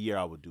times a year.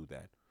 I would do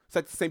that. It's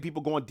like the same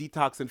people go on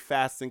detox and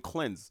fast and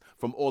cleanse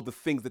from all the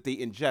things that they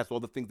ingest, all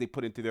the things they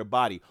put into their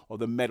body, all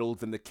the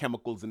metals and the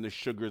chemicals and the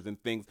sugars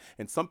and things.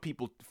 And some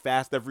people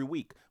fast every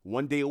week,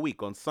 1 day a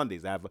week on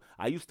Sundays.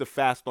 I used to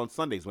fast on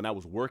Sundays when I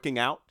was working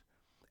out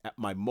at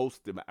my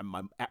most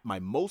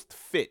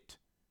fit.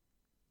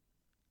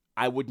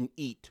 I wouldn't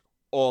eat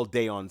all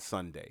day on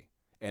Sunday,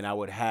 and I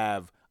would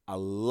have a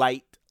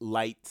light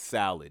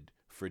salad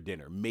for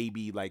dinner.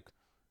 Maybe like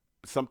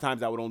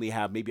sometimes I would only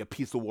have maybe a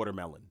piece of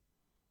watermelon,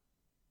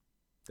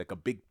 like a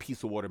big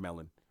piece of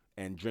watermelon,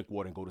 and drink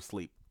water and go to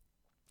sleep.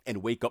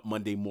 And wake up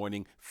Monday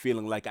morning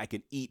feeling like I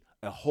can eat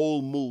a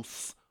whole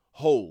moose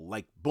whole,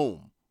 like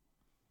boom,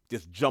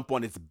 just jump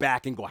on its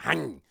back and go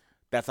hang.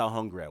 That's how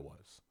hungry I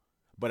was.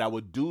 But I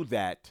would do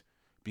that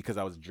because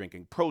I was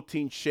drinking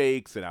protein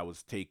shakes and I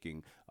was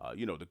taking,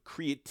 the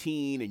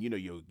creatine and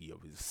you're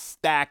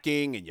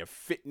stacking and your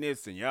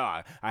fitness and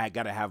yeah, I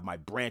got to have my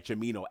branch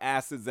amino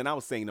acids. And I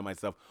was saying to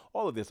myself,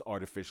 all of this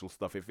artificial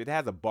stuff, if it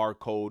has a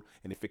barcode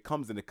and if it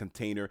comes in a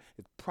container,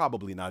 it's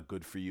probably not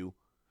good for you.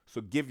 So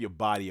give your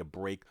body a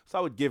break. So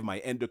I would give my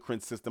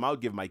endocrine system, I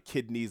would give my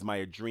kidneys, my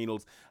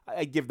adrenals,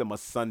 I give them a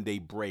Sunday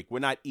break. We're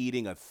not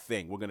eating a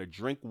thing. We're going to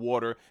drink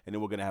water and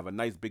then we're going to have a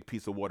nice big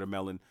piece of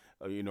watermelon,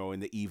 in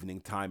the evening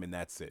time, and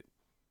that's it.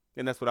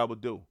 And that's what I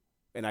would do.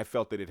 And I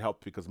felt that it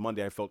helped because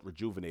Monday I felt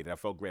rejuvenated. I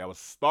felt great. I was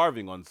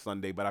starving on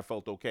Sunday, but I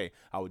felt okay.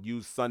 I would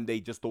use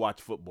Sunday just to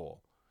watch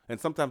football. And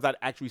sometimes I'd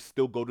actually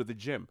still go to the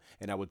gym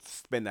and I would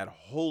spend that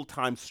whole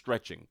time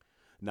stretching.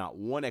 Not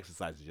one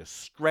exercise, just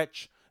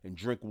stretch and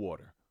drink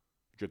water.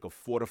 Drink a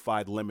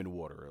fortified lemon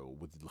water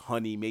with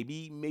honey,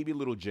 maybe a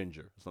little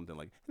ginger, something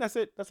like that. And that's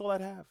it. That's all I'd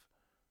have.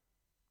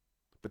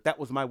 But that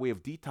was my way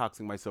of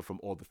detoxing myself from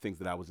all the things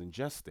that I was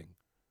ingesting.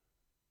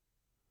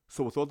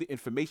 So with all the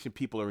information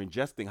people are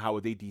ingesting, how are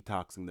they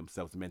detoxing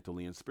themselves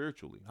mentally and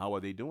spiritually? How are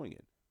they doing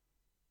it?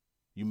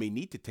 You may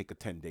need to take a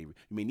 10-day, you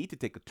may need to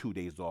take a 2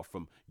 days off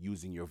from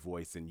using your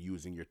voice and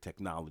using your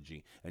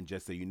technology and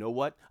just say, you know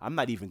what? I'm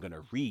not even going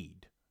to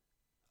read.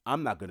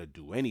 I'm not going to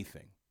do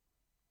anything.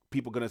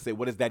 People are going to say,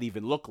 what does that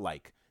even look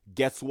like?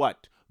 Guess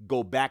what?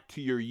 Go back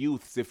to your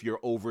youths if you're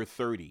over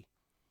 30.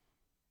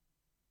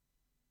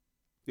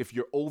 If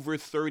you're over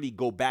 30,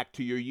 go back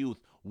to your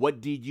youth.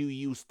 What did you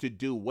used to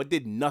do? What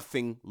did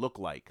nothing look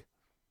like?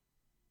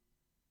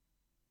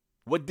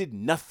 What did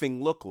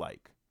nothing look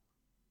like?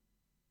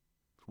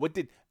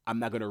 I'm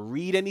not going to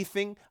read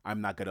anything.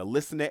 I'm not going to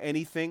listen to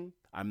anything.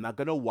 I'm not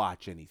going to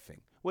watch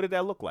anything. What did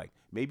that look like?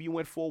 Maybe you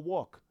went for a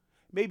walk.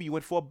 Maybe you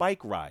went for a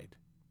bike ride.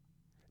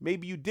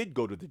 Maybe you did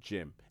go to the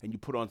gym and you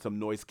put on some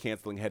noise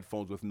canceling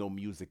headphones with no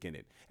music in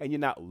it. And you're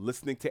not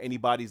listening to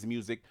anybody's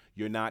music.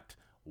 You're not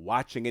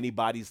watching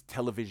anybody's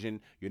television.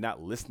 You're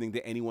not listening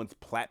to anyone's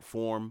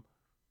platform.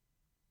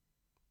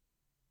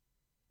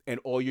 And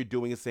all you're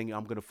doing is saying,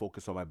 I'm going to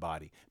focus on my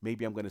body.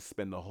 Maybe I'm going to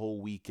spend the whole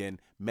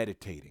weekend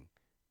meditating.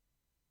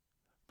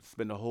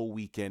 Spend the whole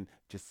weekend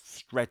just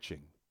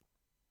stretching.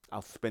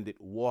 I'll spend it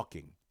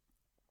walking.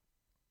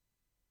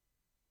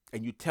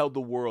 And you tell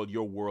the world,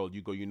 your world,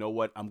 you go, you know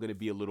what? I'm going to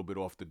be a little bit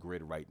off the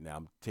grid right now.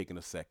 I'm taking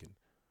a second.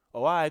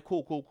 Oh, all right,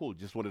 cool.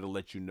 Just wanted to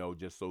let you know,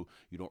 just so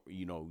you don't,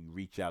 you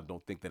reach out.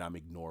 Don't think that I'm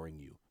ignoring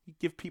you. You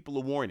give people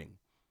a warning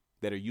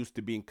that are used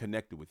to being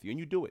connected with you, and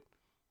you do it.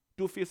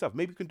 Do it for yourself.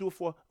 Maybe you can do it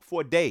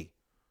for a day.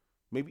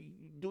 Maybe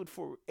do it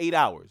for 8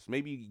 hours.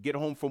 Maybe you get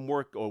home from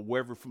work or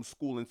wherever from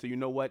school and say, you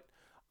know what?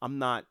 I'm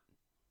not,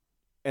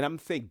 and I'm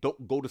saying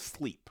don't go to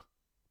sleep.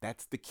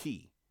 That's the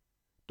key.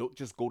 Don't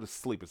just go to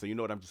sleep and say, you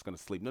know what, I'm just going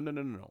to sleep.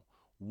 No.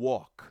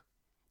 Walk.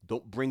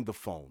 Don't bring the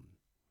phone.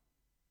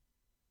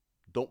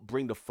 Don't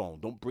bring the phone.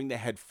 Don't bring the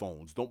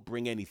headphones. Don't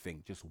bring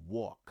anything. Just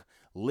walk.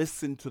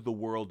 Listen to the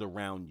world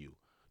around you.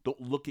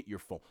 Don't look at your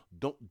phone.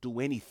 Don't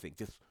do anything.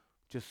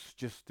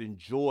 Just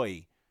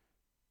enjoy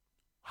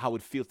how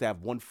it feels to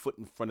have one foot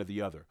in front of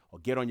the other, or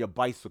get on your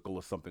bicycle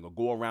or something, or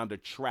go around a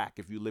track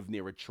if you live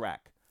near a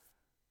track.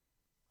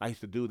 I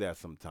used to do that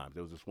sometimes.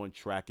 There was this one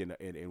track in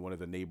one of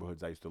the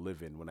neighborhoods I used to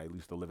live in when I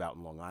used to live out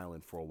in Long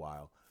Island for a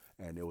while.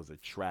 And there was a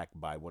track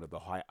by one of the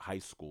high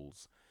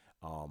schools.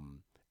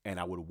 And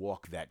I would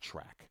walk that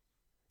track.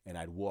 And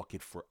I'd walk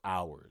it for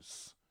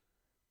hours.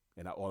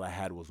 And all I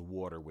had was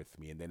water with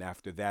me. And then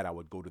after that, I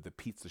would go to the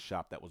pizza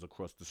shop that was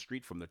across the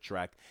street from the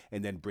track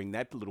and then bring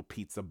that little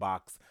pizza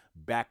box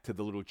back to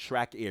the little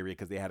track area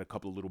because they had a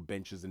couple of little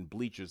benches and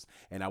bleachers.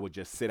 And I would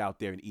just sit out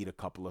there and eat a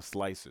couple of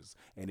slices.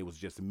 And it was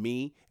just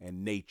me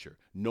and nature.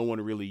 No one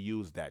really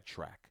used that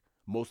track.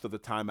 Most of the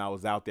time I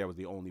was out there, I was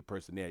the only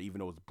person there, even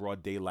though it was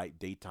broad daylight,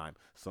 daytime.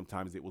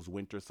 Sometimes it was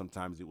winter,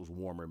 sometimes it was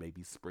warmer,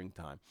 maybe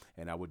springtime.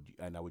 And I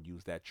would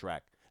use that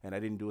track. And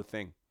I didn't do a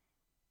thing.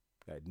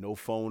 I had no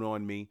phone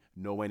on me,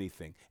 no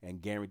anything.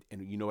 And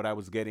you know what I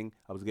was getting?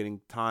 I was getting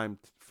time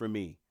for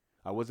me.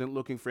 I wasn't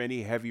looking for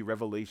any heavy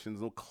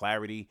revelations, no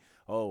clarity.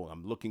 Oh,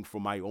 I'm looking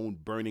for my own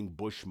burning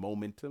bush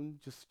moment.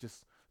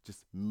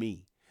 Just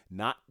me.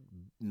 Not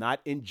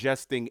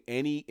ingesting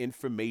any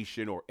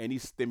information or any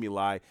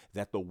stimuli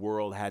that the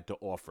world had to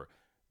offer.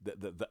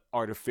 The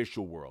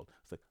artificial world.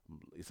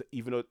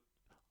 Even though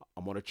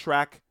I'm on a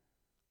track,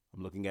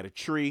 I'm looking at a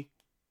tree.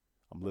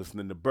 I'm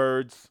listening to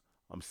birds.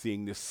 I'm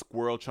seeing this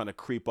squirrel trying to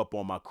creep up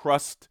on my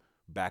crust,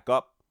 back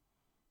up,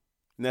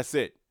 and that's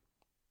it.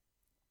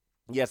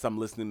 Yes, I'm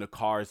listening to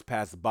cars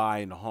pass by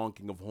and the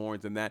honking of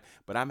horns and that,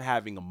 but I'm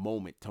having a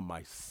moment to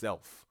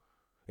myself.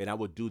 And I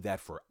would do that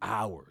for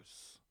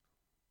hours.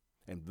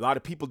 And a lot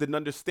of people didn't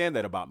understand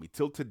that about me.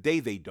 Till today,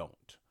 they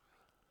don't.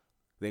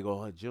 They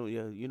go, oh,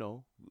 June, yeah,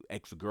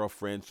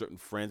 ex-girlfriend, certain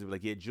friends, be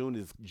like, yeah, June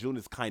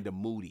is kind of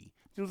moody.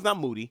 June's not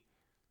moody.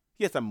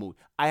 Yes, I'm moody.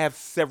 I have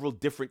several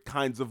different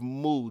kinds of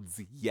moods.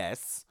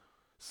 Yes.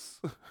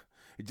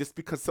 Just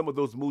because some of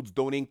those moods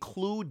don't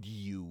include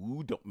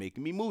you, don't make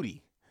me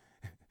moody.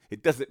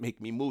 It doesn't make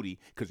me moody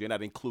because you're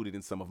not included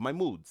in some of my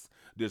moods.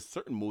 There's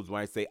certain moods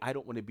where I say, I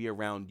don't want to be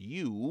around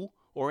you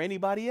or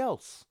anybody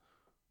else.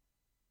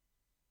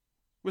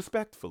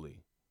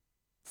 Respectfully.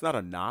 It's not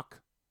a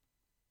knock.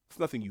 It's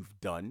nothing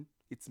you've done.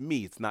 It's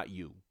me. It's not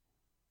you.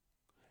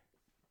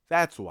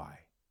 That's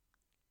why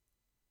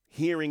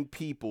hearing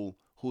people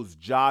whose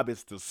job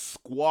is to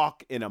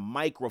squawk in a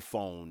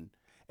microphone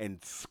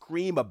and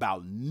scream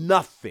about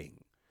nothing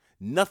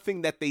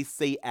that they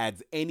say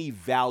adds any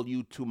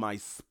value to my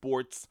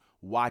sports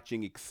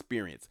watching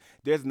experience.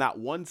 There's not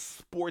one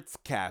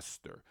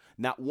sportscaster,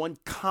 not one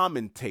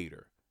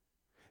commentator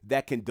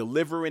that can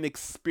deliver an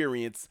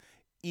experience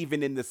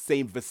even in the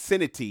same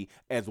vicinity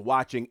as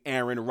watching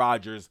Aaron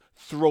Rodgers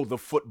throw the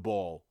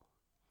football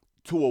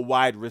to a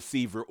wide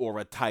receiver or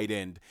a tight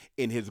end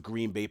in his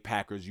Green Bay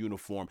Packers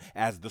uniform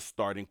as the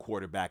starting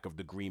quarterback of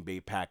the Green Bay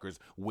Packers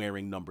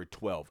wearing number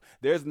 12.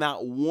 There's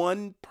not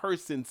one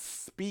person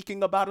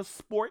speaking about a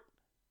sport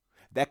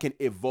that can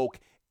evoke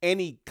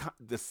anywhere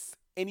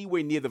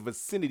near the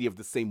vicinity of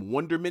the same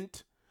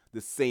wonderment,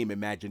 the same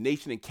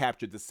imagination, and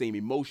capture the same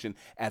emotion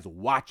as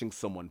watching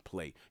someone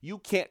play. You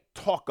can't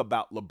talk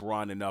about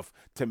LeBron enough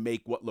to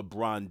make what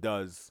LeBron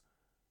does.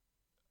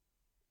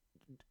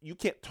 You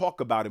can't talk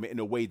about him in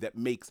a way that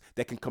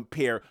can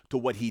compare to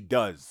what he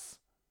does.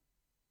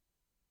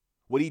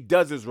 What he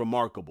does is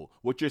remarkable.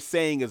 What you're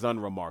saying is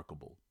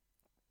unremarkable.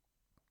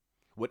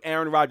 What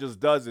Aaron Rodgers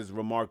does is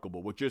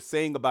remarkable. What you're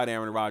saying about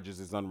Aaron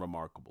Rodgers is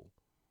unremarkable.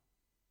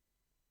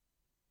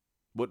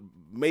 What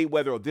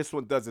Mayweather or this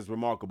one does is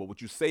remarkable.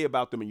 What you say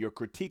about them and your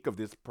critique of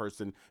this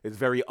person is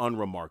very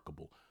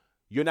unremarkable.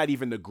 You're not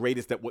even the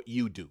greatest at what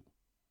you do.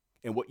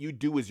 And what you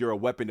do is you're a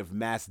weapon of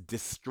mass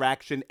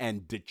distraction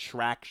and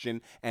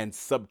detraction and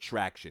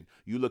subtraction.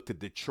 You look to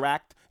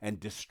detract and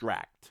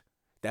distract.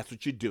 That's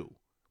what you do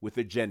with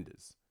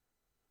agendas.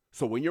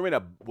 So when you're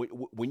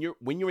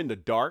in the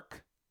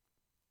dark,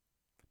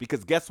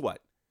 because guess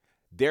what?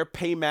 They're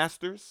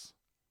paymasters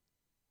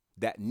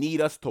that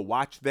need us to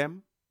watch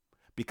them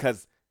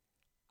because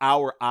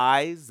our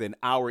eyes and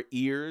our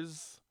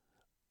ears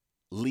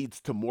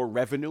leads to more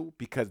revenue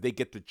because they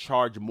get to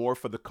charge more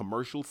for the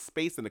commercial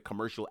space and the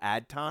commercial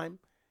ad time.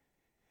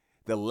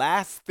 The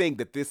last thing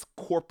that this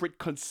corporate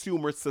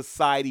consumer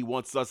society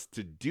wants us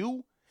to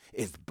do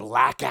is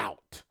black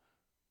out.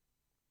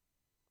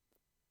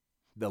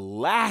 The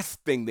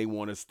last thing they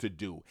want us to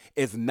do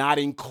is not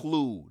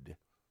include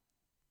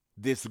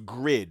this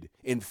grid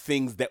in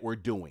things that we're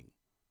doing.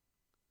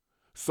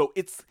 So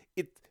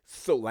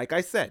so like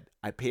I said,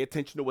 I pay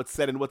attention to what's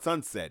said and what's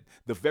unsaid.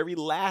 The very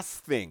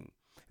last thing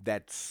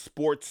that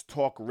sports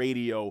talk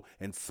radio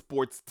and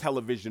sports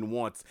television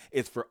wants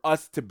is for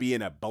us to be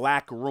in a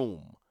black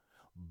room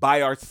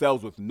by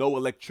ourselves with no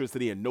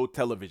electricity and no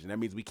television. That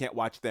means we can't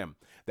watch them.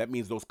 That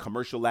means those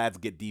commercial ads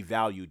get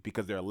devalued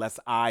because there are less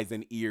eyes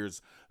and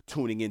ears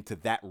tuning into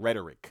that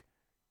rhetoric.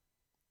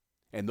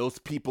 And those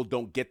people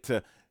don't get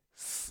to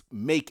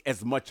make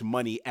as much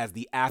money as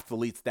the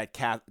athletes that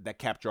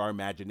capture our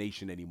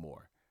imagination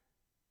anymore.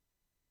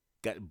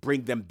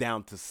 Bring them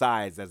down to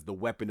size as the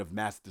weapon of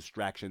mass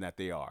distraction that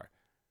they are.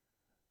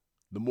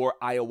 The more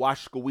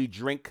ayahuasca we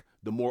drink,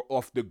 the more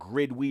off the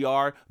grid we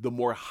are, the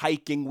more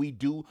hiking we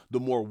do, the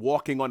more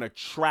walking on a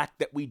track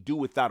that we do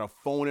without a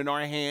phone in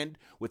our hand,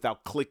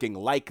 without clicking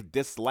like,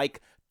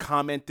 dislike,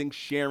 commenting,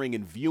 sharing,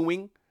 and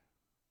viewing,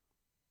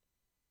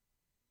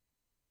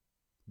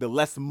 the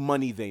less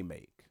money they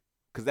make.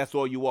 Because that's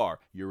all you are.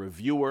 You're a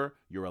viewer,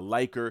 you're a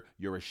liker,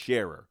 you're a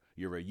sharer.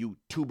 You're a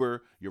YouTuber,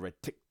 you're a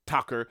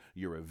TikToker,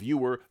 you're a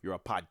viewer, you're a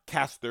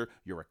podcaster,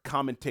 you're a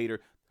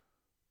commentator.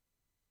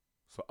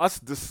 So us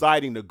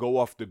deciding to go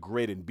off the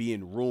grid and be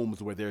in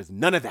rooms where there's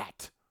none of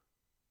that,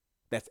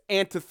 that's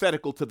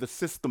antithetical to the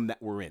system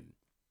that we're in.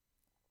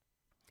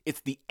 It's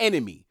the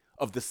enemy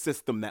of the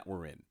system that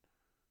we're in.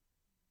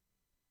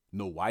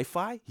 No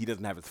Wi-Fi, he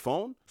doesn't have his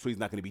phone, so he's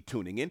not going to be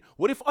tuning in.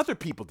 What if other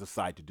people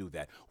decide to do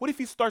that? What if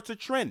he starts a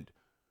trend?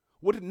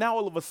 What if now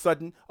all of a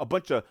sudden a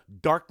bunch of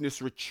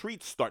darkness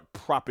retreats start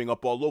propping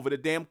up all over the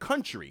damn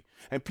country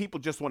and people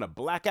just want to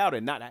black out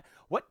and not...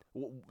 What?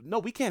 No,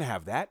 we can't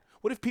have that.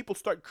 What if people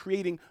start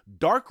creating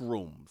dark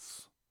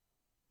rooms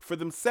for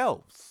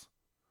themselves?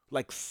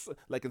 Like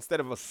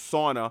instead of a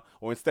sauna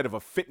or instead of a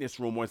fitness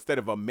room or instead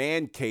of a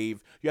man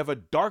cave, you have a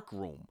dark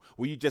room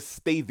where you just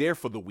stay there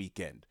for the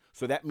weekend.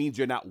 So that means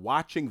you're not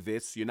watching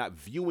this, you're not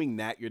viewing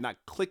that, you're not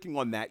clicking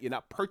on that, you're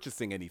not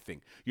purchasing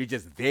anything. You're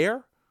just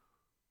there.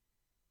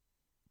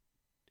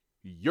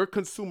 Your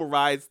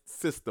consumerized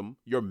system,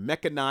 your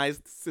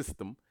mechanized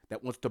system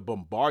that wants to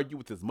bombard you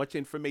with as much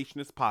information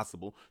as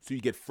possible so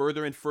you get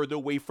further and further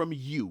away from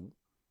you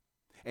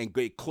and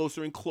get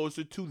closer and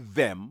closer to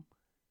them,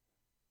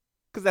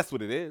 because that's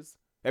what it is.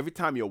 Every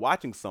time you're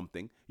watching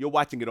something, you're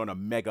watching it on a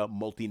mega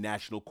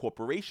multinational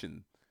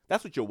corporation.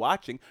 That's what you're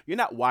watching. You're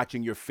not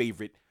watching your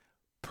favorite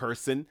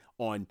person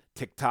on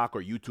TikTok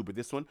or YouTube or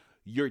this one.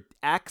 You're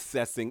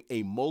accessing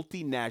a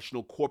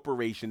multinational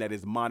corporation that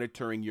is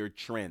monitoring your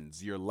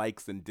trends, your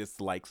likes and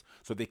dislikes,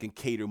 so they can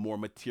cater more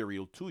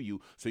material to you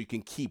so you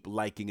can keep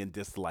liking and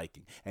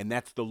disliking. And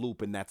that's the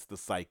loop and that's the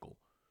cycle.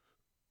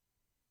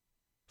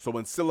 So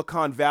when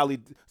Silicon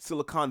Valley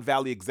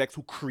execs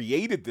who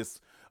created this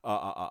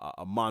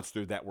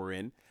monster that we're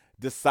in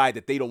decide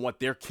that they don't want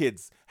their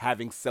kids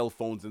having cell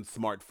phones and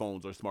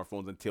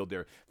smartphones until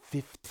they're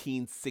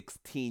 15,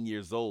 16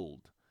 years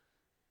old,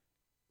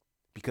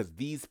 because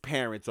these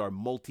parents are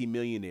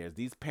multimillionaires.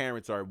 These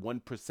parents are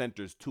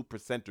 1%ers,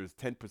 2%ers,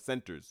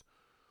 10%ers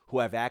who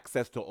have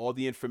access to all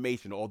the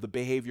information, all the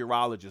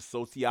behaviorologists,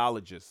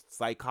 sociologists,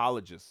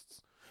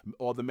 psychologists,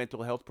 all the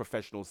mental health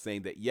professionals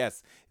saying that,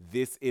 yes,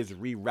 this is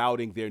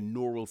rerouting their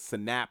neural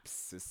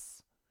synapses.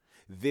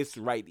 This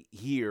right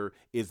here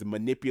is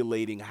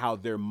manipulating how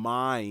their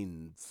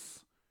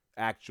minds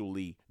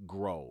actually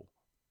grow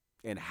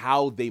and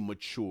how they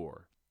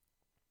mature.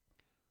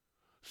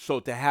 So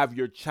to have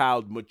your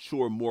child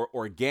mature more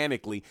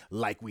organically,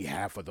 like we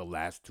have for the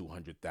last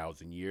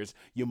 200,000 years,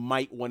 you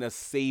might want to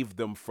save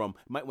them from,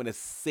 might want to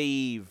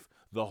save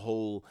the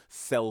whole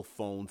cell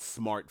phone,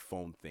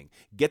 smartphone thing.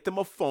 Get them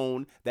a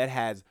phone that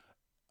has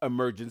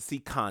emergency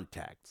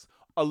contacts,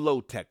 a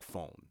low-tech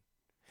phone,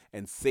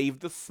 and save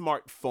the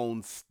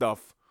smartphone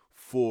stuff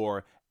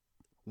for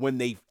when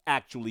they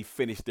actually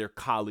finish their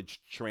college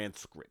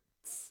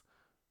transcripts.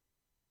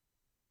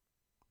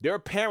 There are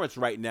parents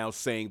right now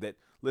saying that,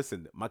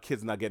 listen, my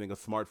kid's not getting a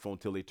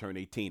smartphone till they turn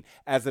 18.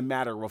 As a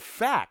matter of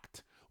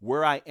fact,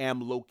 where I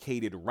am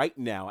located right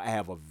now, I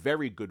have a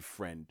very good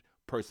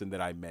person that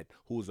I met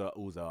who's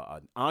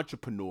an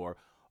entrepreneur,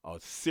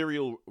 it's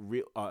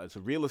a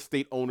real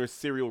estate owner,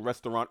 serial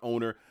restaurant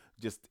owner,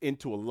 just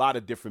into a lot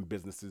of different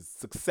businesses,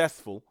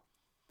 successful,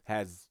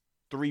 has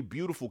 3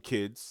 beautiful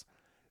kids,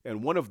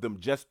 and one of them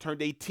just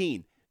turned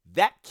 18.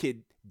 That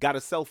kid got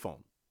a cell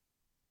phone,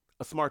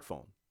 a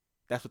smartphone.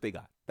 That's what they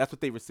got. That's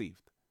what they received.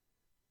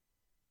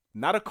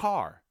 Not a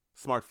car,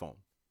 smartphone.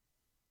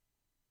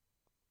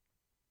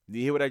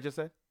 You hear what I just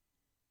said?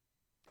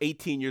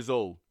 18 years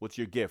old. What's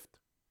your gift?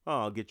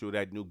 Oh, I'll get you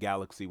that new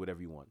Galaxy,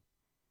 whatever you want.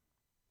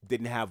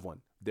 Didn't have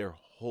one their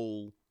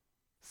whole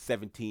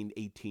 17,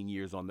 18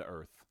 years on the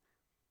earth.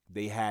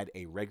 They had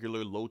a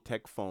regular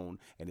low-tech phone,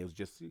 and it was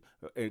just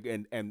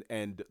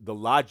and the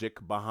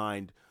logic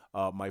behind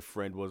my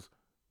friend was,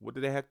 what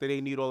the heck do they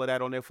need all of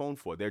that on their phone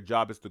for? Their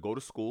job is to go to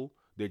school.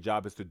 Their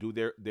job is to do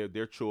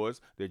their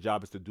chores. Their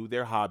job is to do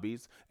their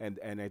hobbies and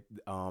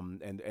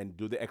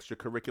do the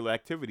extracurricular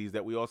activities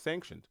that we all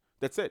sanctioned.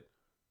 That's it.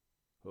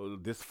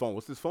 This phone,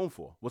 what's this phone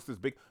for? What's this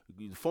big?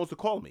 The phone's to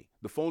call me.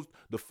 The phone's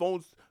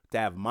to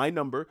have my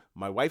number,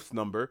 my wife's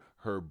number,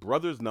 her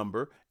brother's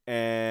number,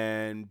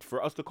 and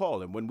for us to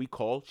call. And when we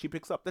call, she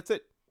picks up. That's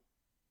it.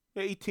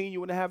 Yeah, 18, you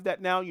want to have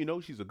that now? You know,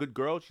 she's a good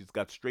girl. She's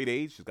got straight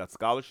A's. She's got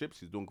scholarships.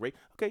 She's doing great.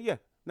 Okay, yeah.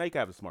 Now you can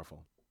have a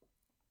smartphone.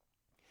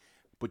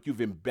 But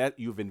you've ingrained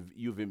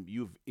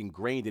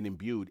and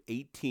imbued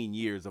 18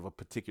 years of a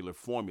particular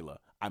formula.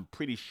 I'm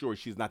pretty sure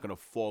she's not going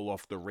to fall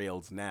off the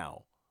rails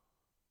now.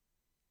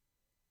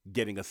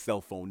 Getting a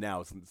cell phone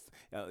now,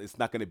 it's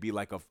not going to be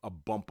like a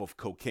bump of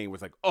cocaine where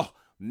it's like, oh,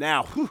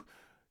 now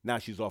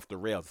she's off the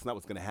rails. It's not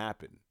what's going to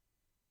happen.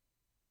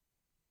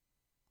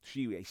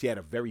 She had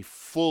a very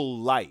full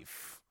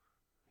life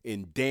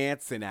in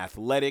dance and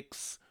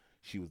athletics.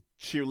 She was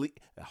cheerleading,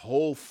 a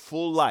whole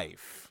full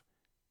life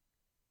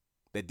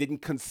that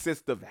didn't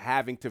consist of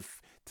having to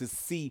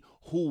see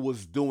who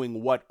was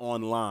doing what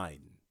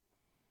online.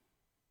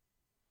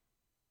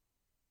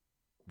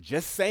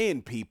 Just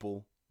saying,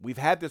 people. We've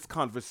had this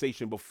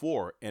conversation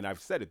before, and I've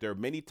said it. There are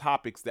many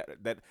topics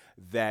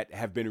that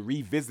have been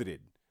revisited.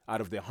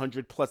 Out of the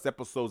 100+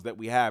 episodes that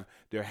we have,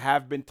 there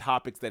have been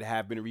topics that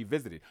have been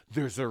revisited.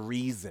 There's a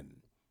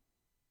reason.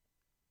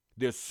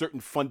 There's certain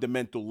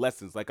fundamental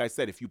lessons. Like I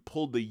said, if you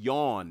pull the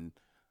yarn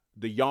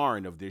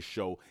of this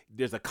show,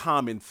 there's a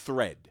common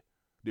thread.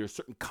 There are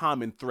certain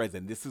common threads,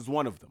 and this is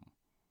one of them.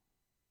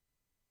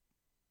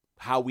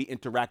 How we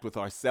interact with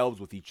ourselves,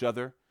 with each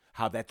other,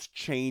 how that's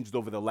changed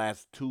over the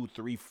last 2,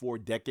 3, 4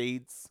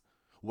 decades.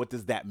 What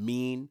does that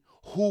mean?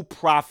 Who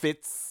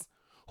profits?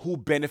 Who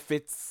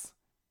benefits?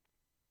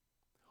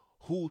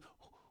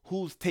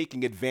 Who's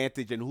taking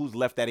advantage and who's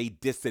left at a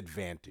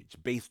disadvantage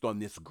based on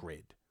this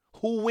grid?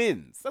 Who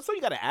wins? That's all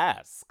you got to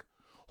ask.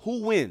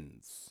 Who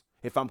wins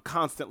if I'm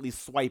constantly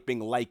swiping,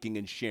 liking,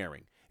 and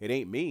sharing? It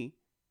ain't me.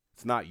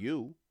 It's not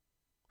you.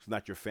 It's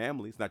not your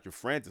family. It's not your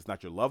friends. It's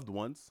not your loved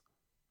ones.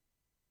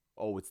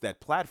 Oh, it's that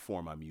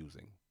platform I'm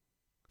using.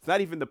 It's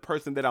not even the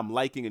person that I'm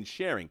liking and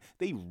sharing.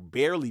 They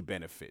barely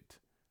benefit.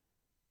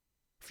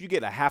 If you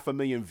get a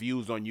 500,000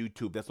 views on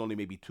YouTube, that's only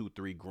maybe 2,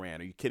 3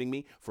 grand. Are you kidding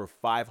me? For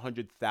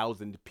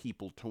 500,000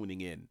 people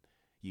tuning in,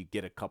 you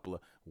get a couple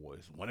of. Well,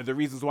 it's one of the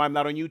reasons why I'm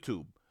not on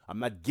YouTube. I'm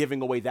not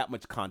giving away that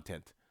much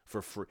content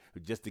for free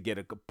just to get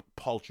a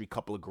paltry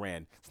couple of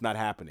grand. It's not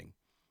happening.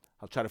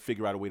 I'll try to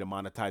figure out a way to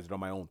monetize it on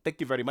my own.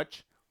 Thank you very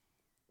much.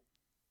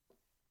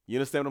 You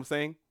understand what I'm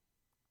saying?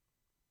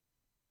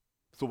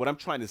 So what I'm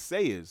trying to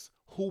say is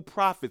who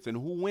profits and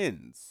who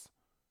wins.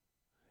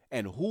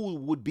 And who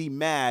would be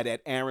mad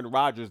at Aaron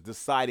Rodgers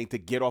deciding to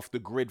get off the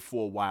grid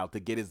for a while to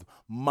get his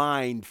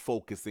mind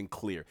focused and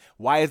clear?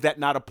 Why is that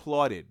not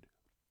applauded?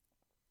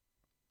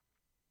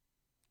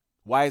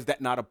 Why is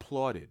that not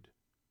applauded?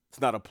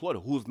 It's not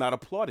applauded. Who's not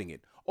applauding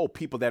it? Oh,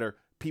 people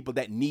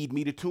that need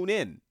me to tune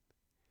in.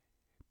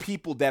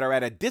 People that are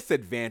at a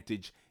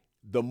disadvantage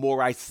the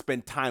more I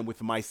spend time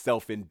with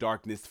myself in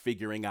darkness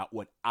figuring out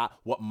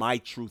what my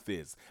truth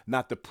is,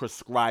 not the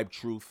prescribed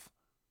truth,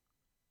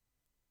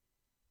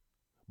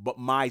 but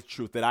my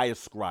truth that I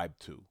ascribe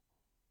to.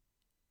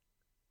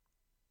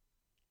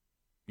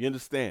 You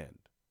understand?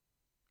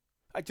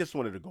 I just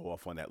wanted to go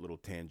off on that little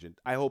tangent.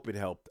 I hope it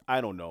helped. I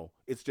don't know.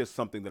 It's just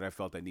something that I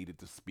felt I needed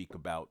to speak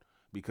about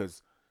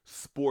because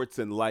sports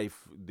and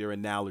life, they're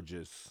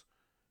analogous.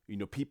 You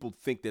know, people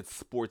think that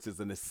sports is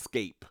an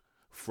escape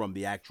from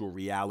the actual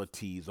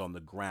realities on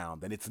the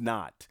ground, and it's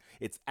not.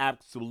 It's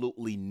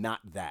absolutely not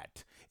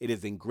that. It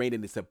is ingrained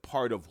and it's a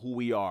part of who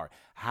we are,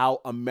 how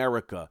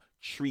America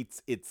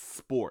treats its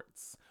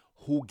sports,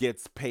 who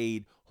gets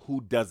paid,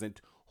 who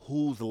doesn't,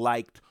 who's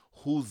liked,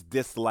 who's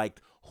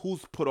disliked,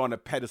 who's put on a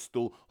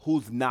pedestal,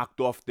 who's knocked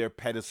off their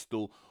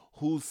pedestal,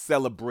 who's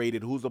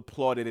celebrated, who's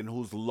applauded, and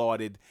who's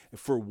lauded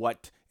for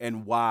what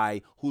and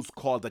why, who's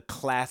called a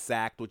class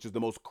act, which is the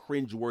most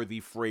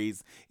cringeworthy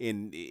phrase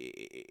in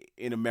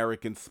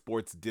American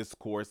sports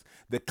discourse.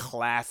 The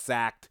class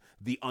act,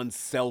 the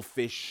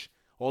unselfish,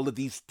 all of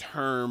these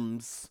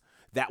terms.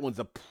 That one's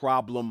a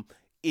problem.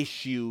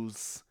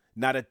 Issues,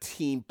 not a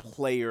team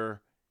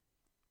player.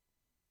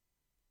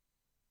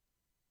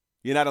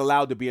 You're not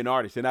allowed to be an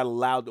artist. You're not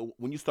allowed to,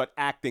 when you start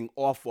acting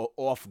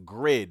off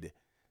grid,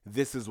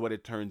 this is what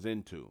it turns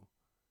into.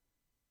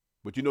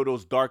 But you know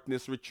those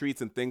darkness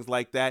retreats and things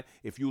like that?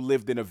 If you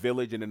lived in a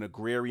village, in an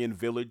agrarian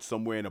village,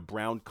 somewhere in a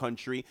brown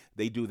country,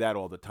 they do that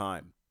all the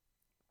time.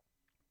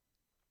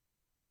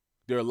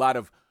 There are a lot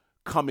of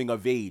coming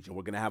of age, and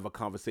we're going to have a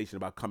conversation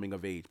about coming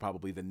of age,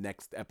 probably the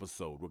next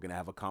episode. We're going to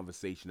have a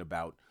conversation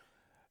about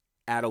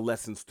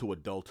adolescence to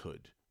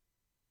adulthood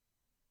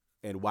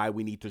and why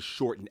we need to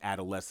shorten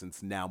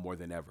adolescence now more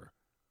than ever.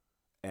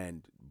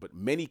 But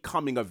many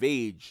coming of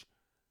age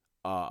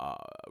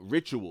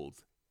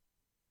rituals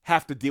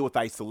have to deal with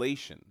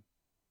isolation.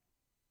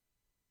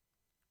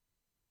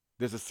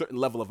 There's a certain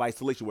level of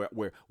isolation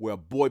where a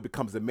boy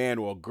becomes a man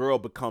or a girl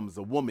becomes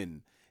a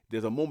woman.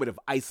 There's a moment of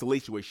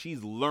isolation where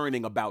she's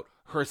learning about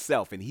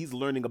herself and he's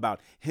learning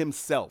about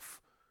himself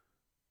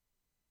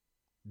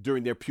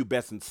during their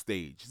pubescent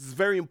stage. This is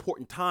very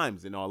important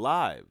times in our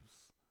lives.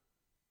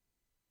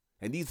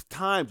 And these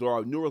times are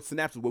our neural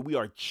synapses where we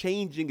are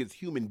changing as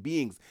human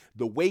beings.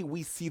 The way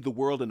we see the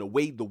world and the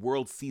way the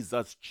world sees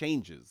us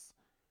changes.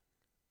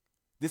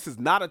 This is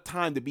not a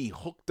time to be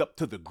hooked up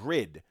to the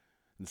grid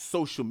and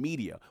social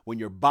media when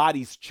your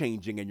body's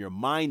changing and your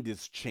mind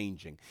is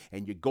changing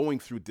and you're going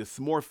through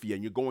dysmorphia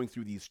and you're going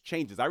through these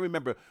changes. I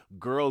remember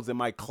girls in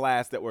my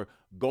class that were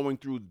going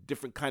through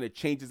different kind of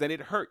changes and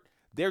it hurt.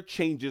 Their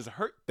changes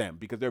hurt them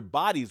because their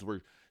bodies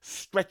were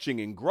stretching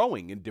and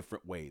growing in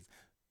different ways.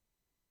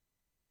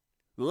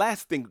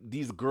 Last thing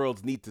these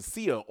girls need to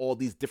see are all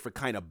these different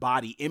kind of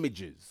body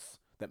images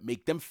that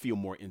make them feel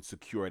more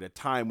insecure at a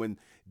time when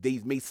they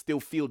may still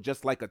feel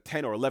just like a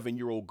 10 or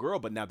 11-year-old girl,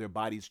 but now their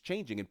body's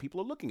changing and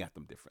people are looking at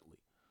them differently.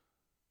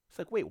 It's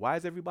like, wait, why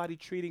is everybody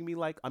treating me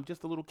like I'm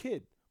just a little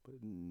kid? But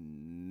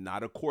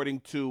not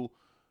according to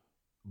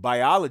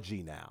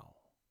biology now.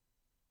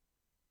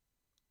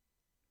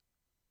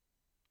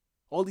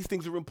 All these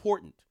things are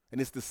important. And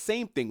it's the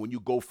same thing when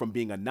you go from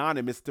being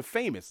anonymous to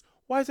famous.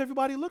 Why is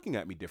everybody looking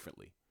at me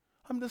differently?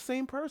 I'm the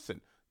same person.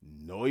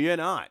 No, you're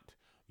not.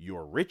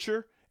 You're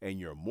richer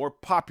and you're more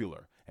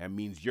popular. That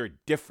means you're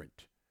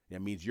different.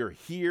 That means you're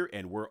here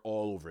and we're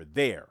all over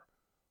there.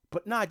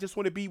 But nah, I just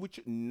want to be with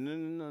you.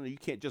 No, you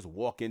can't just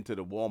walk into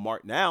the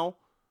Walmart now.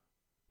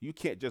 You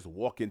can't just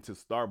walk into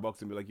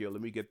Starbucks and be like, yo,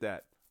 let me get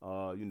that,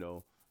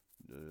 the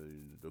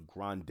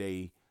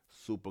grande,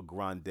 super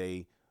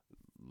grande,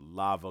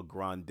 lava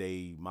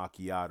grande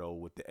macchiato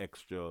with the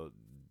extra.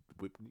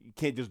 You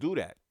can't just do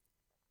that.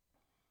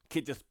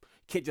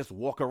 Can't just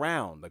walk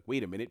around like,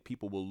 wait a minute,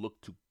 people will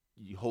look to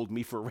hold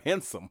me for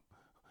ransom.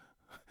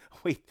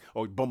 Wait,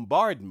 or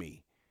bombard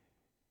me.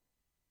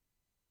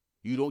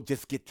 You don't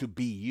just get to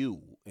be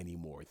you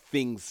anymore.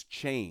 Things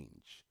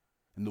change.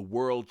 and the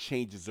world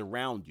changes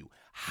around you.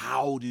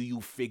 How do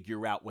you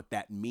figure out what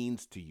that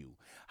means to you?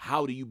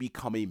 How do you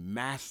become a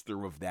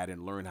master of that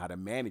and learn how to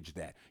manage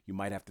that? You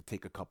might have to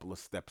take a couple of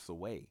steps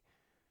away.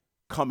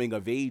 Coming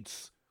of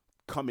age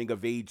coming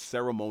of age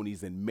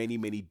ceremonies in many,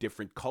 many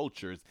different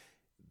cultures,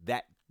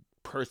 that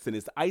person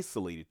is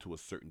isolated to a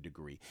certain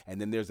degree. And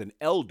then there's an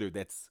elder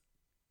that's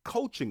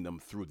coaching them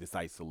through this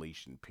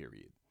isolation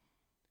period.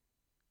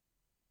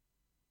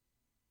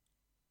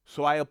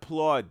 So I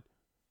applaud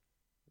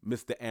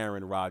Mr.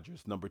 Aaron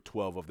Rodgers, number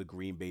 12 of the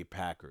Green Bay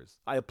Packers.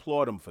 I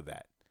applaud him for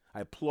that.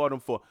 I applaud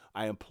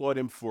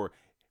him for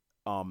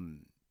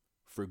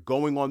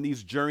going on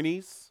these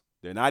journeys.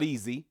 They're not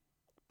easy.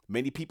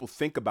 Many people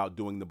think about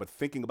doing them, but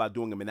thinking about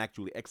doing them and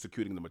actually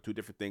executing them are two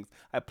different things.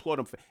 I applaud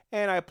him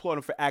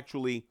for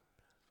actually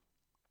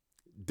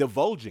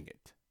divulging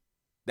it.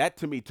 That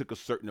to me took a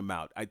certain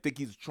amount. I think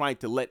he's trying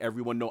to let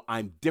everyone know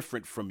I'm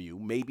different from you.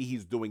 Maybe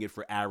he's doing it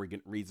for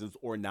arrogant reasons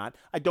or not.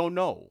 I don't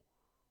know.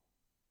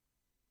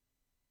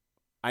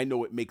 I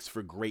know it makes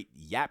for great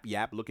yap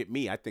yap. Look at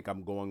me. I think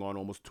I'm going on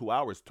almost 2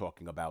 hours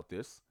talking about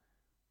this.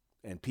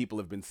 And people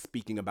have been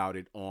speaking about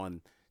it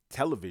on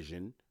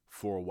television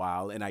for a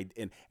while.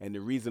 And the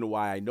reason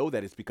why I know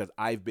that is because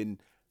I've been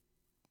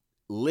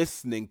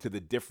listening to the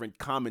different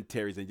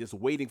commentaries and just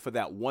waiting for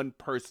that one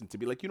person to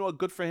be like, you know what,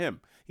 good for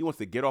him. He wants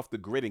to get off the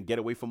grid and get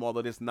away from all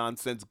of this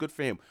nonsense. Good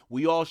for him.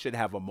 We all should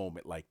have a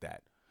moment like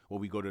that. Where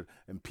we go to,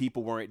 and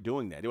people weren't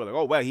doing that. They were like,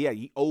 oh, well, yeah,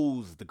 he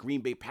owes the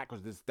Green Bay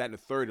Packers this, that, and the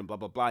third, and blah,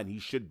 blah, blah, and he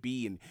should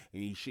be, and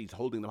he's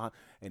holding them.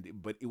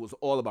 But it was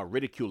all about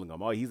ridiculing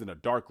him. Oh, he's in a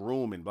dark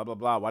room, and blah, blah,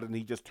 blah. Why didn't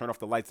he just turn off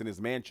the lights in his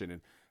mansion?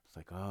 And it's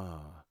like,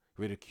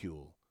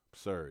 ridicule,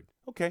 absurd.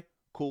 Okay,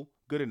 cool,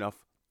 good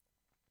enough.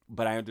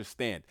 But I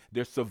understand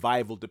their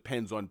survival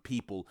depends on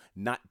people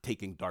not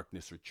taking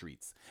darkness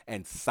retreats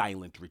and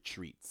silent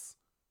retreats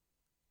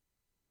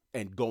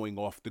and going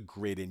off the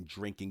grid and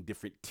drinking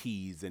different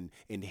teas and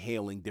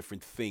inhaling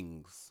different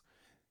things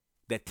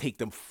that take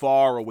them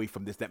far away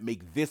from this, that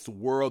make this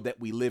world that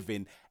we live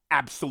in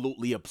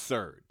absolutely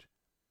absurd.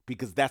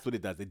 Because that's what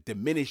it does. It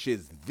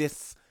diminishes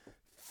this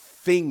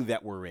thing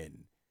that we're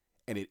in,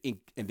 and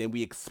then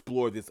we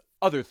explore this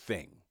other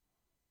thing,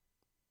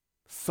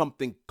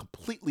 something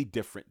completely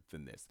different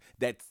than this,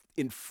 that's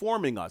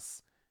informing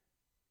us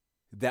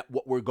that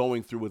what we're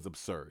going through is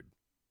absurd.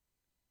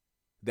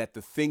 That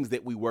the things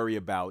that we worry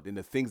about and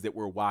the things that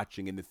we're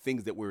watching and the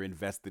things that we're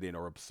invested in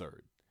are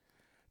absurd.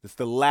 That's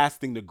the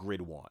last thing the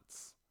grid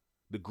wants.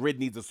 The grid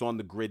needs us on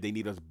the grid. They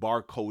need us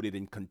barcoded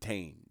and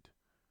contained.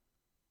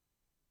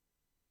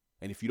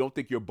 And if you don't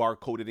think you're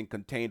barcoded and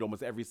contained,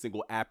 almost every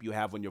single app you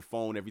have on your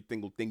phone, every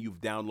single thing you've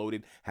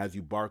downloaded has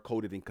you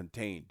barcoded and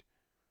contained.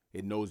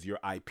 It knows your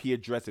IP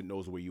address. It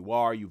knows where you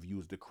are. You've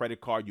used a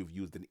credit card. You've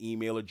used an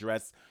email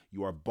address.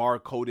 You are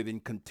barcoded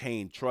and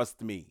contained.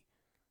 Trust me.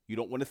 You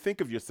don't want to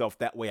think of yourself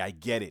that way. I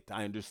get it.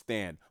 I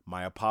understand.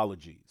 My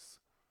apologies.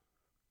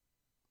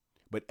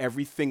 But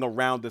everything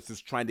around us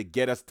is trying to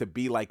get us to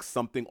be like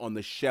something on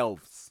the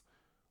shelves.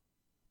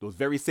 Those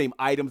very same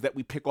items that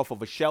we pick off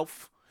of a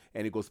shelf,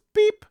 and it goes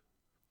beep,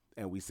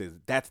 and we say,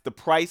 that's the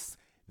price.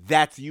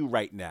 That's you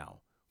right now.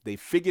 They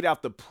figured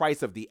out the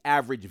price of the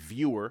average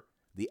viewer,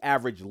 the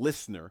average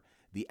listener,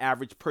 the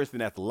average person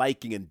that's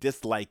liking and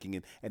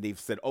disliking, and they've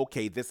said,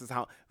 okay, this is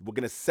how we're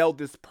going to sell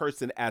this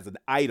person as an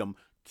item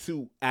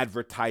to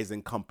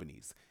advertising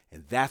companies.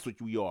 And that's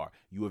what we are.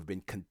 You have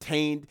been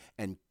contained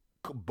and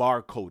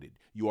barcoded.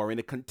 You are in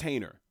a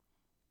container.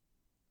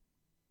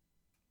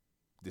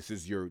 This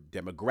is your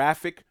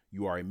demographic.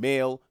 You are a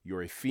male,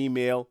 you're a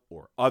female,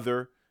 or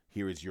other.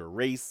 Here is your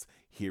race.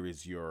 Here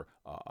is your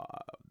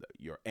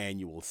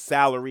annual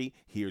salary.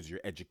 Here's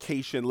your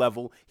education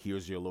level.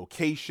 Here's your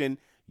location.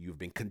 You've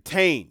been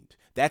contained.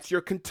 That's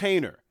your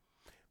container.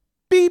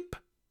 Beep.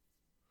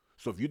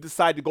 So if you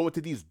decide to go into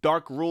these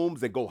dark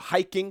rooms and go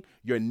hiking,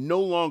 you're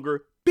no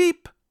longer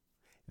beep.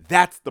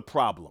 That's the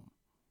problem.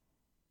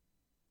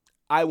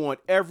 I want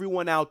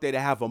everyone out there to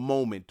have a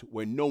moment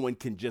where no one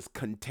can just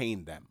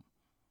contain them.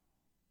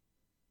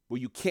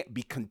 Where you can't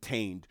be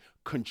contained,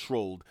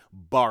 controlled,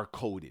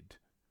 barcoded,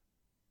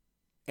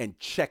 and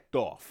checked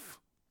off.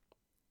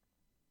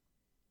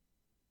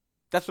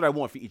 That's what I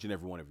want for each and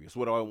every one of you. It's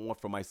what I want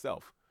for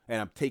myself.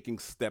 And I'm taking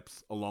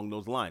steps along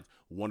those lines.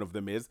 One of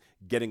them is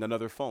getting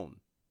another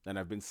phone. And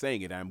I've been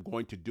saying it. I'm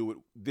going to do it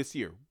this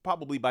year,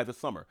 probably by the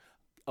summer.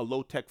 A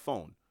low-tech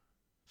phone.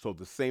 So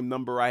the same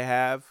number I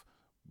have,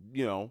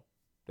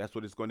 that's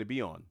what it's going to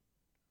be on.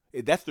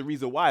 That's the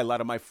reason why a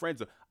lot of my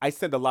friends, I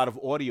send a lot of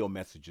audio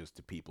messages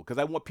to people because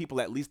I want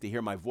people at least to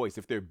hear my voice.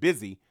 If they're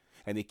busy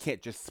and they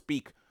can't just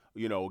speak,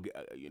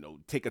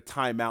 take a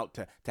time out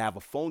to have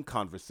a phone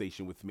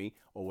conversation with me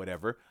or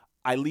whatever,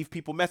 I leave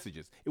people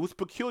messages. It was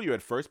peculiar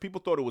at first. People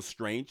thought it was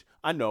strange.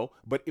 I know,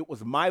 but it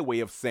was my way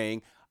of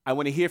saying, I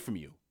want to hear from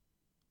you.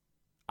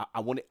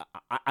 I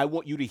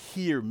want you to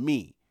hear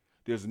me.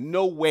 There's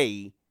no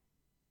way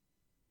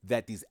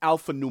that these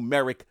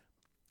alphanumeric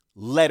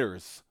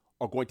letters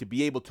are going to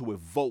be able to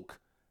evoke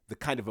the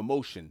kind of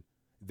emotion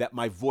that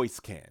my voice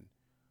can.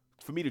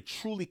 for me to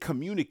truly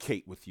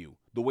communicate with you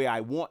the way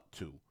I want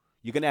to,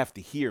 you're going to have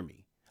to hear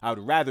me. I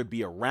would rather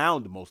be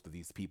around most of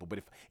these people,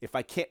 but if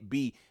I can't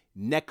be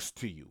next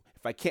to you,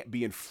 if I can't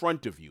be in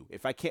front of you,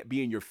 if I can't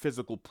be in your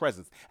physical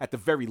presence, at the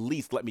very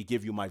least, let me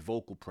give you my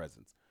vocal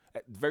presence.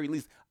 At the very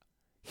least,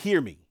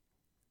 hear me.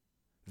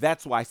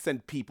 That's why I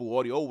send people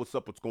audio, oh, what's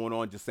up, what's going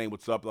on, just saying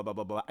what's up, blah, blah,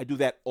 blah, blah. I do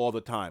that all the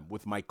time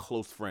with my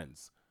close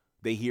friends.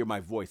 They hear my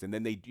voice, and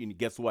then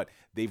guess what?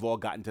 They've all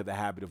gotten to the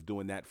habit of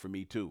doing that for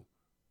me too.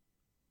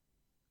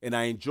 And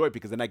I enjoy it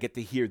because then I get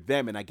to hear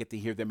them, and I get to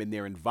hear them in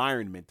their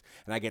environment,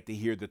 and I get to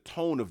hear the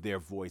tone of their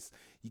voice.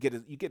 You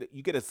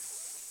get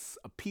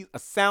a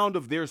sound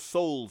of their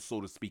souls, so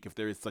to speak, if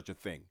there is such a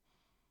thing.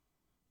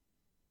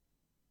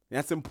 And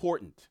that's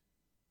important.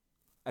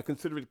 I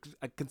consider it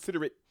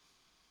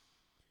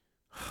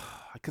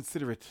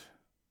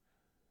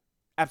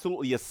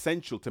absolutely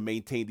essential to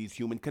maintain these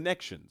human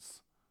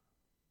connections.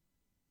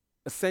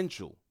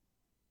 Essential.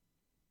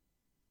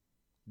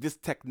 This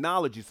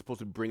technology is supposed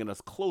to be bringing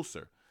us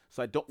closer.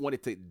 So I don't want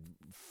it to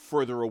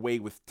further away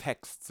with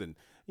texts and,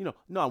 no,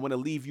 I want to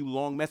leave you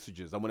long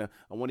messages. I want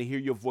to hear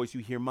your voice, you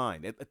hear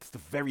mine. It's the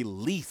very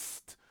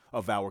least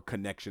of our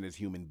connection as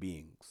human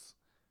beings.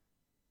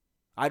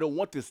 I don't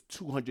want this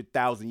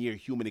 200,000 year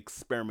human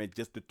experiment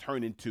just to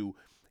turn into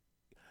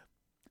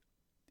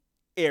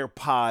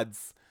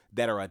AirPods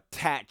that are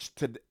attached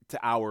to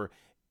our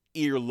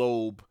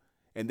earlobe,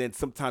 and then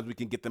sometimes we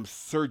can get them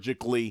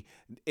surgically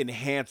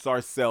enhance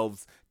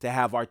ourselves to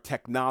have our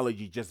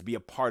technology just be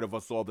a part of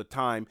us all the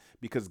time.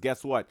 Because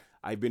guess what?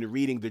 I've been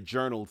reading the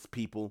journals,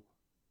 people.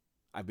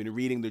 I've been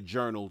reading the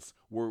journals.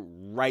 We're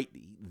right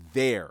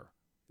there,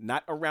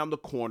 not around the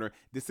corner.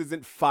 This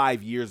isn't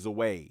 5 years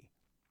away.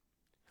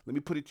 Let me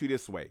put it to you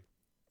this way.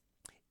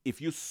 If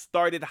you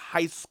started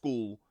high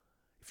school,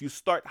 if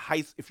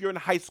you're in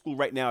high school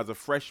right now as a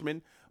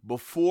freshman,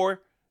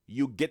 before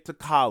you get to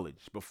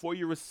college, before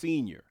you're a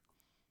senior,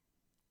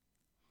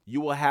 you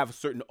will have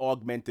certain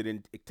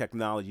augmented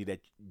technology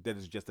that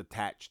is just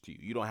attached to you.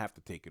 You don't have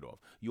to take it off.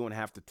 You don't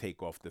have to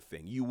take off the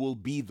thing. You will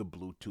be the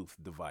Bluetooth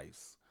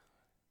device.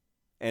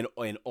 And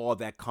all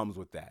that comes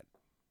with that.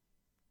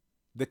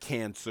 The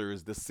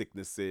cancers, the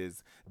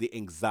sicknesses, the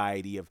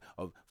anxiety of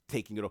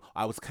taking it off.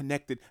 I was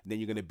connected, and then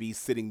you're going to be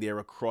sitting there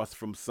across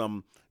from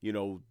some,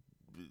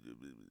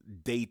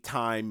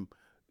 daytime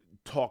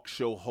talk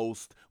show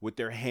host with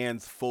their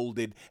hands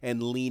folded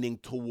and leaning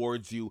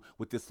towards you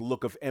with this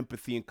look of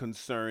empathy and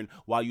concern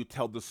while you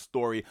tell the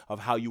story of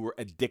how you were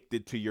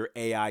addicted to your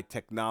AI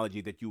technology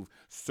that you've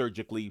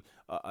surgically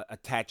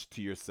attached to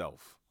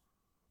yourself.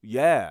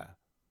 Yeah,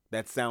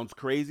 that sounds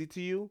crazy to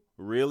you?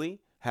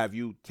 Really? Have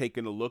you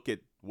taken a look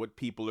at what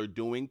people are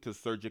doing to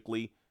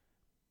surgically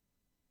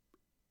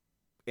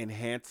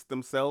enhance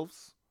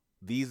themselves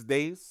these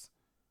days?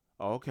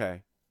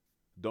 Okay.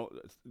 Don't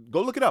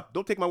go look it up.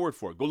 Don't take my word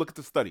for it. Go look at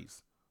the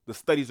studies. The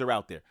studies are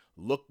out there.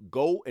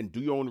 Go and do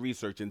your own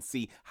research and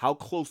see how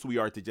close we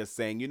are to just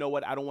saying, you know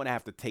what? I don't want to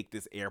have to take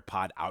this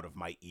AirPod out of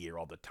my ear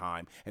all the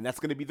time. And that's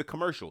going to be the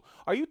commercial.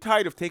 Are you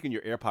tired of taking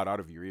your AirPod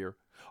out of your ear?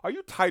 Are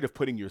you tired of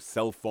putting your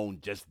cell phone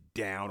just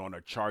down on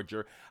a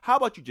charger? How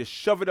about you just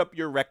shove it up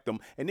your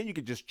rectum and then you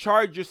can just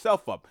charge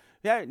yourself up?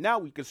 Yeah, now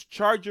we can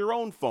charge your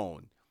own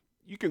phone.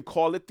 You can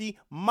call it the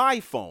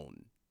My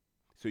Phone.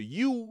 So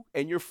you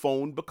and your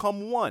phone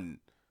become one.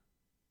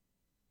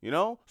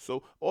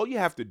 So all you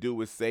have to do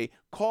is say,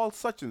 call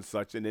such and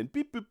such, and then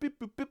beep, beep, beep,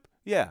 beep, beep.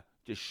 Yeah,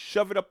 just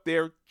shove it up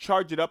there,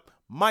 charge it up,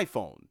 My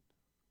Phone.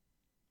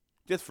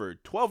 Just for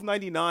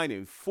 $12.99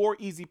 and 4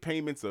 easy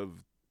payments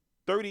of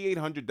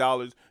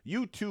 $3,800,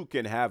 you too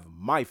can have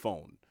My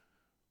Phone.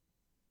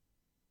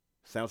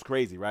 Sounds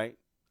crazy, right?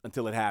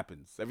 Until it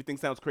happens. Everything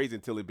sounds crazy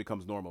until it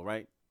becomes normal,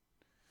 right?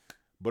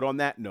 But on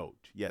that note,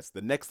 yes,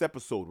 the next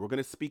episode, we're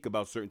going to speak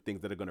about certain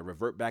things that are going to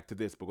revert back to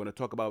this. We're going to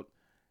talk about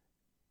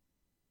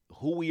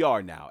who we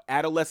are now,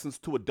 adolescence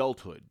to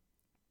adulthood.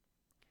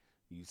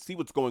 You see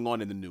what's going on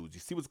in the news.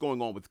 You see what's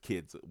going on with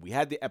kids. We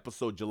had the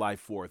episode July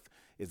 4th,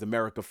 Is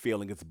America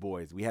Failing Its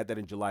Boys? We had that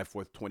in July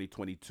 4th,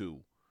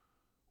 2022.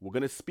 We're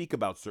going to speak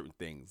about certain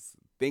things.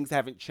 Things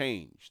haven't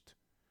changed.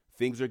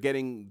 Things are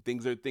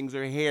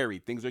hairy.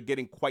 Things are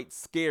getting quite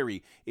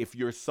scary if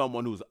you're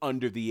someone who's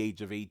under the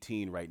age of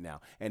 18 right now.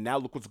 And now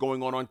look what's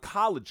going on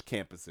college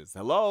campuses.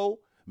 Hello,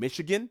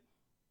 Michigan?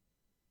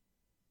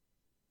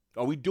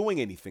 Are we doing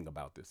anything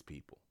about this,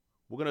 people?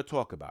 We're going to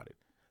talk about it.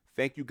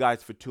 Thank you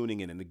guys for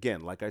tuning in. And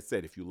again, like I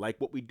said, if you like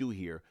what we do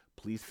here,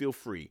 please feel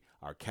free.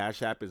 Our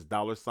Cash App is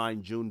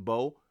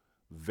 $Junebo.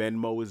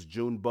 Venmo is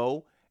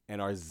Junebo. And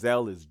our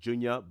Zelle is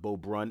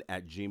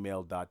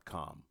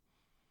juniabobbrun@gmail.com.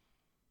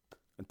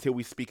 Until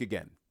we speak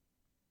again.